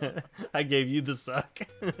 I gave you the suck.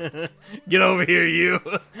 Get over here, you.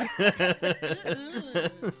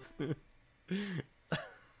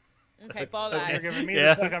 Okay, Fall Okay. Guys. You're giving me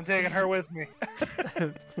Yeah. the suck. I'm taking her with me.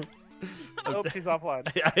 Nope, she's offline.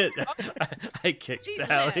 I kicked She's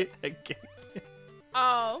Allie. I kicked.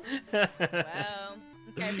 Oh. Well.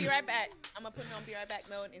 Okay, be right back. I'm gonna put it on be right back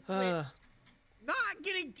mode and switch. Not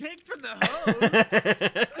getting kicked from the hose.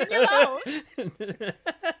 Leave me alone.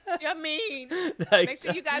 You're mean. Make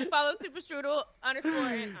sure you guys follow Super Strudel _ and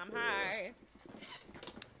I'm high.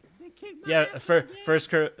 They kicked my Yeah, ass for, again. first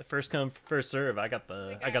come, first serve. I got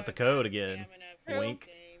the code again. Wink.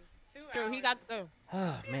 True, he got the.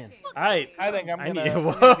 Oh man. I I think I'm I gonna, need- I'm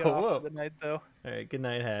whoa, gonna get off whoa. for the night though. All right. Good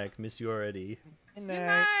night, Hack. Miss you already. Good Good night.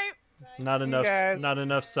 night. Not enough. guys. Not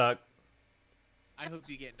enough suck. I hope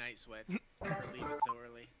you get night sweats for leaving so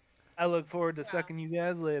early. I look forward to sucking you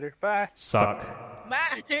guys later. Bye. Suck.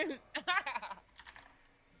 Bye.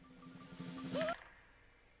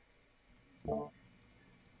 Now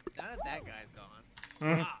that that guy's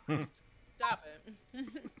gone. Stop it.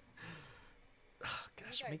 Oh,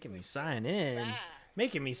 gosh, making me sign in.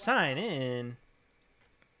 Making me sign in.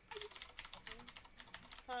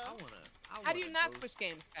 I wanna How do you not go- switch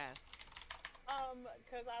games fast?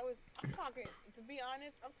 Cause I'm talking, to be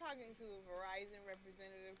honest, I'm talking to a Verizon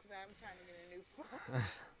representative because I'm trying to get a new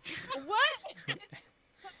phone. What?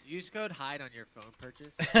 Use code HIDE on your phone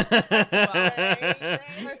purchase.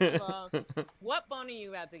 First of all, what phone are you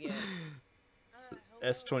about to get?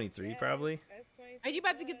 S23 probably. Are you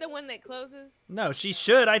about to get the one that closes? No, she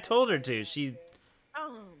should. I told her to. She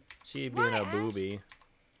Oh. being Why, a Ash? booby.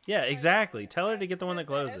 Yeah, exactly. Tell her to get the one that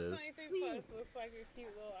closes. S23 Plus looks like a cute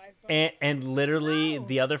little iPhone. And literally, No.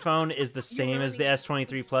 the other phone is the same as the really-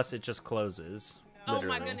 S23 Plus. It just closes. Oh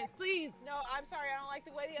Literally. my goodness, please. No, I'm sorry, I don't like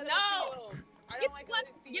the way the other No. one feels. I Get, don't like the way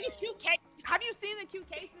it get feels. a cute case. Have you seen the cute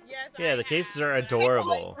cases? Yes, Yeah, I the cases have, are but I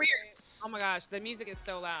adorable. like it. Oh my gosh, the music is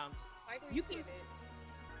so loud. Michael, You you can- get it.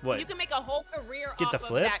 What? You can make a whole career Get off the of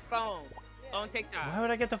flip? that phone Yeah. on TikTok. Why would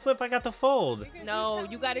I get the flip? I got the fold. Because No,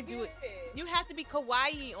 telling you me gotta to do get it. You have to be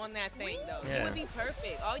kawaii on that thing though. Yeah. It would be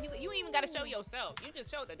perfect. All you ain't even gotta show yourself. You just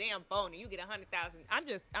show the damn phone and you get 100,000. I'm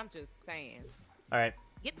just saying. All right.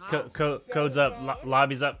 Get Codes up.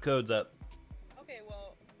 Lobbies up. Codes up. Okay,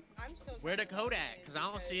 well, I'm still. Where the trying to code log at? in 'Cause I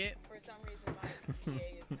don't see it. For some reason, my PA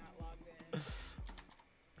is not logged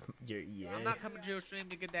in. yeah. I'm not coming to your stream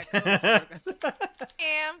to get that code.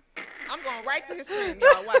 I'm going right to his stream,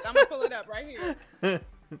 y'all. Watch, I'm gonna pull it up right here. Damn.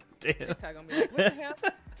 TikTok gonna be like, what the hell?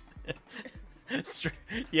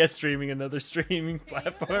 Yeah, streaming another streaming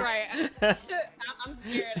platform. Right. I'm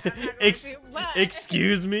scared. I'm not going to, but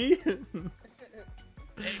Excuse me.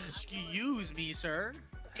 Excuse me, sir.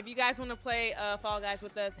 if you guys want to play Fall Guys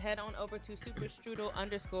with us, head on over to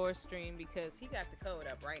superstrudel_stream because he got the code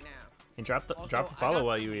up right now. And drop a Also, follow I got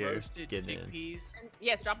while some you were roasted getting in. chickpeas. And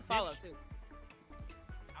yes, drop a follow too.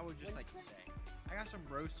 I would just like to say, I got some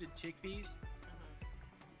roasted chickpeas.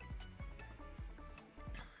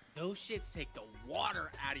 Those shits take the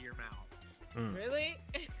water out of your mouth. Mm. Really?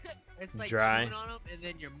 It's like Dry. chewing on them, and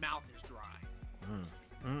then your mouth is dry.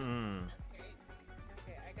 Mm.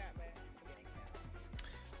 Okay, I got my getting now.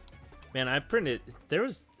 Man, I printed.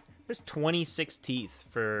 There's 26 teeth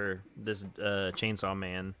for this Chainsaw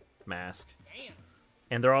Man mask, Damn.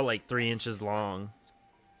 and they're all like 3 inches long.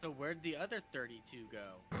 So where'd the other 32 go?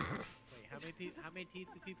 Wait, how many teeth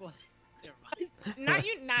do people have? Never mind. Not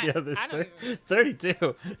you, not. Yeah, the I don't even.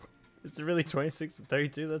 32. It's really 26 and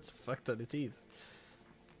 32. That's a fuck ton of teeth.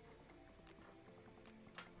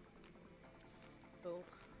 Cool.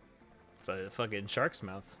 It's a fucking shark's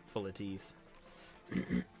mouth full of teeth.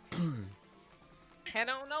 Head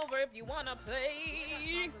on over if you wanna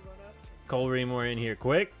play. Cole Remore in here,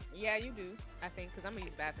 quick. Yeah, you do. I think, because I'm gonna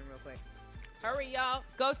use the bathroom real quick. Hurry, y'all.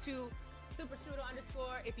 Go to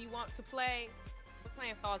superstrudel_ if you want to play. We're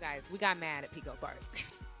playing Fall Guys. We got mad at Pico Park.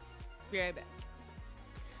 Be right back.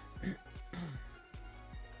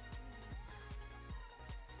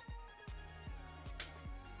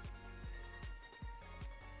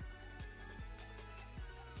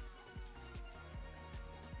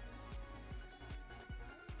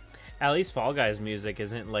 At least Fall Guys music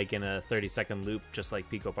isn't like in a 30-second loop, just like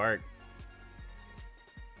Pico Park.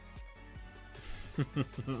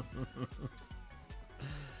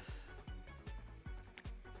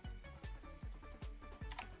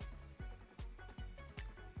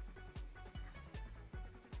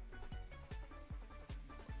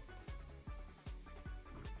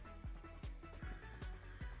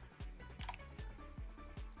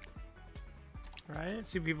 Right?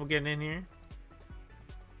 See people getting in here.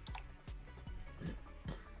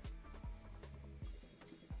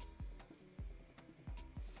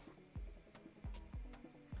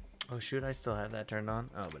 Oh shoot, I still have that turned on.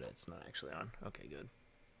 Oh, but it's not actually on. Okay, good.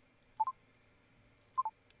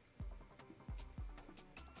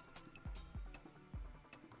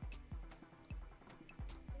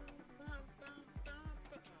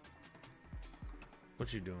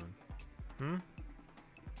 What you doing? Hmm? I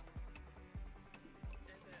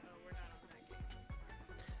said, oh, we're not on that game.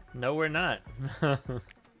 No, we're not. I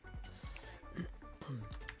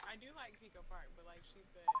do like Pico Park, but like she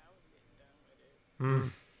said, I was getting done with it. Hmm.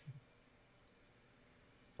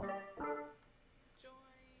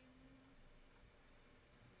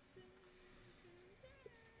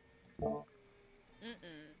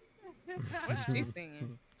 What's she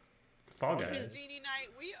singing? Fall Join. Guys. Genie night,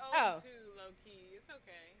 we owe Oh. too, low key. It's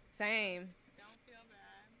okay. Same. Don't feel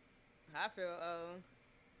bad. I feel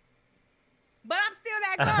but I'm still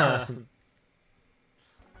that girl.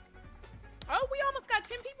 Oh, we almost got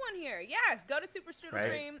 10 people in here. Yes, go to Super Strudel Right.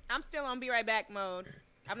 Stream. I'm still on be right back mode.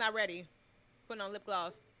 I'm not ready. Putting on lip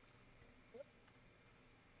gloss.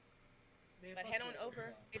 But head on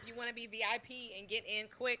over if you want to be VIP and get in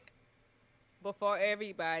quick before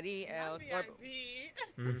everybody else. Or, VIP.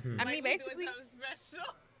 Mhm. I Like mean, we doing basically, something special.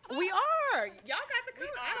 we are. Y'all got the We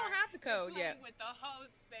code. I don't are. have the code Playing yet. with the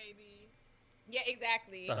host, baby. Yeah,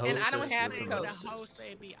 exactly. The And I don't hostess have with the the code. most. The host,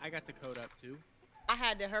 baby. I got the code up too. I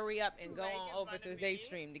had to hurry up and go Making on fun over of to me. Date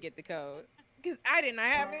Stream to get the code. Because I did not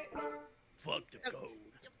have it. Fuck the code.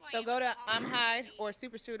 So go to Hide or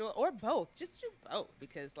Super Strudel or both. Just do both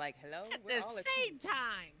because, like, hello, At we're the all a same team.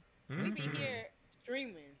 time. We be Mhm. here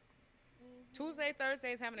streaming. Tuesday,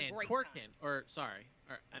 Thursdays, having a And great twerking, or sorry,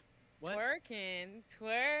 or what? time.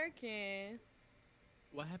 Twerking.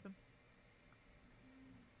 What happened?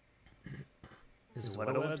 Is what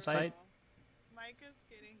a website? Micah's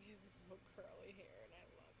getting his little curly hair, and I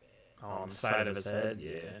love it. On the side of his head,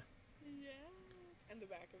 yeah. Yes, and the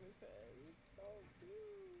back of his head. It's so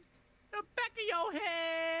cute. The back of your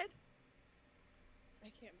head. I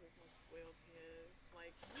can't believe how spoiled he is.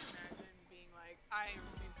 Like, can you imagine being like, I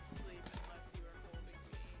refuse to sleep unless you are holding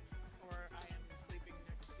me, or I am sleeping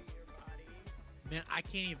next to your body. Man, I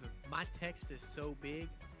can't even. My text is so big.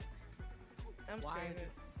 I'm Why scared. is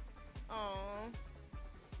it? Aw.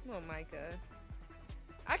 Little Micah.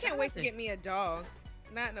 I can't wait to get me a dog.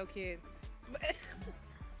 Not no kid. But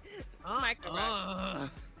Micah, right?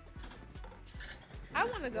 I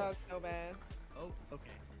want a dog so bad. Oh,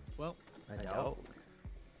 okay. Well, A dog.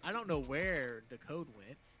 I don't know where the code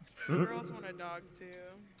went. Girls want a dog too,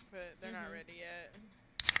 but they're not ready yet.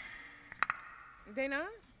 They not?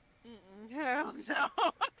 Hell no.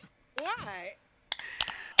 Why?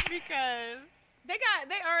 Because They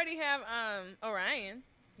already have Orion.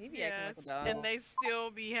 He be acting yes, like a dog. and they still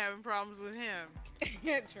be having problems with him.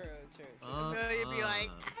 True. So you'd be like,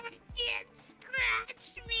 It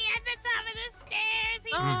scratched me at the top of the stairs.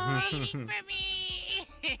 He was waiting for me.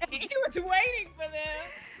 He was waiting for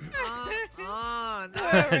them. no.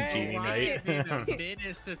 Alright. Genie night. Being a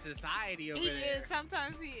menace to society over he there. is.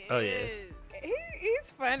 Sometimes he Oh, yeah. is.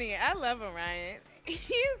 He's funny. I love Orion. He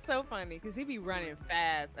is so funny because he be running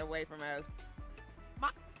fast away from us.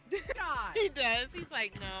 God. He does. He's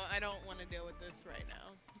like, no, I don't want to deal with this right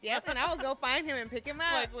now. Yep, and I will go find him and pick him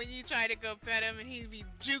up. Like when you try to go pet him and he'd be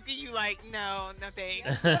juking you like, no, no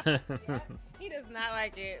thanks. He does not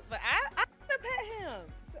like it, but I want to pet him.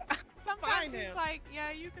 So, Sometimes find he's him. like,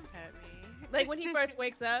 yeah, you can pet me. like when he first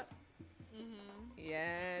wakes up. Mhm.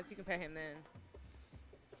 Yes, you can pet him then.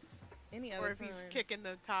 Any other Or if he's time. kicking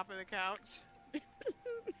the top of the couch.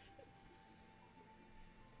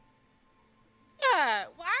 Yeah,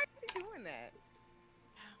 why is he doing that?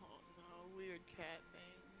 I don't know, weird cat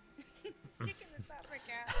thing. Kicking the top of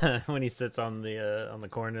the couch. When he sits on the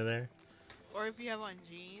corner there. Or if you have on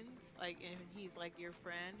jeans, like if he's like your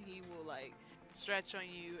friend, he will like stretch on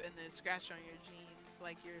you and then scratch on your jeans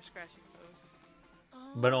like you're scratching those.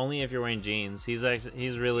 But only if you're wearing jeans. He's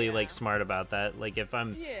really Yeah. like smart about that. Like if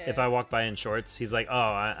Yeah. I walk by in shorts, he's like, oh,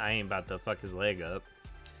 I ain't about to fuck his leg up.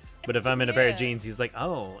 But if I'm in a pair of Yeah. jeans, he's like,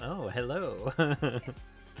 oh, hello. Aw.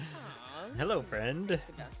 Hello, friend.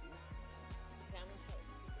 I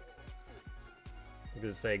was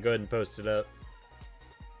gonna say, go ahead and post it up.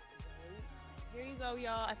 Here you go,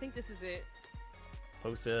 y'all. I think this is it.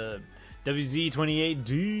 Post it.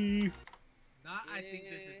 WZ28D. Not, I think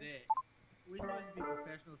this is it. We're supposed to be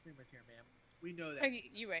professional streamers here, ma'am. We know that. Hey,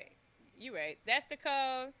 you right. You right. That's the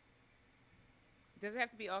code. Does it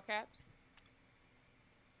have to be all caps?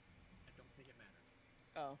 I don't think it matters.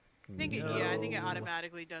 Oh. I think it, yeah, I think it No.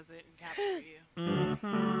 automatically does it and capture you.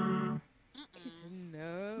 Mhm.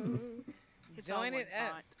 No. It's all Join one it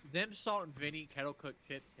up. font. Them salt and Vinny kettle cooked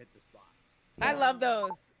chips hit the spot. I love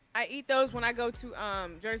those. I eat those when I go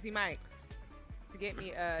to Jersey Mike's to get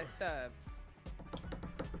me a sub.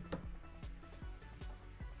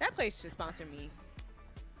 That place should sponsor me.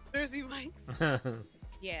 Jersey Mike's.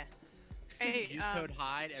 Yeah. Hey, Use code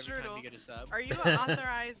HIDE every time Strudel, you get a sub. Are you an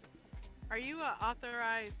authorized? Are you an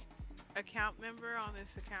authorized account member on this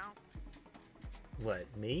account? What,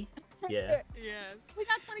 me? Yeah. Yes. We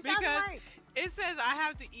got 20,000 Because- likes. It says I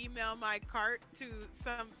have to email my cart to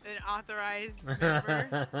an authorized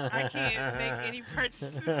member. I can't make any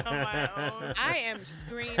purchases on my own. I am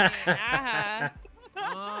screaming. Aha.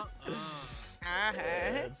 Aha.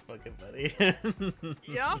 That's fucking funny.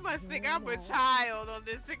 Y'all must think I'm a child on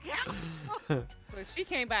this account. But she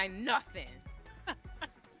can't buy nothing.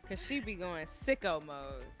 Cause she be going sicko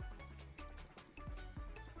mode.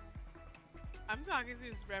 I'm talking to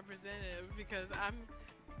this representative because I'm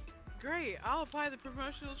great. I'll apply the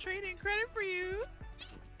promotional trading credit for you.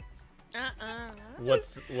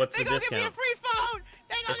 What's They the gonna give me a discount? free phone.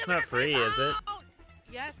 They gonna It's give me not a free free, is it? phone.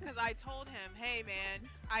 Yes, because I told him, hey man,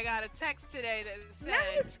 I got a text today that Now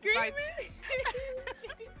you're said screaming.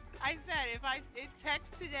 I said it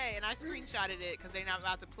text today, and I screenshotted it because they're not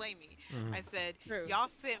about to play me. Mhm. I said, True. y'all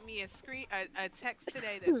sent me a text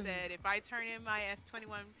today that said if I turn in my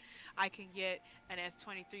S21, I can get an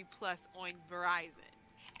S23 Plus on Verizon.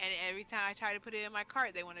 And every time I try to put it in my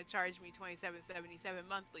cart, they want to charge me $27.77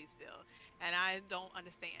 monthly still, and I don't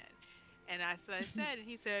understand. And I said, and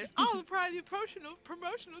he said, I'll apply the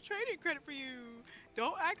promotional trading credit for you.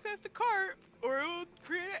 Don't access the cart, or it will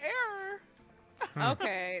create an error.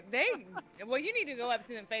 Okay. Well, you need to go up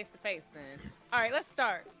to them face to face then. All right, let's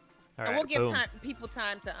start. All And right, we'll give boom. people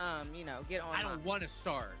time to get on. I don't want to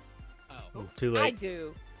start. Oh. Ooh, too I late.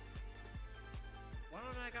 do. Why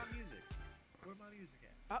don't I got music? Where my music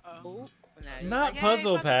at? Uh-oh. Ooh, now you- Not Yay,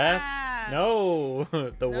 Puzzle Puzzle Path. Path. No,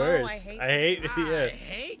 the No, worst. I I hate. I Yeah.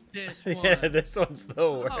 hate this one. Yeah, this one's the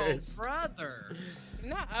Oh, worst. brother.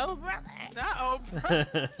 No, oh,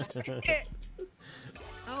 brother.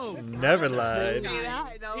 Oh, Never brother. lied. Say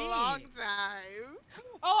that in a Jeez. long time.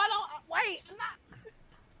 Oh, I don't. Wait, I'm not.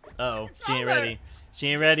 Oh, she ain't Controller. ready. She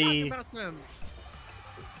ain't Talking ready. about some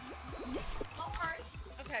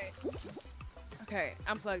Okay. Okay,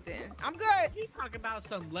 I'm plugged in. I'm good. He's talking about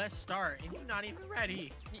some let's start, and you're not even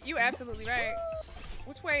ready. You absolutely right.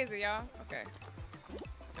 Which way is it, y'all? Okay.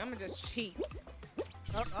 I'm gonna just cheat.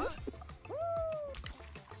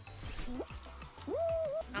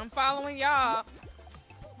 I'm following y'all.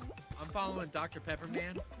 I'm following Dr.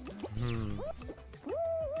 Pepperman.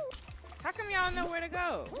 How come y'all know where to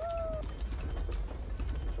go?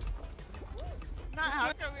 Not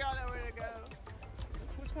how come we all know where to go.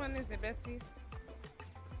 Which one is it, besties?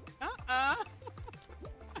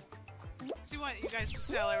 She want you guys to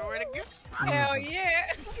tell her where to go. Hell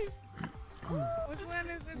yeah. Which one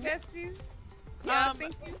is it, besties? Yeah,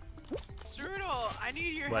 thank you. Strudel, I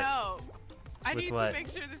need your What? help. I With need what? to make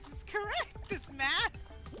sure this is correct, this math.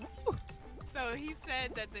 So he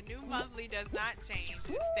said that the new monthly does not change.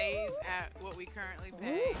 It stays at what we currently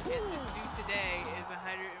pay. And the due today is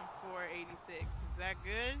 $104.86. Is that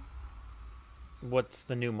good? What's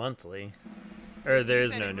the new monthly? Or there He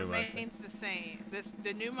is said no it new monthly. remains the same.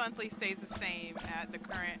 The new monthly stays the same at the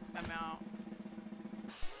current amount.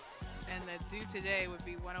 And the due today would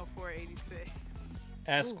be $104.86.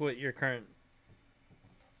 Ask what your current.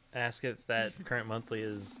 Ask if that current monthly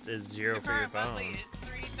is zero The for your current phone. monthly is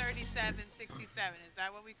 $337.67. Is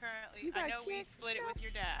that what we currently? You I got know we kids? split it with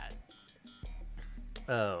your dad.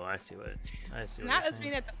 Oh, I see what. I see what. Not you're us saying.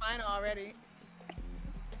 being at the final already.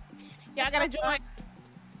 Yeah, I gotta join.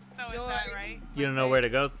 So is that right? You don't know where to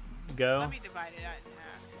go. Let me divide it out in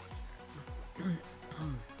half.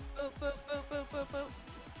 Boop, boop, boop, boop, boop, boop.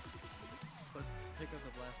 But pick up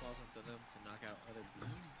the blast balls into them to knock out other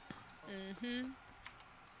beams.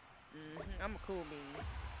 I'm a cool bean.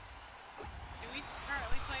 Do we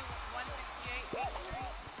currently play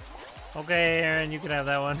 168.83? Okay, Aaron, you can have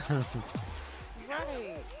that one.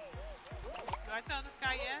 Right. Do I tell this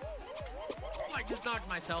guy yes? I just knocked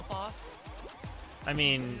myself off. I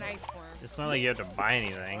mean, Nice one. it's not like you have to buy Oh,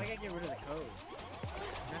 anything. I gotta get rid of the code.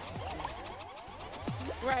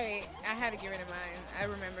 Right. I had to get rid of mine. I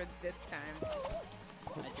remember this time.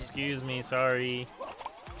 Excuse me, sorry.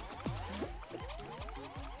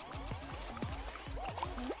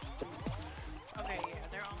 Okay, yeah,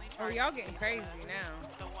 they're only Oh, charging y'all getting me crazy now.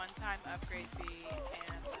 the one-time upgrade fee and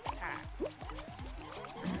the tax.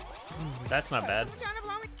 That's not bad. Who's trying to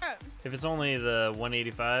blow me up? If it's only the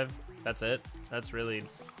 185, that's it. That's really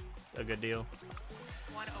a good deal.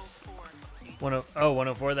 104.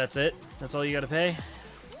 104, that's it. That's all you gotta pay.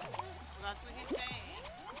 That's what he's saying.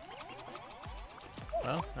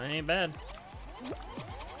 Well, that ain't bad. I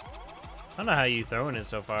don't know how you throwing it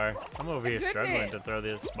so far. I'm over here struggling Goodness. to throw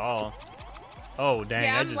this ball. Oh dang!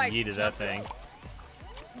 Yeah, I I'm just like yeeted that thing.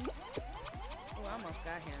 Oh, I almost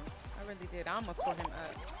got him. I really did. I almost pulled him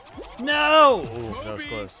up. No! Ooh, that was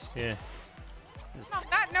close. Yeah. Just-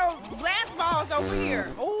 Got no blast balls over here.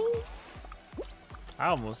 Oh. I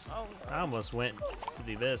almost went to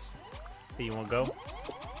do this. Hey, you wanna go?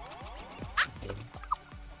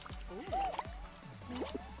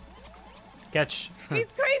 Catch. He's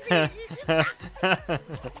crazy.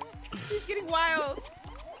 He's getting wild.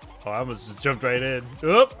 Oh, I almost just jumped right in.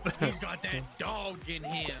 Oop! He's got that dog in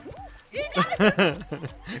him.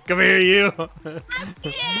 Come here, you.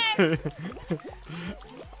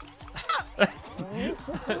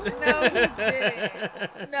 No, he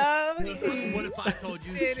didn't. No, he didn't. What if I told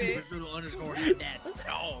you Did Super it. Strudel underscore had that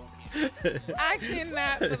dog? I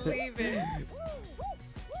cannot believe it.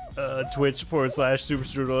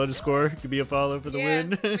 Twitch.com/superstrudel_ could be a follow for the Yeah, win.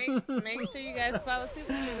 make sure you guys follow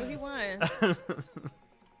Super Strudel. He won.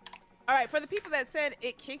 All right, for the people that said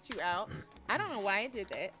it kicked you out, I don't know why it did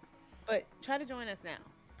that, but try to join us now.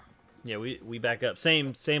 Yeah, we back up.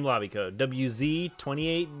 Same lobby code.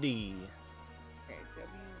 WZ28D. Okay,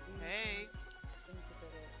 Hey.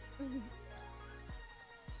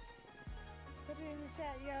 Put it in the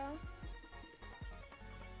chat, y'all.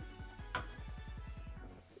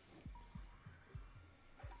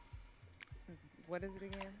 What is it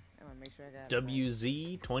again? I want to make sure I got it.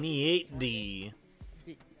 WZ28D.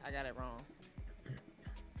 I got it wrong.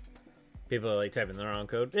 People are like typing the wrong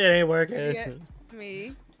code. It ain't working. Yeah,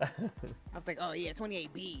 me. I was like, oh yeah,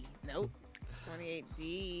 28B. Nope.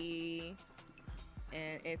 28D.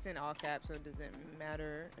 And it's in all caps, so it doesn't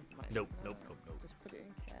matter if mine is Nope. not. Just put it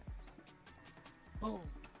in caps. Boom.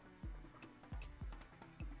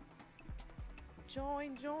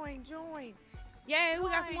 Join. Yay, we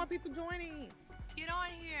got some more people joining. Get on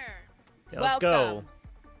here. Yeah, let's go.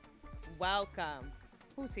 Welcome.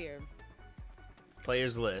 Who's here?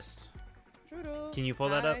 Players list. Trudeau. Can you pull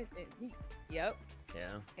that up? Yep. Yeah.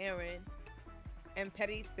 Aaron. And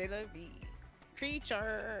Petty Sailor V.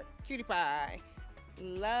 Creature. Cutie Pie.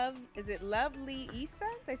 Love. Is it Lovely Issa?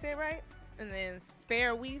 Did I say it right? And then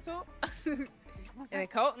Spare Weasel. And then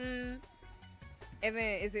Colton. And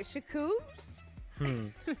then is it Shakoos?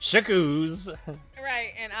 Shakoos.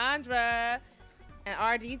 Right. And Andra. And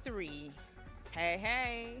RD3. Hey,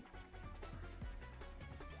 hey.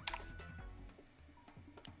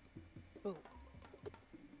 Ooh.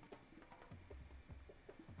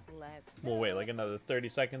 Let's We'll wait like another 30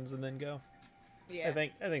 seconds and then go. Yeah. I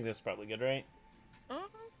think that's probably good, right? Uh-huh.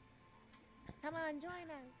 Come on, join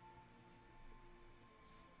us.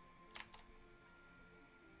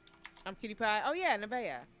 I'm Cutie Pie. Oh yeah,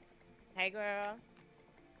 Nevaeh. Hey girl.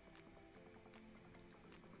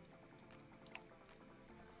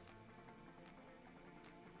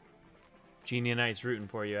 Genie Knight's rooting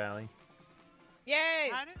for you, Allie. Yay!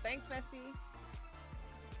 How did- Thanks, Bessie.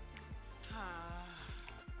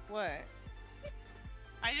 What?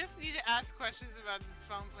 I just need to ask questions about this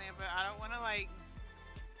phone plan, but I don't want to like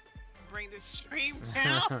bring the stream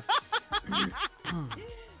down.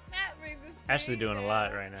 Not bring this Ashley stream doing a lot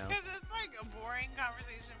down. right now. Because it's like a boring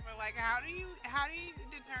conversation. But like, how do you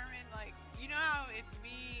determine, like, you know how it's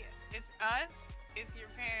me, it's us, it's your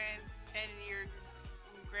parents and your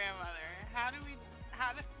grandmother. How does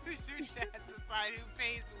your dad decide who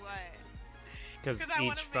pays what? Because 'Cause I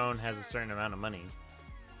wanna each make phone has a sure. certain amount of money.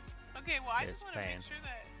 Okay, well, I It's just want to paying. make sure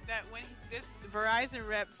that when this Verizon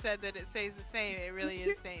rep said that it stays the same, it really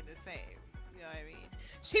is staying the same. You know what I mean?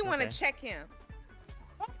 She want to Okay. check him.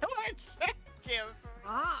 I want to check him.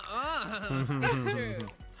 It's true.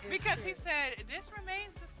 It's Because he true. said this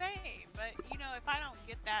remains the same, but you know, if I don't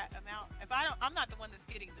get that amount, I'm not the one that's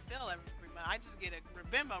getting the bill every month. I just get a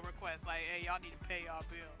Venmo request like, hey, y'all need to pay y'all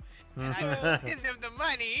bill, and I just send them the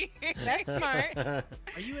money. That's smart.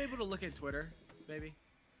 Are you able to look at Twitter, baby?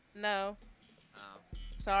 No. Oh.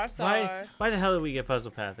 Sorry. Why the hell did we get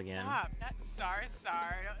Puzzle Path again? Stop, not sorry.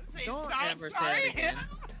 Don't say Don't sorry. ever say sorry. it again.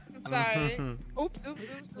 Sorry. Oops.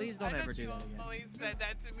 Please I don't thought ever do you that again. only said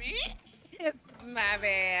that to me. It's my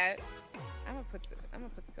bad. I'm gonna put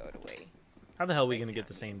the code away. How the hell are we gonna get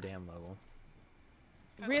the same damn level?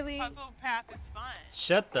 'Cause Really? Puzzle Path is fun.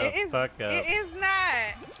 Shut the It is. fuck up. It is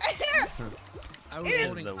not. I was It is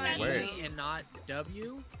holding the E worst. and not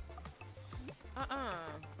W.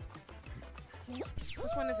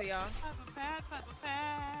 Which one is it, y'all? Puzzle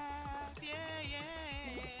Path, yeah,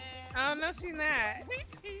 yeah. Oh no, she's not.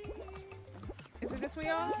 Is it this one,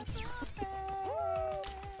 y'all?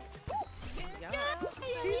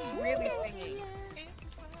 She's really singing.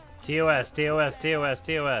 TOS.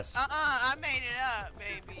 I made it up,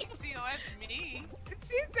 baby. TOS me.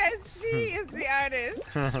 She says she is the artist.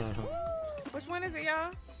 Which one is it,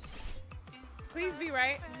 y'all? Please be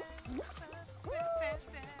right.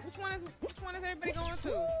 Which one is everybody going to?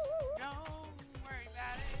 Don't worry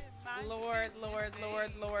about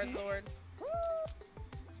it. Lord.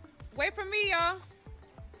 Wait for me, y'all.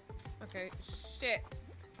 Okay, shit.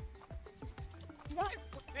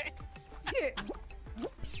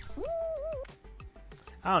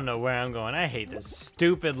 I don't know where I'm going. I hate this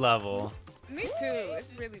stupid level. Me too. It's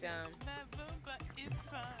really dumb. But it's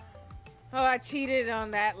fun. Oh, I cheated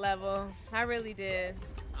on that level. I really did.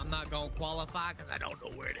 I'm not gonna qualify because I don't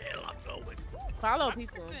know where the hell I'm going. Follow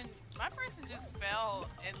people. My person just fell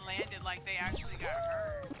and landed like they actually got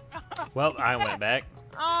hurt. Well, I went back.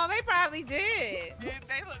 Oh, they probably did. Dude,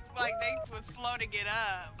 they looked like they was slow to get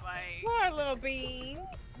up. Like, Poor little bean.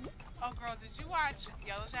 oh girl, did you watch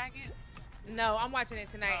Yellow Jackets? No, I'm watching it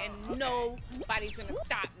tonight, Oh, and okay. nobody's gonna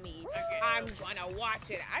stop me. Okay. I'm gonna watch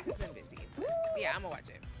it. I just been busy. Yeah, I'm gonna watch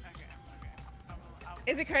it. Okay. I'll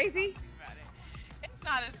Is it crazy? think about it. It's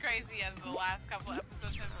not as crazy as the last couple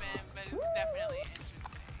episodes have been, but it's definitely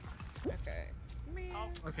interesting. Okay. Man.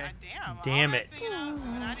 Oh, Okay. goddamn. Damn all that it. singing up,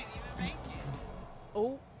 and I didn't even make it.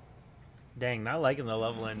 Oh. Dang, not liking the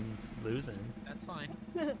level and losing. That's fine.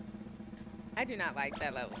 I do not like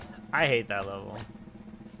that level. I hate that level.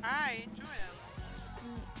 I enjoy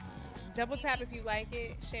that. Double tap if you like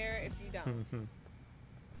it. Share if you don't.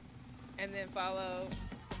 And then follow.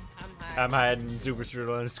 I'm hiding super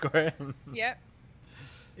strudel underscore. Yep.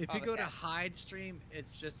 If All you the go to time. hide stream,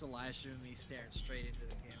 it's just a live stream of me staring straight into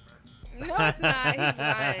the camera. No, it's not. He's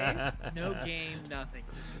lying. No game, nothing.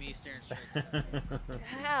 Just me staring straight.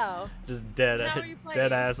 How? Just How are you playing?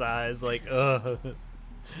 dead ass eyes, like, ugh.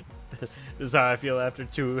 This is how I feel after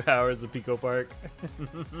 2 hours of Pico Park.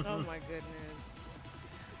 Oh my goodness.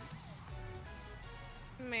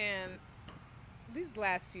 Man, these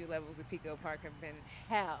last few levels of Pico Park have been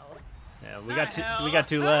hell. Yeah, Not we got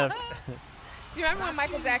two left. Do you remember when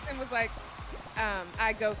Michael Jackson was like,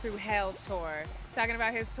 I go through hell tour, talking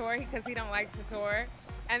about his tour because he don't like to tour,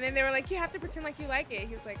 and then they were like, you have to pretend like you like it.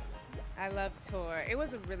 He was like, I love tour. It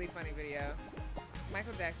was a really funny video.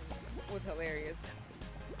 Michael Jackson was hilarious.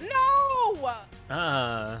 No!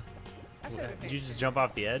 I should have Did you just jump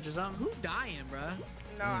off the edge or something? Who dying, bruh?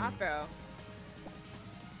 No, I fell.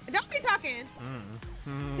 Don't be talking.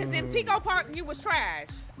 Because in Pico Park, you was trash.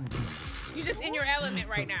 You just in your element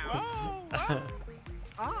right now. Whoa,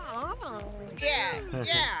 whoa.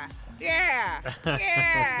 Yeah.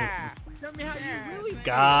 Tell me how you really feel.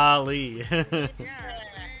 Golly. Yeah.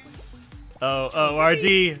 Oh, RD.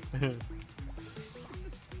 Your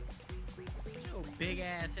big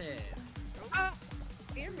ass head.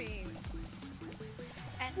 Hear me.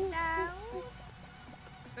 And now,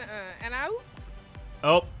 And I.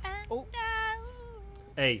 Oh, and Oh. now.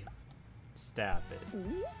 hey. Stop it.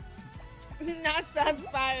 Not shots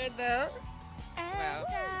fired though. And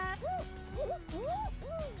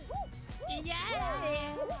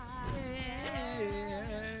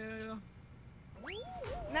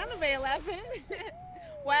None of it laughing.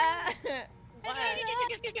 Wow.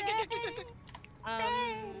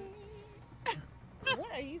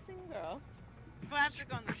 What are you singing, girl?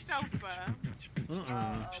 Plastic on the sofa.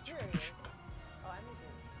 Mm-mm. There it is. I need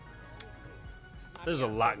to. There's a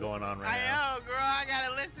lot going on I right now. know, girl. I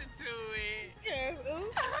gotta listen to it. Yes,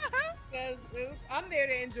 oops. I'm there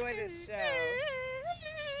to enjoy this show.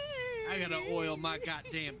 I gotta oil my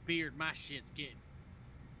goddamn beard. My shit's getting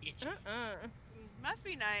itchy. Must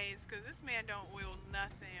be nice, cause this man don't oil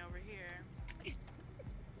nothing over here.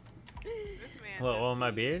 This man. What, does on my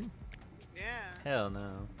be- beard? Yeah. Hell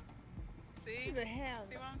no. See? Who the hell?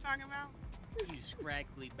 See what I'm talking about? You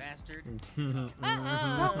scraggly bastard.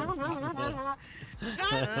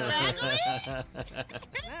 Not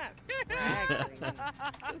scraggly.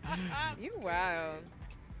 You wild.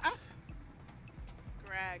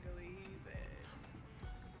 Graggly, he said.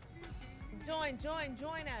 Join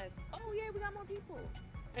us. Oh yeah, we got more people.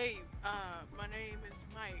 Hey, my name is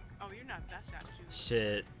Mike. Oh, you're not. That's not you.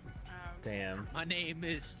 Shit. Damn. My name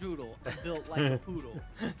is Strudel. I'm built like a poodle.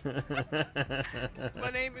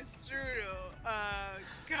 My name is Strudel.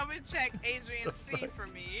 Come and check Adrian C for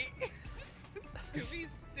me. Cause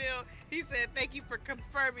he said thank you for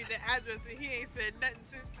confirming the address and he ain't said nothing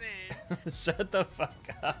since then. Shut the fuck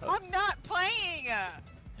up. I'm not playing.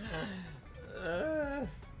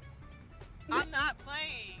 I'm not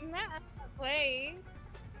playing. Not playing.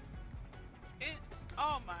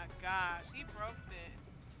 Oh my gosh, he broke this.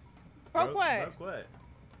 Broke what? Broke what?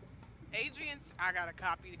 Adrian's. I gotta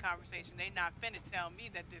copy the conversation. They not finna tell me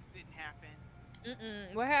that this didn't happen.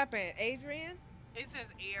 What happened, Adrian? It says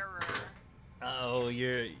error. Oh,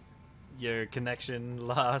 your connection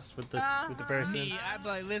lost with the person. Me, I'd be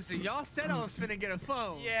like, listen, y'all said I was finna get a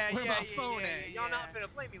phone. Yeah, Where yeah, my yeah, phone yeah, at? Y'all yeah. not finna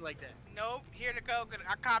play me like that. Nope. Here to go.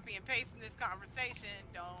 I copy and paste in this conversation.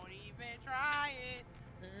 Don't even try it.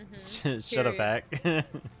 Shut up, Pack. Looks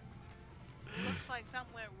like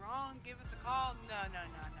something went wrong. Give us a call. No.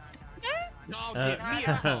 No, give me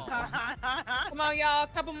a call. Come on, y'all.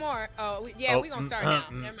 Couple more. Oh, we gonna start now.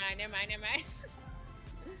 Never mind.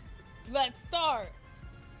 Let's start.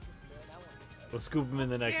 We'll scoop him in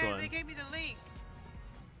the next Yeah, one. they gave me the link.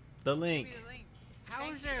 The They link. gave me the link. How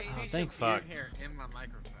Thank is there you, a Adrian. piece thank of fuck. beard hair in my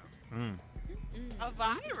microphone? A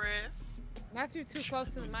virus? Not too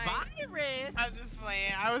close to the mic. Virus! I was just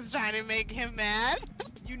playing. I was trying to make him mad.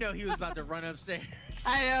 You know he was about to run upstairs.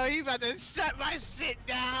 I know, he's about to shut my shit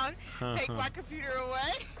down, take my computer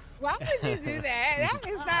away. Why would you do that? That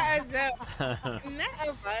is not a joke. Not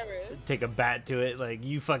a virus. Take a bat to it, like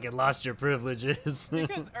you fucking lost your privileges.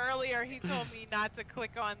 Because earlier he told me not to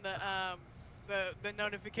click on the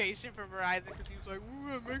notification from Verizon because he was like,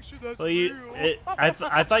 "Ooh, make sure that's Well, real."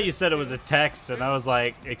 I thought you said it was a text, and I was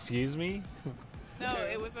like, excuse me. No,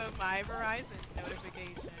 it was a My Verizon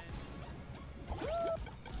notification.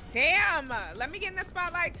 Damn! Let me get in the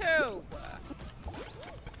spotlight too.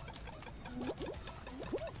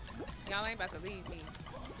 Y'all ain't about to leave me.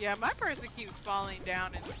 Yeah, my person keeps falling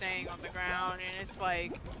down and staying on the ground, and it's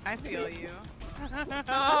like, I feel you.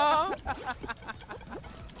 Oh.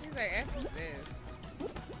 He's like, F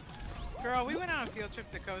this. Girl, we went on a field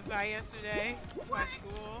trip to Kosai yesterday. My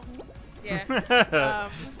school. Yeah.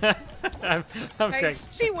 I'm Like, okay.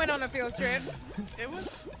 she went on a field trip. It was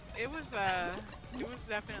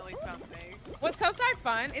definitely something. Was Kosai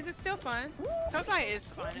fun? Is it still fun? Kosai is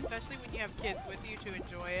fun, especially when you have kids with you to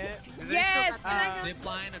enjoy it. Do they Yes, still got the zip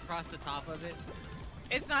line across the top of it?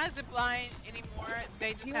 It's not a zip line anymore.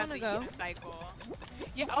 They just You have wanna the go? unicycle.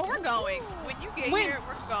 Yeah, oh, we're going. When you get When? here,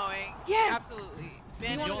 we're going. Yeah. Absolutely.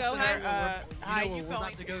 Ben, wanna You go, also huh? know where hi, you know you where we're about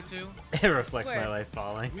going to go to? It reflects my Where? life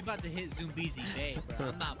falling. We about to hit Zumbizi Bay, bro.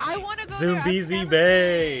 I'm not I playing. want to go there. I've Zumbizi never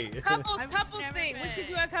Bay. been. Couples I've never thing. We should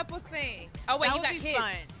been. do a couples thing. Oh wait, That you would got be kids.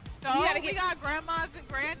 fun. So You gotta we get- got grandmas and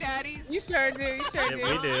granddaddies. You sure do. You sure Yeah, do. we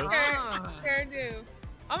do. Sure do.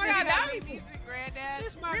 Oh my We God, got that babies and granddads.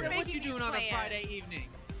 Just We're Margaret, what making you these doing on a plans. Friday evening?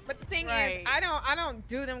 But the thing Right. is, I don't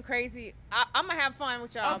do them crazy. I'm gonna have fun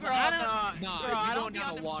with y'all. Oh, but girl, I don't no. No, Girl, you I going don't be down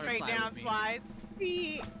on the them water straight slide down with me. slides.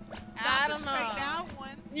 see. Not I the don't know. straight down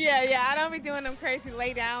ones. Yeah, I don't be doing them crazy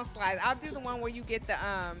lay down slides. I'll do the one where you get the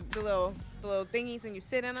little thingies and you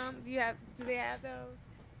sit in them. Do they have those?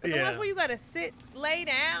 The Yeah. ones where you gotta sit, lay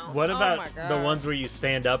down. What Oh about my the God. ones where you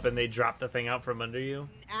stand up and they drop the thing out from under you?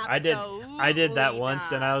 I did that Absolutely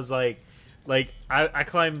once, and not. I was like I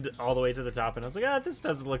climbed all the way to the top, and I was like, this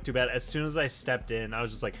doesn't look too bad. As soon as I stepped in, I was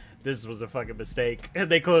just like, this was a fucking mistake. And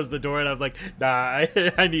they closed the door, and I'm like, nah,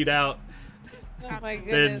 I need out. Oh my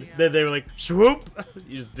Then goodness. then they were like, swoop,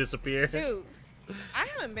 you just disappear. Shoot. I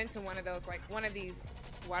haven't been to one of those, like one of these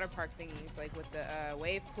water park thingies, like with the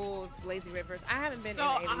wave pools, lazy rivers. I haven't been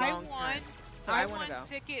So in a long time. So I wanna won go.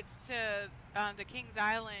 tickets to the Kings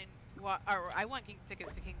Island. Or I won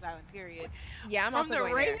tickets to Kings Island. Period. Yeah, I'm From also the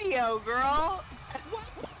going there. radio, girl.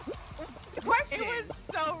 Question. It was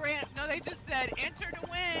so random. No, they just said enter to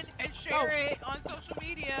win and share it on social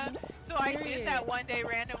media. So I did Period. that one day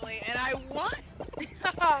randomly, and I won.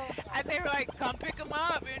 Oh, And they were like, "Come pick them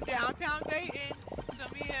up in downtown Dayton." So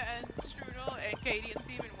me and Strudel and Katie and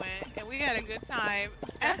Steven went, and we had a good time.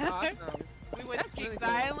 that's awesome. We went That's to really Kings cool.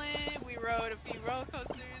 Island. We rode a few roller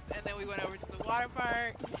coasters, and then we went over to the water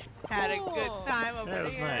park. Had a Cool. good time over That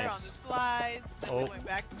was there on the nice. slides. Then Oh. we went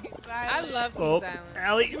back to Kings I Island. love Oh, Kings Island.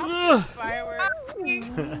 Allie. Ugh. Fireworks.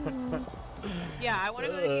 Yeah, I want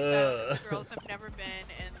to go to Kings Island. The girls have never been,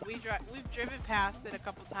 and we've driven past it a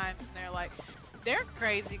couple times, and they're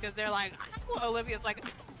crazy because they're like, Olivia's like,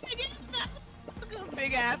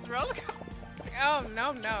 big ass roller coaster. Oh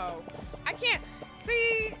no. I can't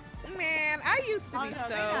see, man. I used to Oh, be no,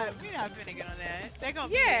 so. we're not finna get on that. They're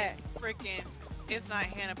gonna Yeah. be freaking. It's not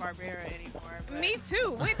Hanna-Barbera anymore. But Me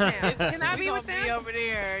too. With them. Can I we be gonna with them? be over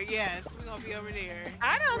there. Yes, we're gonna be over there.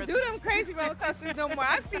 I don't Where do them crazy roller coasters no more.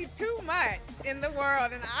 I see too much in the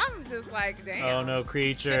world, and I'm just like, damn. Oh no,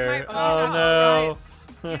 creature. might- Oh oh, no.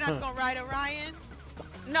 You're not gonna ride Orion?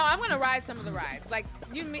 No, I'm gonna ride some of the rides. Like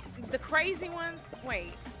the crazy ones.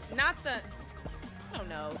 Wait, not the. I don't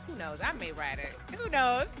know. Who knows? I may ride it. Who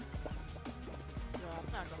knows? No,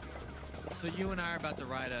 I'm not gonna. So you and I are about to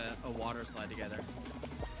ride a water slide together.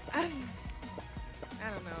 I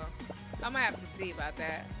don't know. I'm gonna have to see about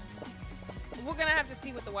that. We're gonna have to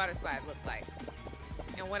see what the water slide looks like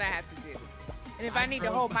and what I have to do. And if I need to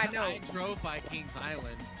drove hold my by- nose. I drove by Kings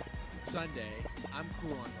Island Sunday. I'm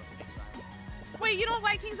cool on going to Kings Island. Wait, you don't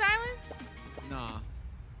like Kings Island? Nah,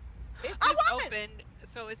 It I just love it. opened,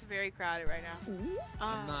 so it's very crowded right now.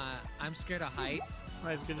 I'm not. I'm scared of heights.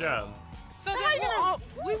 Nice, good job. So How then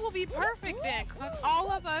you we will be perfect then, cause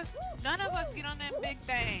none of us get on them big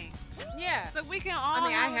things, Yeah. so we can all I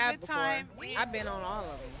have a have good before. time I've been on all of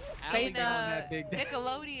them. Allie in been on that big day.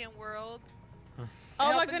 Nickelodeon world. Oh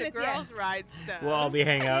my helping goodness, the yeah. girls ride stuff. We'll all be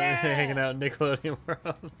hanging out, Yeah. hanging out in Nickelodeon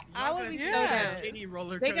World. I would be so Yeah. down. Any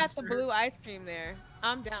roller They got the coaster. blue ice cream there.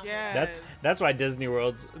 I'm down. Yeah. That's why Disney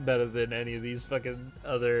World's better than any of these fucking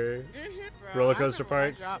other. Bro, Roller I coaster remember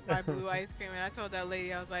when parks. I dropped my blue ice cream, and I told that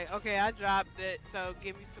lady, I was like, "Okay, I dropped it, so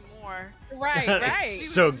give me some more." Right, right. She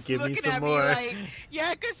was So just give me looking some at more. like,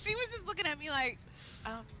 yeah, cause she was just looking at me like,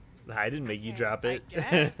 I didn't make you okay, drop I it.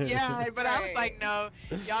 guess. Yeah, but I was Right. like, no,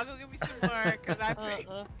 y'all go give me some more, cause I paid,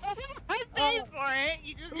 I paid for it.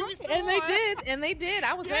 You just give me some And more. they did.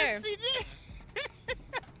 I was Yes, there. she did.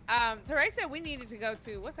 Teray said we needed to go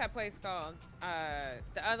to what's that place called?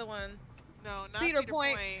 The other one. No, not Cedar Cedar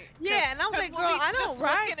Point. Point. Yeah, and I was 'Cause like, we'll girl, be I don't just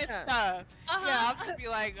ride looking at stuff. stuff. Uh-huh. Yeah, I'll just be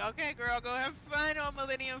like, okay, girl, go have fun on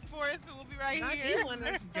Millennium Forest, and we'll be right Not here. you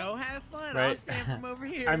wanna go have fun. Right. I'll stand from over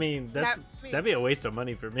here. I mean, that'd be a waste of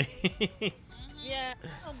money for me. Yeah,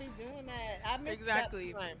 I don't be doing that. I miss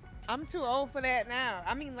Exactly. that fun. I'm too old for that now.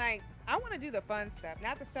 I mean, like, I want to do the fun stuff,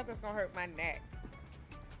 not the stuff that's gonna hurt my neck.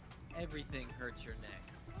 everything hurts your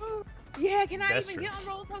neck. Yeah, can I That's even true. get on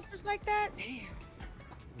roller coasters like that?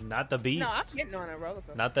 Damn. Not the beast. No, I'm getting on a roller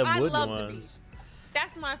coaster. Not them I wooden love the ones. Beast.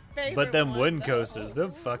 That's my favorite. But them one, wooden though. coasters, they'll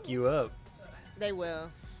fuck you up. They will.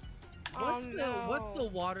 What's Oh, what's no. the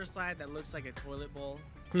water slide that looks like a toilet bowl?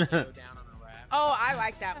 You I go down on a raft. Oh, I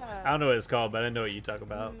like that one. don't know what it's called, but I know what you talk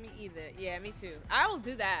about. Me either. Yeah, me too. I will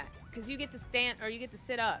do that because you get to stand or you get to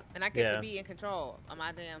sit up, and I get Yeah. to be in control of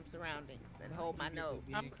my damn surroundings and hold my nose.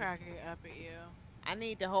 I'm cracking up at you. I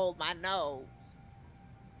need to hold my nose.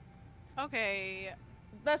 Okay.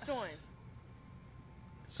 Let's join.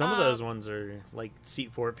 Some of those ones are like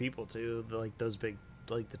seat 4 people too. Like those big,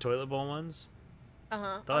 like the toilet bowl ones. Uh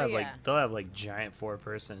huh. They'll Oh have yeah. they'll have like giant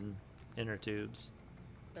 4-person inner tubes.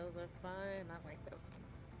 Those are fun. I like those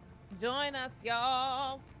ones. Join us,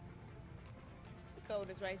 y'all. The code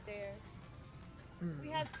is right there. We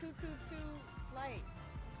have 222 likes.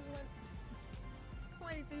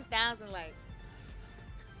 22,000 likes.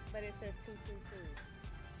 But it says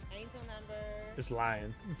 222. Angel number. It's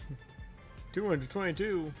lying.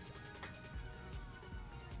 222.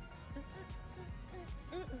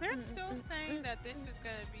 They're still saying that this is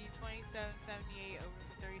gonna be 27.78 over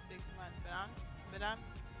the 36 months, but I'm.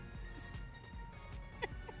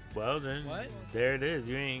 Well then, What? there it is.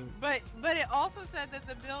 You ain't. But it also said that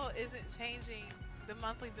the bill isn't changing. The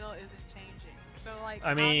monthly bill isn't changing. So like.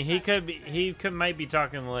 I mean, how's that he might be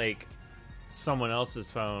talking like someone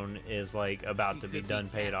else's phone is like about He to be could be done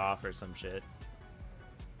paid capping. off or some shit.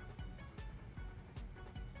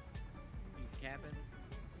 He's capping.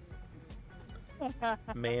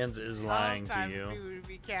 Mans is Long lying to time you. for people to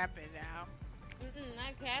be capping now.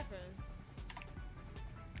 Not capping.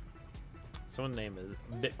 Someone's name is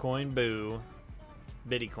Bitcoin Boo.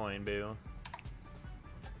 Bitcoin Boo.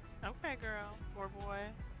 Okay, girl, poor boy.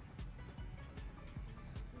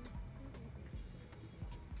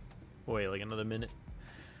 Wait, like another minute.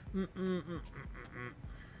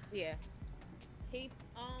 Yeah. Keep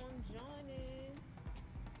on joining.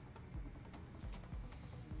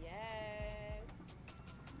 Yes.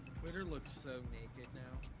 Twitter looks so naked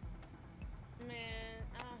now. Man,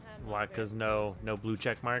 I don't have my Why? Cause no blue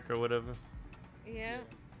check mark or whatever. Yeah.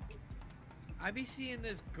 I be seeing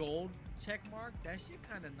this gold check mark. That shit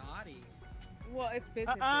kind of naughty. Well, it's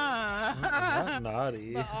businesses. Not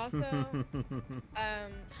naughty. But also,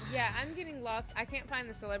 yeah, I'm getting lost. I can't find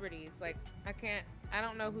the celebrities. Like, I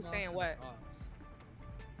don't know who's Lost saying in what. the sauce.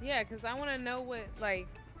 Yeah, because I want to know what, like,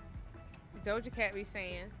 Doja Cat be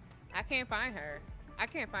saying. I can't find her. I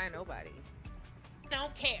can't find nobody.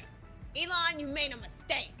 Don't care. Elon, you made a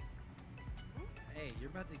mistake. Hey, you're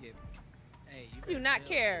about to get. Hey, you Do better not chill.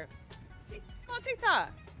 care. See, you on TikTok.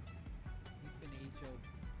 You finna eat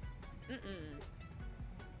your.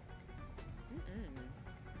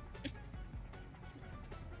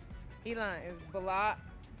 Elon is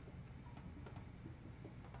blocked.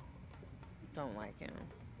 Don't like him.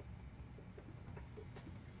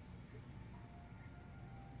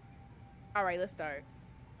 All right, let's start.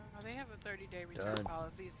 They have a 30-day return Done.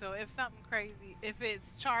 policy, so if something crazy, if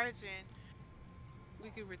it's charging,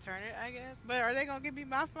 we could return it, I guess. But are they gonna give me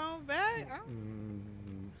my phone back?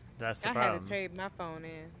 That's the I had problem. to trade my phone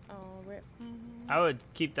in. Oh, rip. I would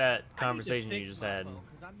keep that I need to conversation you fix just my had. phone,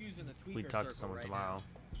 'cause I'm using the We'd tweaker talk to circle someone right tomorrow.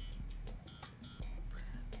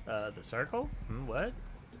 The circle? What?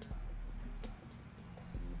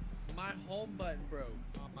 now. My home button broke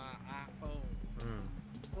on my iPhone.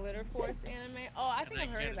 Glitter Force anime. Oh, I think I've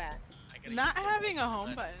heard of that. I gotta Not get having a some home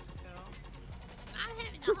less- button,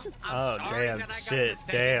 Oh, sorry damn, that I got shit, the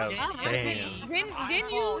second damn, gen. damn. Didn't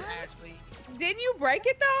you Ashley. didn't you break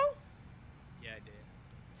it though? Yeah, I did.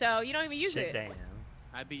 So you don't even use Shit, it. damn.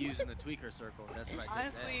 I'd be using the tweaker circle. That's what I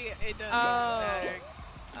just honestly, said. it doesn't Oh. matter.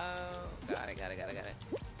 Oh, got it.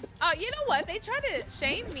 Oh, you know what? They tried to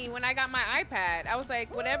shame me when I got my iPad. I was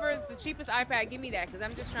like, whatever is the cheapest iPad, give me that, because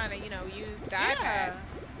I'm just trying to, use the iPad.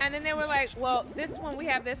 And then they were like, well, this one, we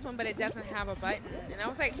have this one, but it doesn't have a button. And I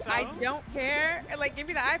was like, I So? don't care. And, like, give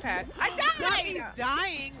me the iPad. I He's died!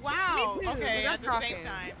 dying. Wow. Me too, Okay, but I'm at the talking. same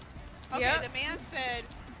time. Okay, Yep. the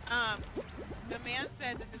man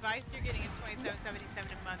said the device you're getting is $27.77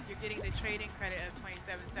 a month. You're getting the trade-in credit of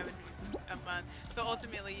 $27.70 a month. So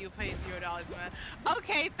ultimately, you pay $0 a month.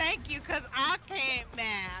 Okay, thank you, cause I can't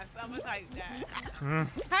math. I'm gonna type that.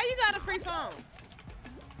 How you got a free phone?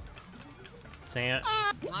 Sam,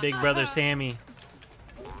 Big Brother Sammy.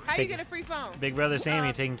 How Take you it. get a free phone? Big Brother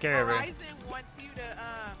Sammy taking care of her. Verizon wants you to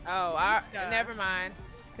Oh, do stuff. never mind.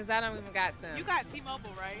 Because I don't even got them. You got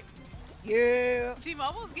T-Mobile, right? Yeah.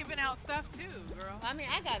 T-Mobile's giving out stuff too, girl. I mean,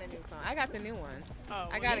 I got a new phone. I got the new one. Oh,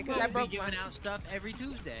 I got it because I Be broke giving one. out stuff every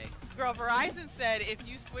Tuesday. Girl, Verizon said if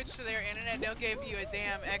you switch to their internet, they'll give you a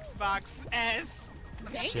damn Xbox S.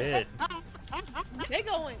 Shit. They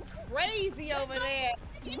going crazy over there.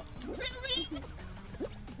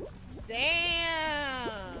 Damn.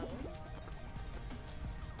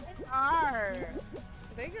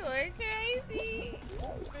 They going crazy.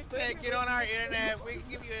 They said get on our internet, we can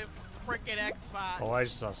give you a freaking Xbox. Oh, I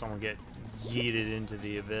just saw someone get yeeted into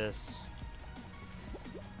the abyss.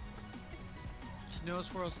 Snow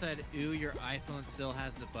Swirl said, "Ooh, your iPhone still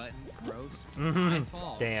has the button. Gross. My Mhm.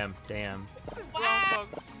 fault. Damn. Grown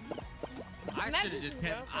folks. I Not should have just just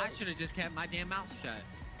kept. grown I folks. should have just kept my damn mouth shut.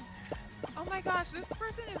 Oh my gosh, this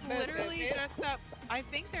person is literally dressed up. I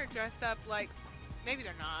think they're dressed up like, maybe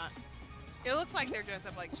they're not. It looks like they're dressed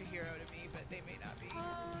up like Chihiro to me, but they may not be.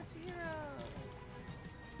 Oh, Chihiro.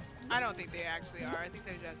 I don't think they actually are. I think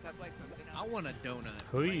they're dressed up like something I else. want a donut.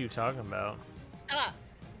 Who are you talking about? Oh,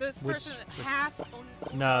 This person half.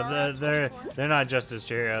 No, they're not Justice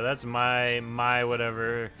Cheerio. That's my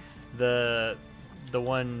whatever. The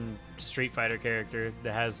one Street Fighter character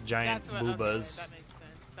that has giant boobas. Okay, that makes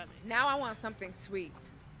sense. Now I want something sweet.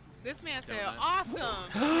 This man said, "Awesome."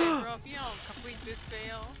 Hey, bro, if you don't complete this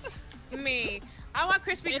sale, Me. I want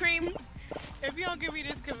Krispy Kreme. if you don't give me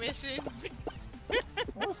this commission,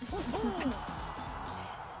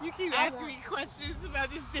 you keep asking me questions about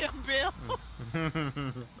this damn bill.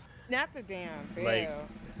 Not the damn bill. Like,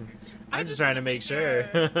 I'm just trying to make sure.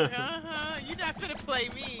 You're not gonna play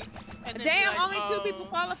me. And then Damn, be like, only 2 people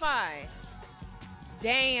qualify.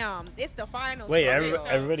 Damn, it's the finals. Wait, bro.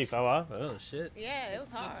 everybody fell off? Oh shit. Yeah, it was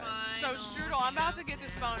hard. So Strudel, I'm about to get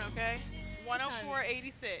this phone, okay?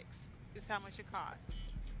 104.86 is how much it costs.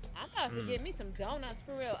 I'm about to get me some donuts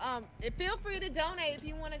for real. Feel free to donate if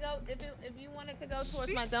you want to go. If you want it to go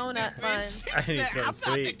towards my donut fund. I need something I'm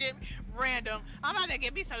sweet. about to get random. I'm about to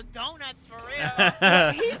get me some donuts for real.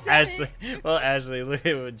 Ashley, look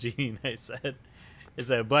at what Genie Knight said. It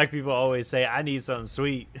said black people always say, "I need something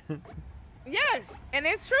sweet." Yes, and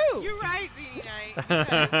it's true. You're right, Genie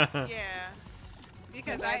Knight.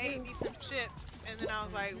 Because I ate me some chips, and then I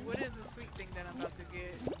was like, "What is the sweet thing that I'm about to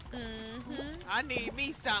get? I need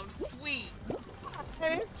me something sweet."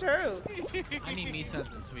 And it's true. I need me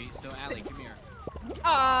something sweet. So Allie, come here.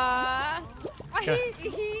 Aww.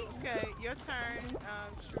 Okay, your turn.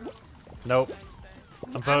 True. Nope.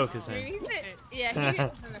 I'm focusing. Yeah, he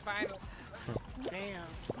is in the final.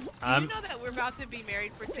 Damn. You know that we're about to be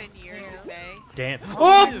married for 10 years in May? Damn.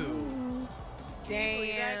 Oh! Can you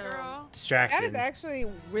believe that, girl? Distracted. That is actually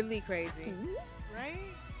really crazy. Right?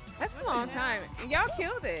 That's a long time. And y'all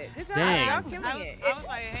killed it. Good job. Dang. Y'all killing it. I was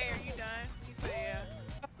like, hey, are you done? He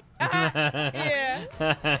said,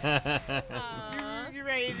 yeah. You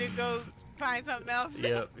ready to go find something else?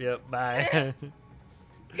 Yep, bye.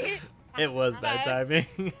 It was bad timing.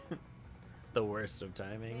 The worst of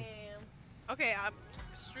timing. Okay,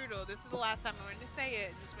 Strudel, this is the last time I'm going to say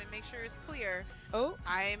it. Just to make sure it's clear. Oh.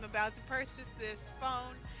 I am about to purchase this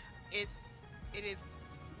phone. It is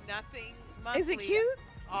nothing monthly. Is it cute?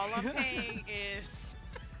 All I'm paying is...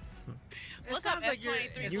 Look up like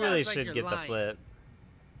S23. You really sounds like should you're get the lying. flip.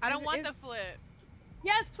 I don't want the flip.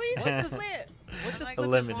 Yes, please hit the flip. What the Like, flip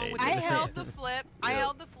is wrong eliminate with I it. you? held the flip. I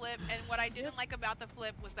held the flip, and what I didn't like about the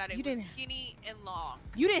flip was that it You was didn't- skinny and long.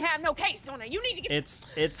 You didn't have no case on it. You need to get.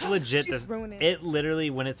 It's legit. She's ruining it. It literally,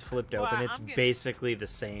 when it's flipped Well, open, it's I'm getting- basically the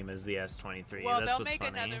same as the S23. Well, That's they'll what's make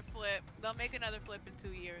funny. another flip. They'll make another flip in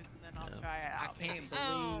 2 years, and then I'll try it I out. can't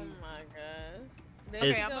Oh believe. my gosh. Okay,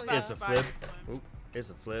 It's- I'm still about it's to a buy flip. this one. Oop, it's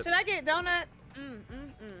a flip. Should I get donut?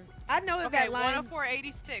 I know that Okay, that line.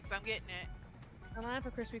 104.86. I'm getting it. The line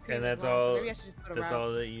for Krispy Kreme. And that's is long, so all. maybe I should just go to That's Ralph's.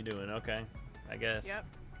 all that you doing. Okay, I guess.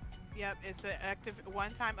 Yep. It's an active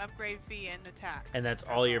one-time upgrade fee and the tax. And that's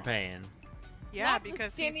all you're paying. Yeah, Not the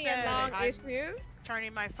because he skinny said and long I'm issue.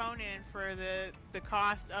 turning my phone in for the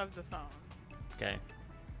cost of the phone. Okay.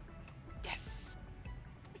 Yes.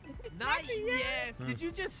 Not yes. Did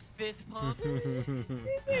you just fist pump?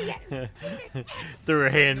 Threw her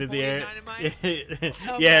hand in the Napoleon air. Dynamite?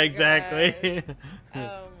 Oh Yeah, my exactly. Oh my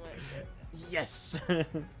god. Yes.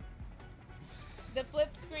 The flip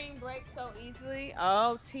screen breaks so easily.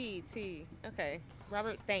 Oh, T. Okay.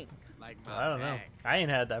 Robert, thanks. Like I don't know. back. I ain't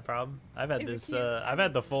had that problem. I've had Is it this. cute? I've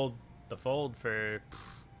had the fold for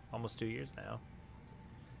almost 2 years now.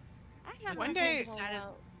 I have One my day- phone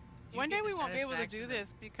out. Do you One get day the we won't be able to do satisfaction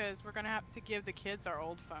this because we're gonna have to give the kids our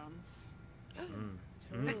old phones. Mm.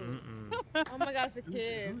 True. Mm-mm-mm. Oh my gosh, the Who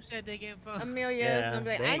kids. said they getting fun? Amelia Yeah, is gonna be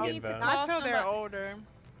like, they I ain't need to getting call Until they're somebody. older.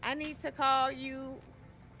 I need to call you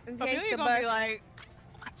in case Amelia's the gonna bus. be like,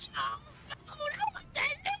 "What's your phone? I want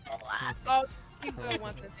that new one." Oh, she will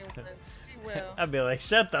want the new one. She will. I'd be like,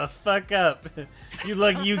 shut the fuck up. You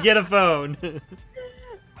lucky you get a phone.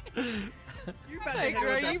 You better Hey, have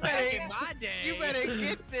girl, it you back better- in my day. You better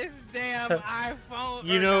get this damn iPhone.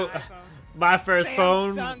 You or know- not iPhone. My first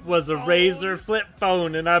phone Samsung was a phone. Razor flip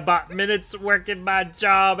phone, and I bought minutes working my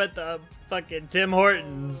job at the fucking Tim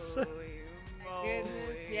Hortons. Holy Goodness,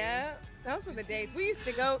 moly. yeah. Those were the days. We used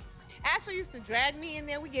to go. Ashley used to drag me in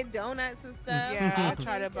there. We get donuts and stuff. Yeah, I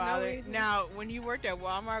try to For no bother. reason. Now, when you worked at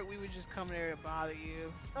Walmart, we would just come there to bother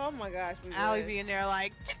you. Oh my gosh, we Allie would. be in there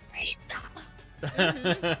like, just need some.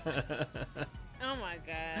 Oh my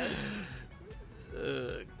god.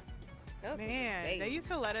 Ugh. Those were the Man, they days. used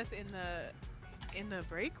to let us in the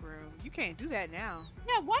break room. You can't do that now.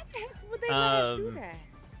 Yeah, why the heck would they let us do Um, that?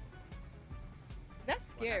 That's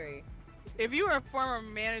scary. If you were a former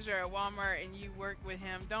manager at Walmart and you worked with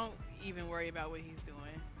him, don't even worry about what he's doing.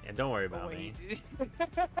 Yeah, don't worry or about what me. he did.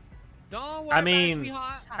 Don't worry I mean,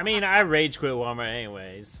 about it, sweetheart. I rage quit Walmart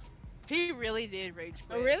anyways. He really did rage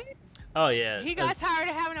quit. Oh, really? Oh yeah. He got tired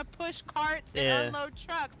of having to push carts and Yeah. unload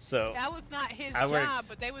trucks. So That was not his I job, worked-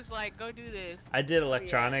 but they was like, go do this. I did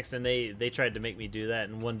electronics, and they tried to make me do that.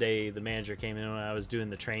 And one day the manager came in when I was doing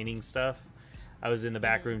the training stuff. I was in the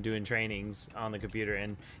back room doing trainings on the computer,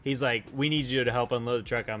 and he's like, "We need you to help unload the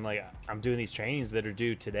truck." I'm like, "I'm doing these trainings that are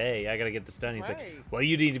due today. I gotta get this done." He's like, Right. "Well,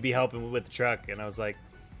 you need to be helping with the truck," and I was like,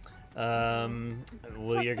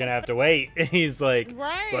 well, you're gonna have to wait." He's like,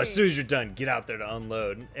 Right. "Well, as soon as you're done, get out there to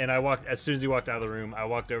unload." And as soon as he walked out of the room, I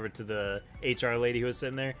walked over to the HR lady who was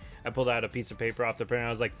sitting there. I pulled out a piece of paper off the printer. I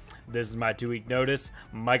was like, "This is my 2-week notice,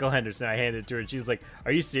 Michael Henderson." I handed it to her, and she was like,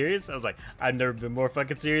 "Are you serious?" I was like, "I've never been more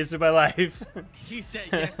fucking serious in my life." He said,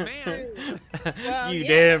 "Yes, ma'am." Well, You yeah.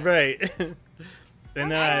 damn right.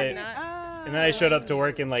 And I then would and then I showed up to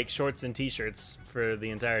work in like shorts and t-shirts for the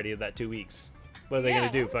entirety of that 2 weeks. What are they Yeah.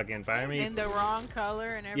 gonna do? Fucking fire me? In the wrong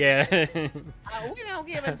color and everything. Yeah. We don't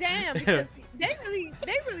give a damn because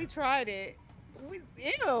they really tried it.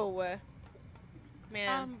 Ew.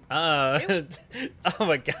 Man. Oh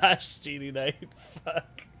my gosh, Genie Knight.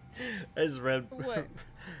 Fuck. I just read. What?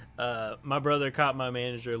 My brother caught my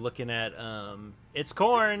manager looking at It's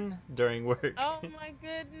Corn during work. Oh my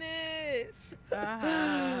goodness.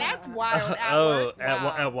 Uh-huh. That's wild. At Oh, work? at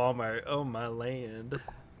Wow. Walmart. Oh my land.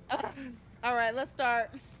 All right, let's start.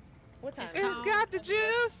 What time? Who's got the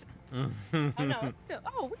juice? Oh no, it's still.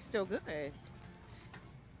 Oh, we still good.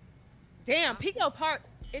 Damn, Pico Park.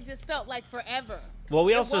 It just felt like forever. Well,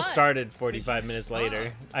 we It also was. started 45 you minutes suck.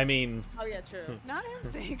 later. I mean, Oh yeah, true. Not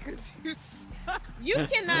everything, because you suck. You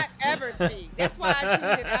cannot ever speak. That's why I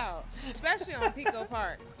tuned it out, especially on Pico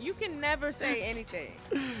Park. You can never say anything.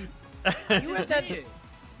 You are the,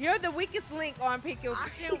 you're the weakest link on Pico I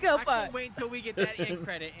Pico can't Park. wait till we get that end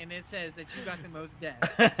credit and it says that you got the most deaths.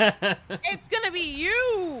 It's gonna be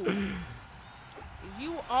you.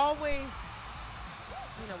 You always.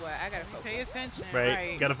 You know what? I gotta focus. Pay attention.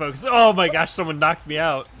 right. Gotta focus. Oh my gosh, someone knocked me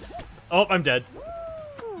out. Oh, I'm dead.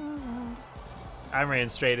 I ran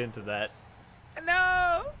straight into that.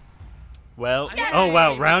 No. Well, Yes. oh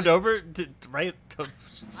wow, round over. Right. Oh,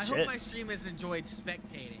 I shit. hope my streamers enjoyed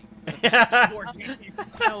spectating the past 4 games.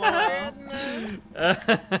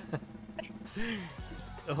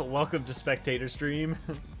 Oh, welcome to spectator stream.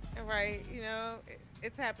 Right. You know,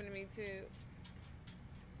 it's happened to me too.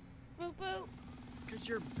 Boop boop. Because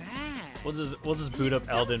you're bad. We'll just boot up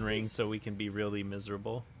Elden Ring so we can be really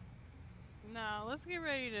miserable. No, let's get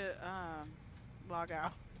ready to log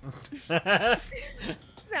out.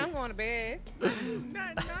 I'm going to bed.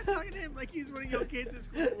 not talking to him like he's one of your kids at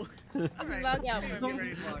school. I'm gonna log out for a Get minute.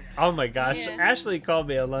 ready to log out. Oh my gosh, Yeah. Ashley called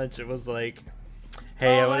me at lunch. It was like,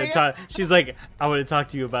 "Hey, Oh I want my to talk." She's like, "I want to talk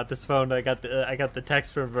to you about this phone. I got the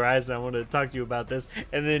text from Verizon. I want to talk to you about this."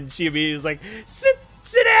 And then she immediately was like, "Sit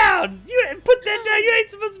down. You put that down. You ain't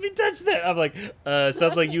supposed to be touching that." I'm like,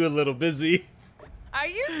 "Sounds like you a little busy." Are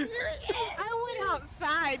you serious? I went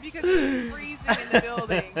outside because it was freezing in the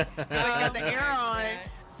building. And I got the air on.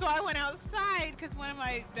 So I went outside because one of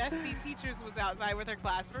my bestie teachers was outside with her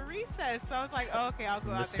class for recess. So I was like, oh, okay, I'll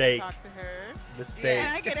go Mistake. out there and talk to her. Mistake.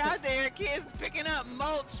 And I get out there, kids picking up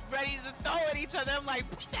mulch, ready to throw at each other. I'm like,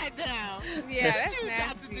 put that down. Yeah, What that's you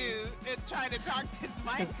got to nasty. do? And trying to talk to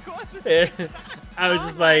Michael. I was Oh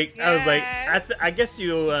just my like, God. I guess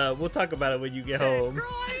you. We'll talk about it when you get home. Girl,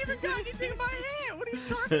 I ain't even got anything in my hand. What are you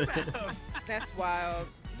talking about? That's wild.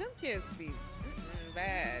 Them kids be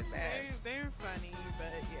bad. They're funny, but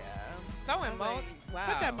yeah. Throwing I'm mulch. like, Wow.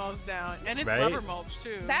 Put that mulch down. And it's Right? rubber mulch,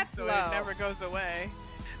 too. That's so low. it never goes away.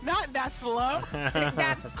 Not that slow.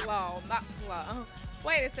 That's slow, not slow.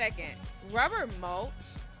 Wait a second. Rubber mulch?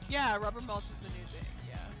 Yeah, rubber mulch is the new thing.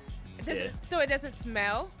 Yeah. Does Yeah. it, so it doesn't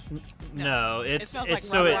smell? No, It it's smells it's like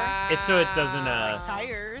so it rubber. it's so it doesn't Like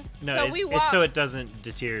tires. no So it- we it's so walk- it doesn't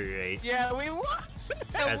deteriorate. Yeah, we walk. So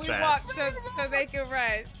That's we fast. walk so they can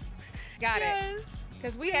run. Got it. Yes.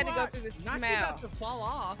 Because we had to go through the Not you smell, got to fall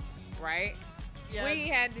off. right? Yeah. We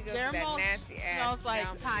had to go Their through that mulch nasty ass. smells like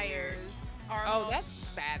down- tires. Our Oh, mulch that's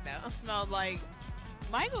bad though. smelled like.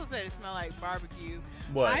 Michael said it smelled like barbecue.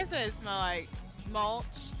 What? I said it smelled like mulch.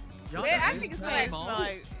 Y'all Yeah, got I this think it's kind Said of it mulch? smelled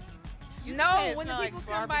like. You said No, it when the smelled people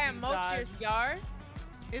like come by and mulch barbecue your sauce. yard,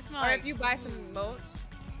 It smelled or like if you buy some mulch,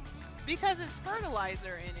 because it's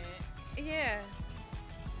fertilizer in it. yeah.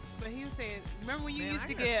 But he was saying, remember when you Man, used I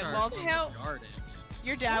to gotta get start mulch? doing Help. garden.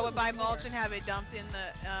 Your dad would buy mulch and have it dumped in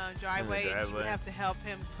the driveway, and you driveway. would have to help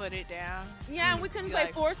him put it down. Yeah, and we couldn't Be play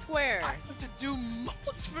like, Foursquare. I have to do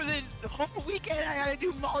mulch for the whole weekend. I gotta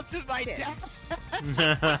do mulch with my Shit. dad.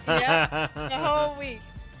 The whole week.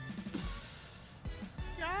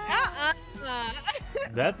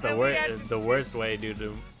 That's the And we got the worst way to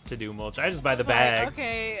do mulch. I just buy the I was like, bag.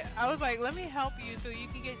 okay, I was like, let me help you so you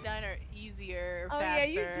can get done or easier, Oh faster. yeah,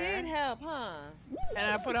 you did help, huh? And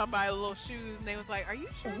I put on my little shoes, and they was like, "Are you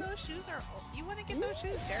sure those shoes are? You want to get those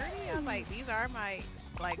shoes dirty?" I was like, "These are my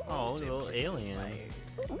like Oh, old little gym alien.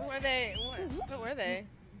 shoes, What were they? What were they?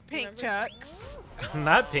 pink Remember? Chucks."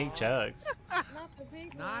 Not pink chucks. Not the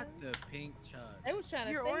pink Not ones. the pink chucks. They was trying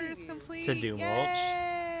to Your save order's you. complete. To do mulch.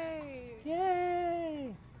 Yay!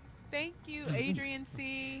 Yay! Thank you, Adrian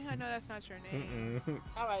C. I know that's not your name.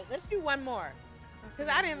 All right, let's do one more. Cause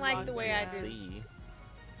I didn't like the way I did. See.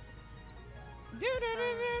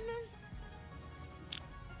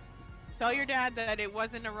 Tell your dad that it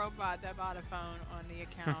wasn't a robot that bought a phone on the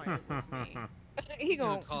account. It was me. He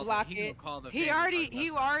gonna block it. He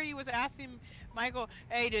already was asking Michael,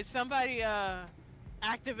 "Hey, did somebody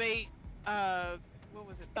activate what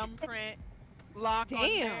was it, thumbprint lock on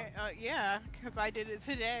Damn. there?" Yeah, because I did it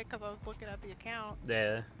today because I was looking at the account.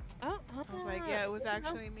 Yeah. I was like, yeah, it was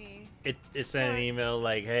actually me. It sent an email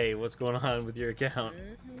like, "Hey, what's going on with your account?"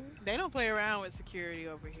 They don't play around with security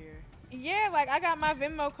over here. Yeah, like I got my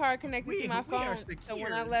Venmo card connected to my we are phone. So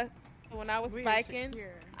when I secured. left, when I was We are biking,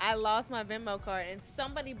 secure. I lost my Venmo card and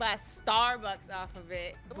somebody bought Starbucks off of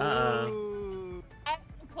it. Ooh. I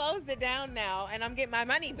closed it down now and I'm getting my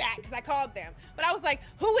money back because I called them. But I was like,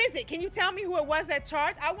 who is it? Can you tell me who it was that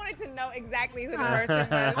charged? I wanted to know exactly who the person was.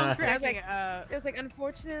 I'm I was cracking like, up. it was like,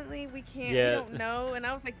 unfortunately, we can't, Yeah. we don't know. And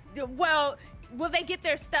I was like, well, will they get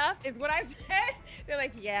their stuff? Is what I said. They're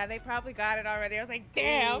like, yeah, they probably got it already. I was like,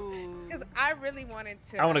 damn. Ooh. Because I really wanted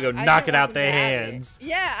to. I want to go I knock didn't it want out them their to have it. hands.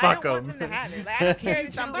 Yeah, Fuck I don't want 'em. them to have it. Like, I don't care that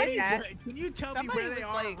you Somebody did that. Can you tell me Somebody where they was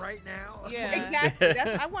are like- right now? Yeah. Exactly.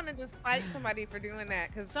 I want to just fight somebody for doing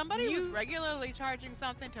that because Somebody was regularly charging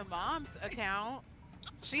something to Mom's account.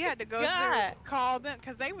 She had to go God. through, call them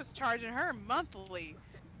because they was charging her monthly.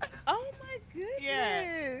 Oh my goodness.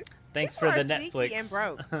 Yeah. Thanks People for the are sneaky and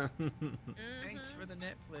Netflix. Thanks for the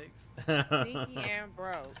Netflix. Sneaky and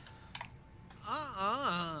broke.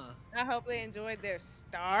 Uh-uh. I hope they enjoyed their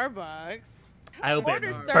Starbucks. I hope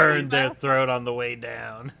Orders it 30 burned their bucks. throat on the way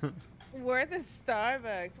down. Worth of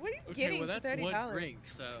Starbucks. What are you Okay, getting well for that's $30? one drink,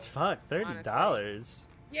 so. Fuck, $30.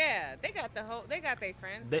 Yeah, they got the whole. They got their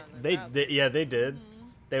friends. They, on the they, top. they, yeah, they did.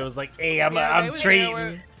 They was like, "Hey, I'm, Yeah, they I'm was there treating,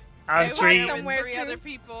 with- I'm They were treating." there with Somewhere three too. other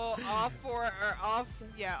people. All four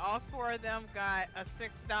of them got a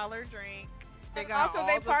 $6 drink. They got Also, all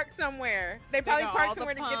they the- parked somewhere. They probably got all parked the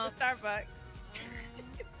somewhere to get the pumps. Starbucks.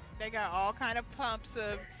 They got all kind of pumps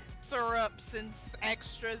of syrups and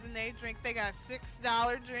extras in their drinks. They got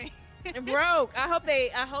 $6 drink. And broke. I hope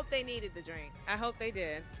they needed the drink. I hope they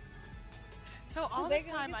did. So all They this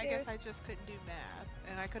gonna time, get I guess theirs. I just couldn't do math,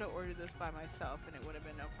 and I could have ordered this by myself, and it would have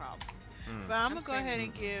been no problem. Mm. But I'm I'm gonna go ahead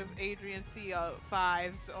and screaming. give Adrian C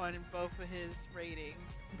 5s on both of his ratings.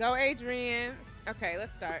 Go, Adrian. Okay,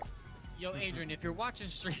 let's start. Yo, Adrian, if you're watching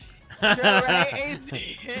stream, Right,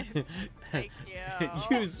 Adrian? Thank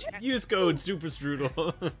you. use code Super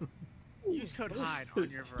Strudel. use code HIDE on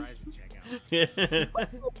your Verizon checkout.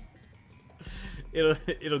 Yeah.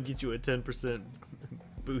 It'll get you a 10%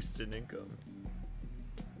 boost in income.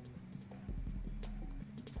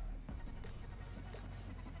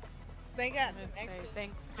 They got I'm gonna say extra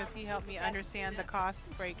thanks because he helped me understand the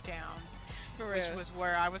cost breakdown, for which real. was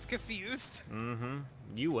where I was confused. Mm-hmm.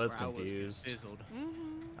 You was Where I confused. fizzled.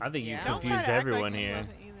 I think Yeah. you Don't try confused to act everyone like he here.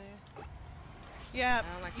 wasn't either. Yeah,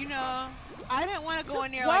 I don't like you the know, I didn't want to go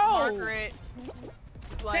in there Whoa. like Margaret.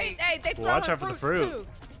 Like, they throw Watch in out for the fruits, fruit. too.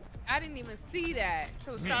 I didn't even see that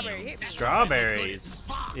till the strawberry hit me. Strawberries.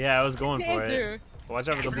 Yeah, I was going for it. Dude. Watch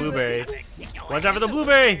out for the blueberry. Watch out for the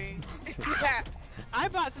blueberry. Yeah. I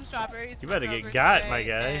bought some strawberries. You from better Kroger get got, today, my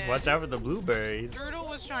guy. and Watch out for the blueberries. Strudel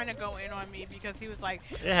was trying to go in on me because he was like,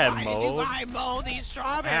 It had "Why mold. did you buy moldy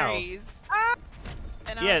strawberries?"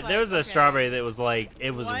 And I Yeah, was there was a like, okay. strawberry that was like,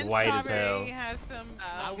 it was One white as strawberry hell. has some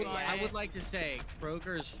I would, on I would it. like to say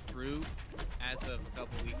Kroger's fruit, as of a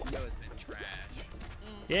couple weeks ago, has been trash.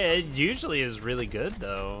 Yeah, it usually is really good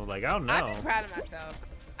though. Like, I don't I've know. been proud of myself.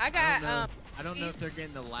 I I got don't know. I don't know if they're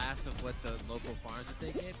getting the last of what the local farms that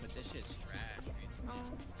they get, but this shit's trash.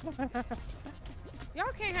 Basically. y'all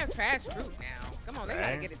can't have trash fruit now. Come on, they gotta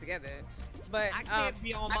Right. get it together. But I can't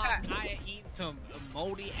be on I my got- diet eating some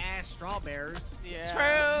moldy ass strawberries.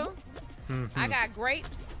 Yeah. true. I got grapes.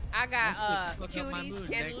 I got This would fuck up my cuties mood. and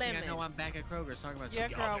Next thing I lemon. know, I'm back at Kroger's talking about Yeah,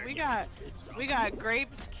 some girl, we got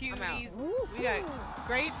grapes, I'm out. cuties, we got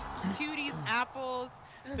grapes, cuties, apples,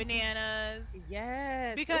 bananas.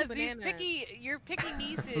 Yes. Because ooh, these bananas. your picky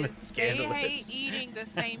nieces, they Scandalous. hate eating the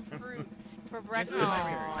same fruit for breakfast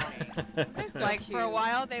Aw. every morning. They're so Like cute. for a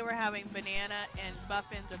while, they were having banana and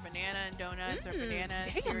muffins, or banana and donuts, or banana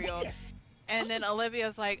and Damn, cereal. man. And then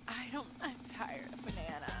Olivia's like, I'm tired of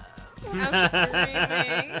bananas. I'm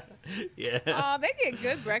screaming. Yeah. Oh, they get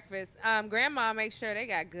good breakfast. Grandma makes sure they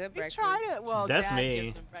got good We breakfast. tried it. Well, That's Dad me.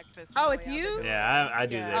 gives them breakfast Oh, on the it's way out the you? door. Yeah, I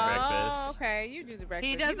do the Yeah. breakfast. Oh, okay. You do the breakfast.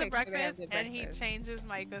 He does the make sure they have breakfast, good and he breakfast. changes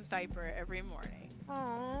Micah's diaper every morning.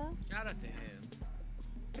 Aw. Shout out to him.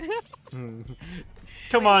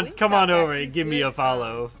 Come Wait, on, Wingstop come on got over these and give me good, a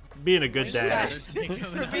follow. Being a good Wingstop. dad.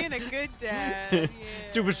 For being a good dad. Yeah.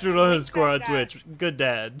 Super Strudel underscore on Wingstop Twitch. Good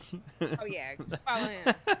dad. Oh, yeah. Follow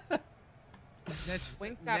him. Next,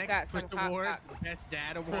 Wingstop next got some Push hot Awards, box. Best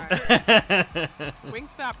Dad Award.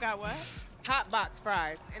 Wingstop got what? Hot box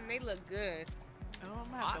fries, and they look good. Oh,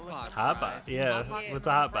 I'm gonna have to Hot look box up Hot fries. box, yeah. Hot box What's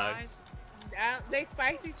a hot fries. box? They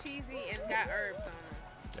spicy, cheesy, and got herbs on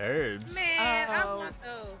them. Herbs. Man, I Oh. want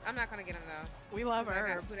those. I'm not gonna get them though. We love 'cause I got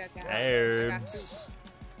herbs. food at the house. I got Herbs. soup.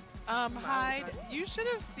 Hyde, you should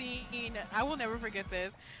have seen. I will never forget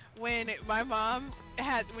this. When my mom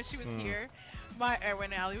when she was here,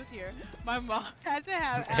 when Allie was here, my mom had to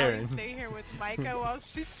have Allie Aaron. stay here with Micah while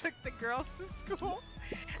she took the girls to school,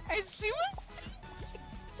 and she was.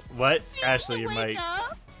 What? She had Ashley, to your wake mic.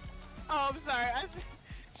 up. Oh, I'm sorry.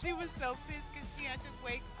 She was so pissed because she had to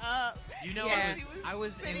wake up. You know, Yeah. She was I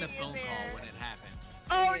was in the sitting phone there. call when it happened.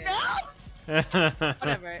 Oh Yeah. no!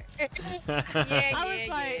 Whatever. Yeah, I was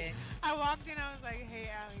like, yeah. I walked in, I was like, hey,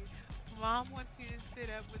 Allie, Mom wants you to sit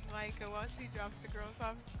up with Micah while she drops the girls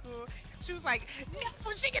off to school. She was like,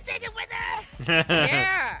 no, she can take it with her.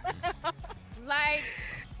 Yeah. Like,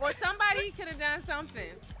 or somebody could have done something.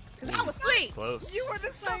 Because I was asleep. Close. You were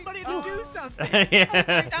the somebody to Oh. do something.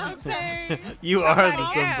 Yeah. Don't say. You are the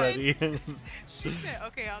Somebody somebody. She said,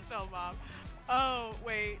 okay, I'll tell Mom. Oh,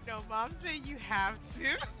 wait, no, Mom said you have to.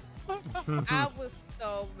 I was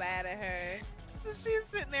so mad at her. So she's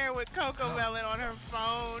sitting there with Coco Melon on her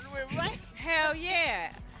phone with like, Hell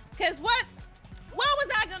yeah. Because what was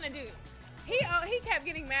I going to do? He kept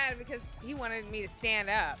getting mad because he wanted me to stand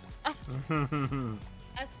up.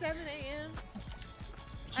 At 7 a.m.?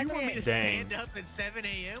 You want me to Dang. stand up at 7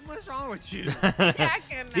 a.m.? What's wrong with you? I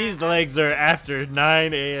cannot. These legs are after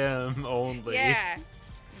 9 a.m. only. Yeah.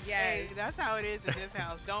 Yeah. hey, that's how it is in this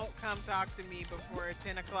house. Don't come talk to me before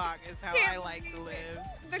 10 o'clock is how I like to live.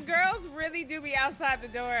 The girls really do be outside the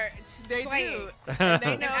door. They playing. do. And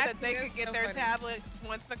they know I that they think could that's get so their funny. tablets.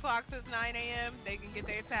 Once the clock says 9 a.m., they can get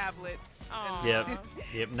their tablets. Aw. Yep.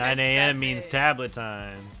 Yep. 9 That's a.m. means it. tablet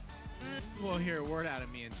time. You won't hear a word out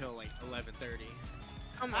of me until like 11:30.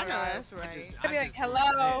 Oh my I know god. that's right. I'd be like, just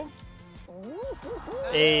hello.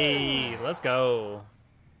 Hey, let's go.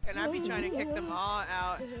 And I'd be trying to kick them all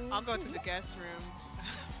out. I'll go to the guest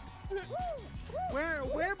room.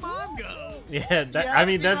 Where mom go? Yeah, that, Yeah, I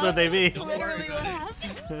mean that's what they mean. Don't worry Literally what about it.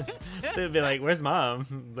 happened. They'd be like, "Where's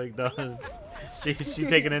mom?" Like, she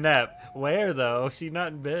taking a nap. Where though? She's not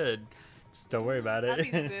in bed. Just don't worry about I'll be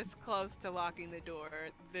it. this close to locking the door.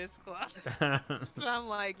 This close. So I'm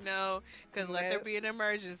like, no, because let there Yep. be an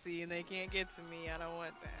emergency and they can't get to me. I don't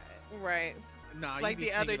want that. Right. Nah, you Like be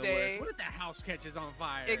the other thinking the worst. day- What if the house catches on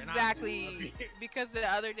fire? and I'm just Exactly. up here? Because the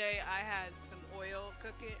other day I had some oil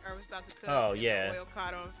cooking, or was about to cook. Oh, and the yeah. oil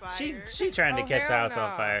caught on fire. she trying to Oh, catch the hell house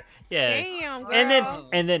on no. fire. Yeah. Damn, girl.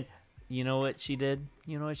 And then you know what she did?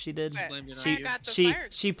 You know what she did? What? Blamed it on She you. got the she fire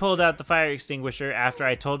she pulled out the fire extinguisher after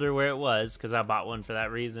I told her where it was because I bought one for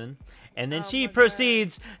that reason. And then Oh she my God.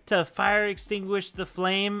 proceeds to fire extinguish the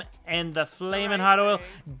flame and the flaming right hot oil way.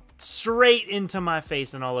 straight into my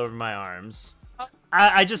face and all over my arms.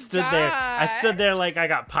 I just stood there. I stood there like I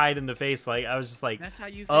got pied in the face. Like I was just like, That's how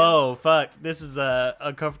you feel. oh fuck, this is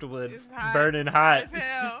uncomfortable and It's hot. burning Hot hot. as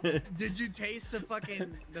hell. Did you taste the fire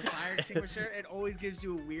extinguisher? It always gives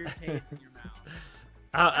you a weird taste in your mouth.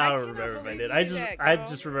 I I don't cannot remember if I believe did. you I did just that, I girl.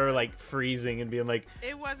 just remember like freezing and being like,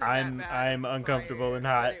 It wasn't I'm- that bad. I'm of a uncomfortable fire, and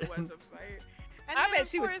hot. But it was a fire. And I then, bet of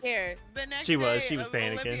she was course, scared. The next She was. day, She was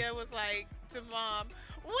panicking. Olivia was like to Mom,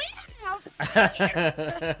 "We have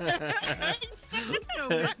fire." You know,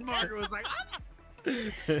 Miss Margaret was like,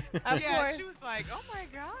 Of Yeah, course. she was like, "Oh my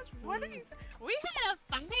gosh, what are you? We had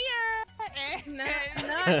a fire." And-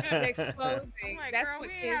 Not I'm exposing. like, That's girl, what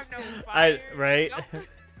we kids ain't have no do. fire. right?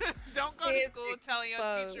 Don't go to Kids school telling your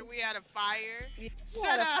expose. teacher we had a fire. You Shut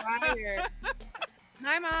had a up. fire.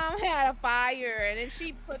 My mom had a fire, and then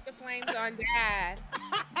she put the flames on Dad.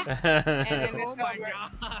 then oh my over.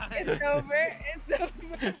 god. It's over. It's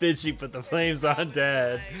over. Then she put the flames on Probably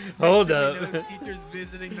Dad. like- Hold Next up. thing you know, teachers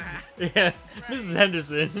visiting the house. Yeah, Mrs.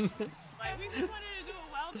 Henderson. Like, we just wanted to do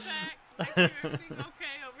a well check. Make sure everything's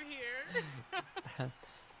okay over here.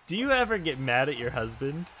 Do you ever get mad at your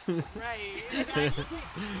husband? Right.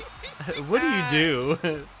 What do you do?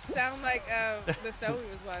 Sound like the show we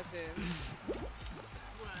was watching.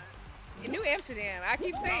 What? In New Amsterdam. I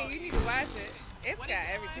keep saying you need to watch it. It's What got is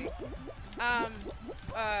it everything.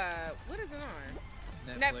 What is it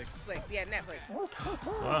on? Netflix. Yeah, Netflix.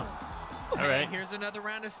 Wow. All Hey, right. here's another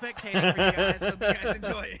round of spectating for you guys. Hope you guys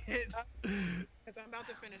enjoy it. Because I'm about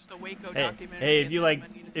to finish the Waco Hey, documentary. hey, if and you then like, I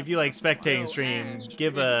need if to you like talk about spectating Yo, streams, Ash,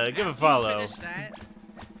 give after a you follow. finish that,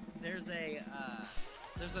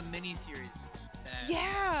 there's a mini series.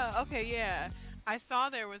 Yeah. Okay. Yeah. I saw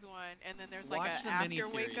there was one, and then there's like Watch a the after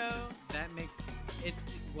miniseries, Waco. 'cause that makes it's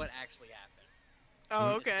what actually happened.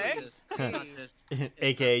 Oh, It's okay. not just- it's not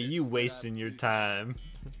AKA just you straight wasting up your TV. time.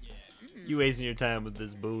 Yeah. You wasting your time with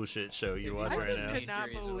this bullshit show you're you watching I watch right just now. could not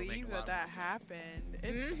Miniseries, it'll make believe a lot that of that sense. happened.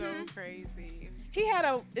 It's so crazy. He had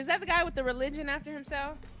a. Is that the guy with the religion after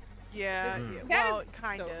himself? Yeah. Mhm. yeah, That well, is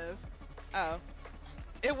kind so- of. Oh.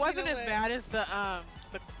 It wasn't know as what? bad as the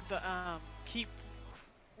keep.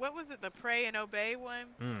 What was it? The pray and obey one.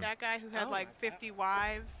 Mm. That guy who had Oh like my 50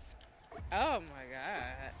 wives. Oh my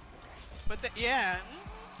god. But yeah.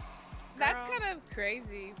 That's Girl. kind of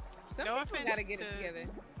crazy. Some No people offense gotta get it to- together.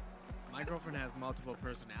 My girlfriend has multiple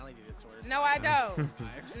personality disorders. No, so I know don't.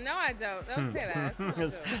 wives. No, I don't. Don't say that.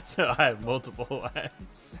 That's not true. So I have multiple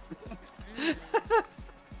wives.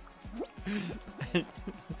 Oh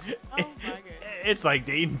my god. It's like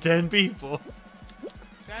dating 10 people.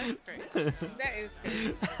 That is crazy. That is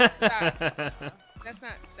crazy. Stop.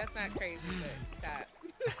 That's not crazy, but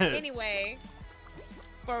stop. Anyway,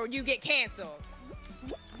 or you get canceled.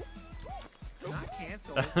 Not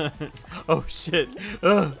canceled. Oh shit.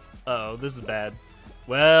 Ugh. Uh-oh, this is bad.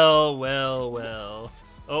 Well, well, well.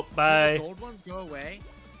 Oh, Did the bye. gold ones go away?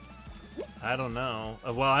 I don't know.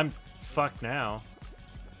 Well, I'm fucked now.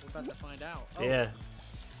 We're about to find out. Oh, Yeah.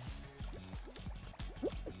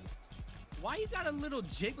 Why you got a little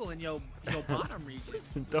jiggle in your bottom region?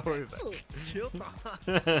 Don't worry about Ooh, Kill time.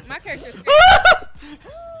 it. my character's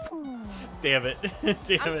Damn it.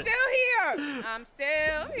 Damn I'm it. still here. I'm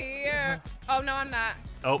still here. Oh no, I'm not.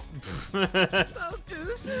 Oh.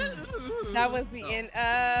 That was the end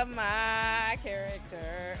of my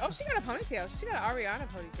character. Oh, she got a ponytail. She got an Ariana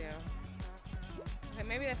ponytail. Okay,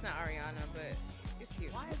 maybe that's not Ariana, but it's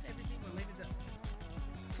cute. Why is everything related to?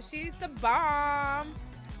 'Cause she's the bomb.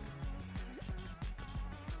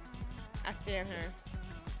 I stand her.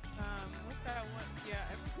 What's that one? Yeah,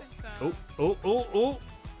 ever since Oh, oh, oh, oh.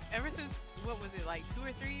 ever since what was it, like 2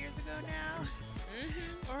 or 3 years ago now?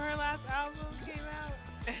 Mm-hmm. Or her last album came out?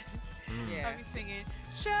 Yeah. I'll be singing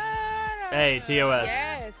Shut Up. Hey, TOS.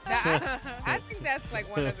 Yes. I think that's like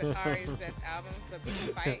one of Akari's best albums, but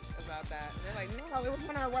people fight about that. They're like, no, it was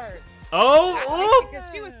one of her words. Oh,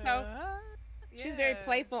 Because she was so, she was very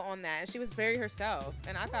playful on that, and she was very herself,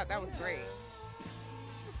 and I thought that was great.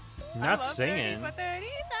 oh. Not singing.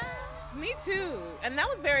 Me too, and that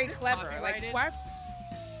was very clever. Like, copyrighted? why?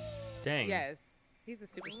 Dang. Yes, he's a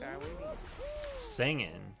superstar. What do you mean?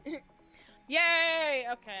 Singing. Yay!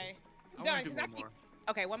 Okay. I Done, want to 'cause do I one keep- more.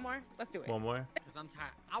 Okay, one more. Let's do it. One more. Because I'm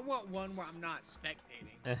tired. I want one where I'm not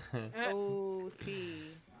spectating. Oh,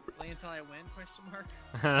 T. Play until I win? Question mark.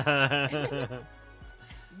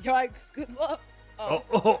 Yikes! Good luck. Oh,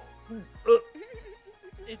 Oh. oh.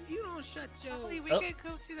 If you don't shut your... Hopefully we Oh. could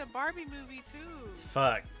go see the Barbie movie too.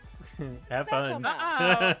 Fuck. Have fun.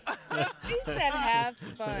 Uh-oh. He said have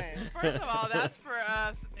fun. First of all, that's for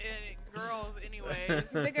us girls anyways.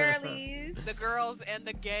 The girlies. The girls and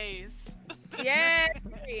the gays. Yeah.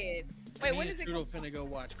 Period. Wait, Me when and is it? Strudel finna go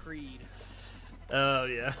watch Creed. Oh,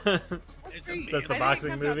 yeah. It's Creed? That's the I think it boxing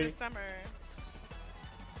comes out movie? this summer.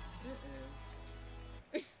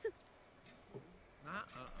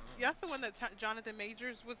 That's the one that Jonathan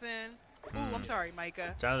Majors was in. Ooh, I'm sorry,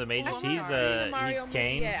 Micah. Jonathan Majors, I'm he's sorry. Mario he's movie,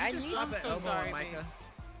 Kane. yeah, I Just need. drop I'm an so elbow sorry, on Micah.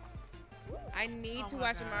 I need Oh to my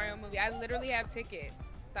watch a God. Mario movie. I literally have tickets.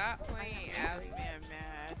 Stop playing, This Allie. man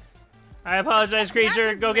mad. I apologize,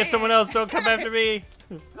 creature. this Go get man. someone else. Don't come after me.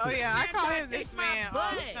 Oh yeah, I Man call tried him to this kick my man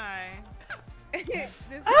all the butt. time. This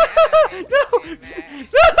is No! Allie mad.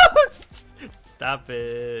 No! Stop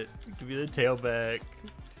it. Give me the tail back.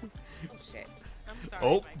 Oh shit. I'm sorry,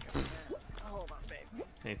 Oh. Micah. Hold on, babe.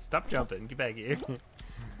 Hey, stop jumping. Get back here.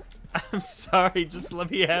 I'm sorry. Just let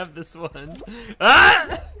me have this one.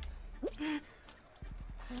 Ah!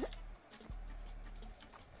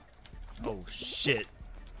 Oh, shit.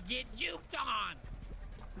 Get juked on!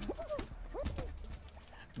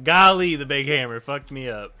 Golly, the big hammer fucked me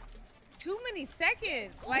up. Too many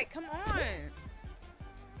seconds. Like, come on.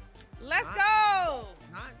 Let's Not- go.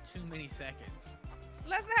 Not too many seconds.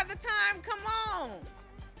 Let's have the time. Come on.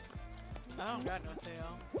 I don't got no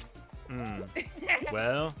tail. Hmm.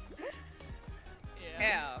 Well, Yeah.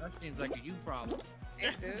 Hell, That seems like a you problem.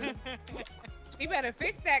 it do. You better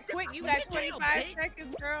fix that quick. You got Get your tail, 25 bitch.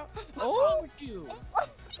 seconds, girl. What's Oh, wrong with you?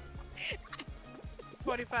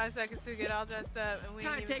 45 seconds to get all dressed up, and we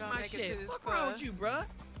Trying ain't to even take gonna my make it shit. to this What's wrong club. with you, bruh?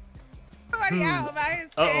 somebody out by his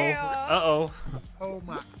uh tail. oh. Oh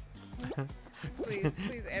my. Please,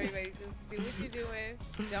 please, everybody, just do what you're doing.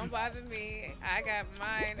 Don't bother me. I got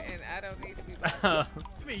mine, and I don't need to be bothered. Uh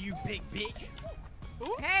Come here, you big bitch.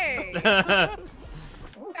 Hey, oh.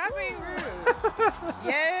 stop being rude.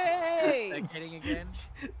 Yay! Like kidding again?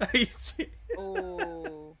 Are you serious?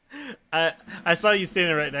 Oh, I saw you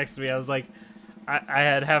standing right next to me. I was like, I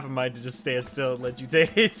had half a mind to just stand still and let you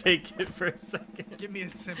take it for a second. Give me a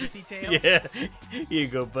sympathy tail. Yeah, here you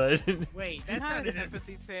go, bud. Wait, that Not a sounded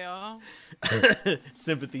sympathy tail.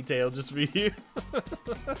 Sympathy tail just for you.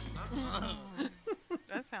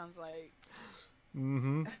 That sounds like.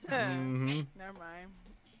 Mm-hmm. Mm-hmm. Never mind.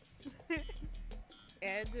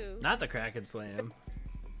 yeah, I do. Not the Kraken Slam.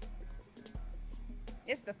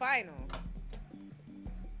 It's the final.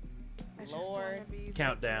 I just Lord. wanna be the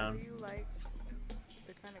Countdown. girl you like,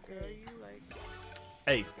 the kind of girl you like.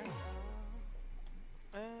 Hey,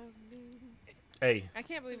 Me. hey, I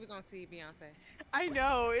can't believe we're gonna see Beyonce. I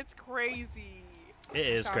know, it's crazy. it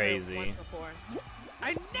is Saw her crazy. once before.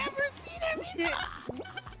 I never seen her.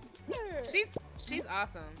 She's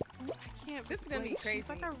awesome. I can't. This is gonna be She's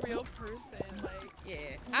like crazy. a real person. Like, Yeah,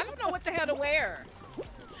 I don't know what the hell to wear.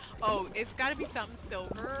 oh, it's got to be something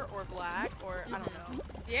silver or black or I don't know.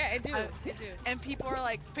 Yeah, it do. I- It do. And people are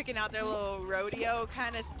like picking out their little rodeo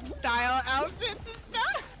kind of style outfits and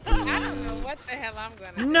stuff. I don't know what the hell I'm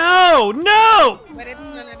gonna do, No, no. but it's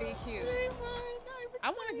gonna be cute. I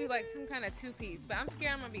want to do like some kind of two-piece, but I'm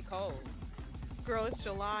scared I'm gonna be cold. Girl, it's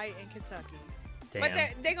July in Kentucky. But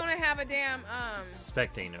Damn. they're gonna have a damn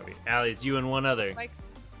Spectating over here. Allie, it's you and one other. like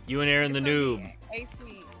You and Aaron the it's gonna noob. be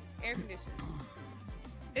AC air conditioning.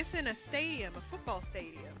 It's in a stadium, a football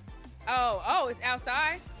stadium. Oh, it's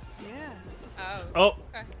outside. Yeah. Oh,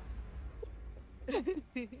 Oh, okay.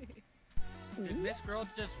 Did this girl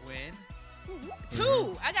just win?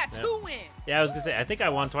 Two. I got Yep. 2 wins. yeah, I was gonna say. I think I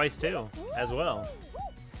won twice too, as well.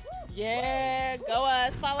 Yeah, go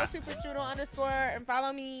us. Follow Super Strudel _ and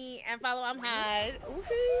follow me and follow I'm Hyde.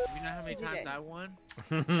 Woohoo. You know how many Did times it. I won?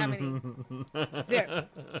 How many? 0.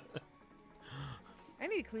 I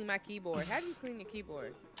need to clean my keyboard. How do you clean your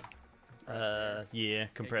keyboard? Yeah,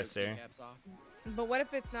 compressed Take air. those caps off. But what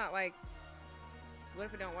if it's not like? What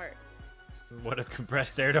if it don't work? What if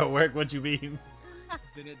compressed air don't work? What you mean?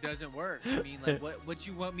 Then it doesn't work. I mean, like, what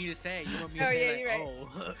you want me to say? You want me to Oh, say, yeah, like, you're right.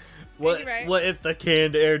 oh, What? you're right. What if the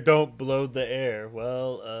canned air don't blow the air?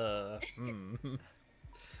 Well,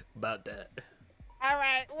 about that. All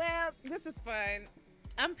right. Well, this is fun.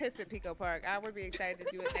 I'm pissed at Pico Park. I would be excited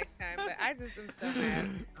to do it next time, but I just am so mad.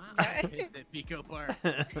 I'm pissed at Pico Park.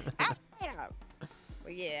 Yeah.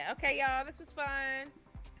 But yeah. Okay, y'all. This was fun.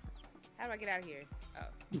 How do I get out of here?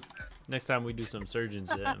 Oh. Next time we do some Surgeon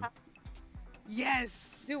Sim,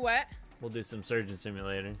 Yes. Do what? we'll do some Surgeon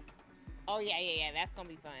Simulator. Oh yeah. That's gonna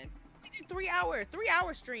be fun. We did 3 hours. 3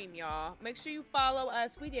 hour stream, y'all. Make sure you follow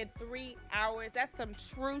us. We did 3 hours. That's some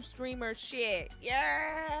true streamer shit.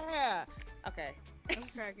 Yeah. Okay. I'm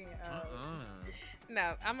cracking up.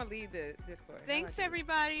 No, I'm gonna leave the Discord. Thanks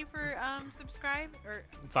everybody for subscribe or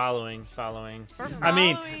Following. for I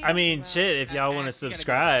mean, following. shit. If y'all want to Actually,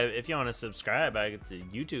 gotta go. subscribe, I get to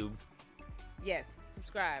YouTube. Yes.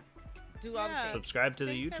 Subscribe. Do all the Yeah. things. Subscribe to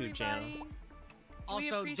the Thanks, YouTube channel. everybody. We Also,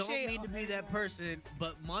 don't appreciate mean to all be that everyone. person,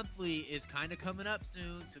 but monthly is kind of coming up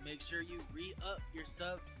soon, so make sure you re-up your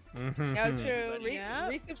subs. No, true. Everybody. Yeah.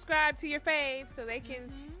 Resubscribe to your faves so they can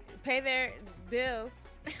Mhm. pay their bills.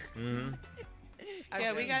 Mhm.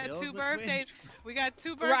 Yeah, we Okay. got Bills 2 with birthdays. Twitch. We got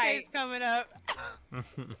 2 birthdays Right. coming up,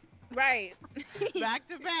 Right. back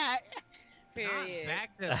to back. Period.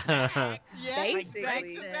 Back to back. Yes, Basically. back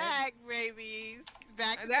to back, babies.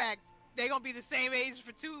 Back to That- back. They gonna be the same age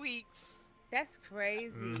for 2 weeks. That's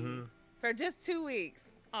crazy. Mhm. For just 2 weeks.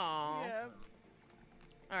 Aw. Yeah.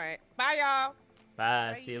 All right. Bye, y'all.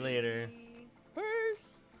 Bye. See you later. Bye.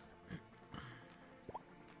 Peace.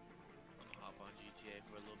 I'll hop on GTA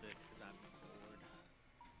for a little bit because I'm bored.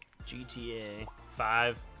 GTA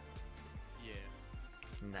 5. Yeah,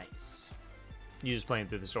 Nice. You just playing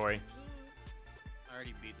through the story. I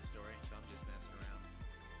already beat the story, so I'm just messing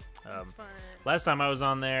around. It's fun. Last time I was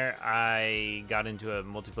on there, I got into a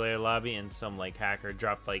multiplayer lobby and some like hacker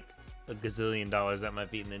dropped like a gazillion dollars at my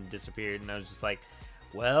feet and then disappeared. And I was just like,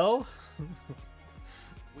 well,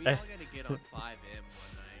 We all gotta get on 5M one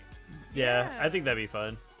night. yeah, Yeah. I think that'd be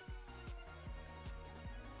fun.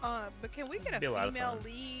 But can we get Be a a lot of female fun.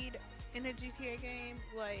 lead in a GTA game?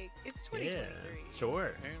 Like, it's 2023. Yeah,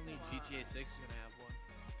 sure. Apparently GTA 6 is gonna have one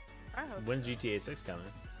I hope When's so. GTA 6 coming?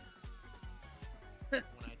 when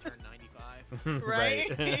I turn 95.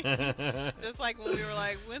 Right? Just like when we were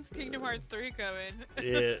like, when's Kingdom Hearts 3 coming?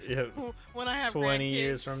 Yeah, yeah. When I have 20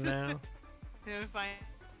 years grandkids. from now. If I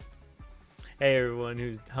Hey everyone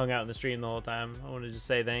who's hung out in the stream the whole time. I wanted to just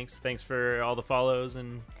say thanks. Thanks for all the follows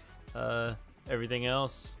and everything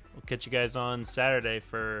else. We'll catch you guys on Saturday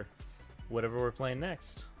for whatever we're playing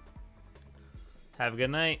next. Have a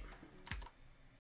good night.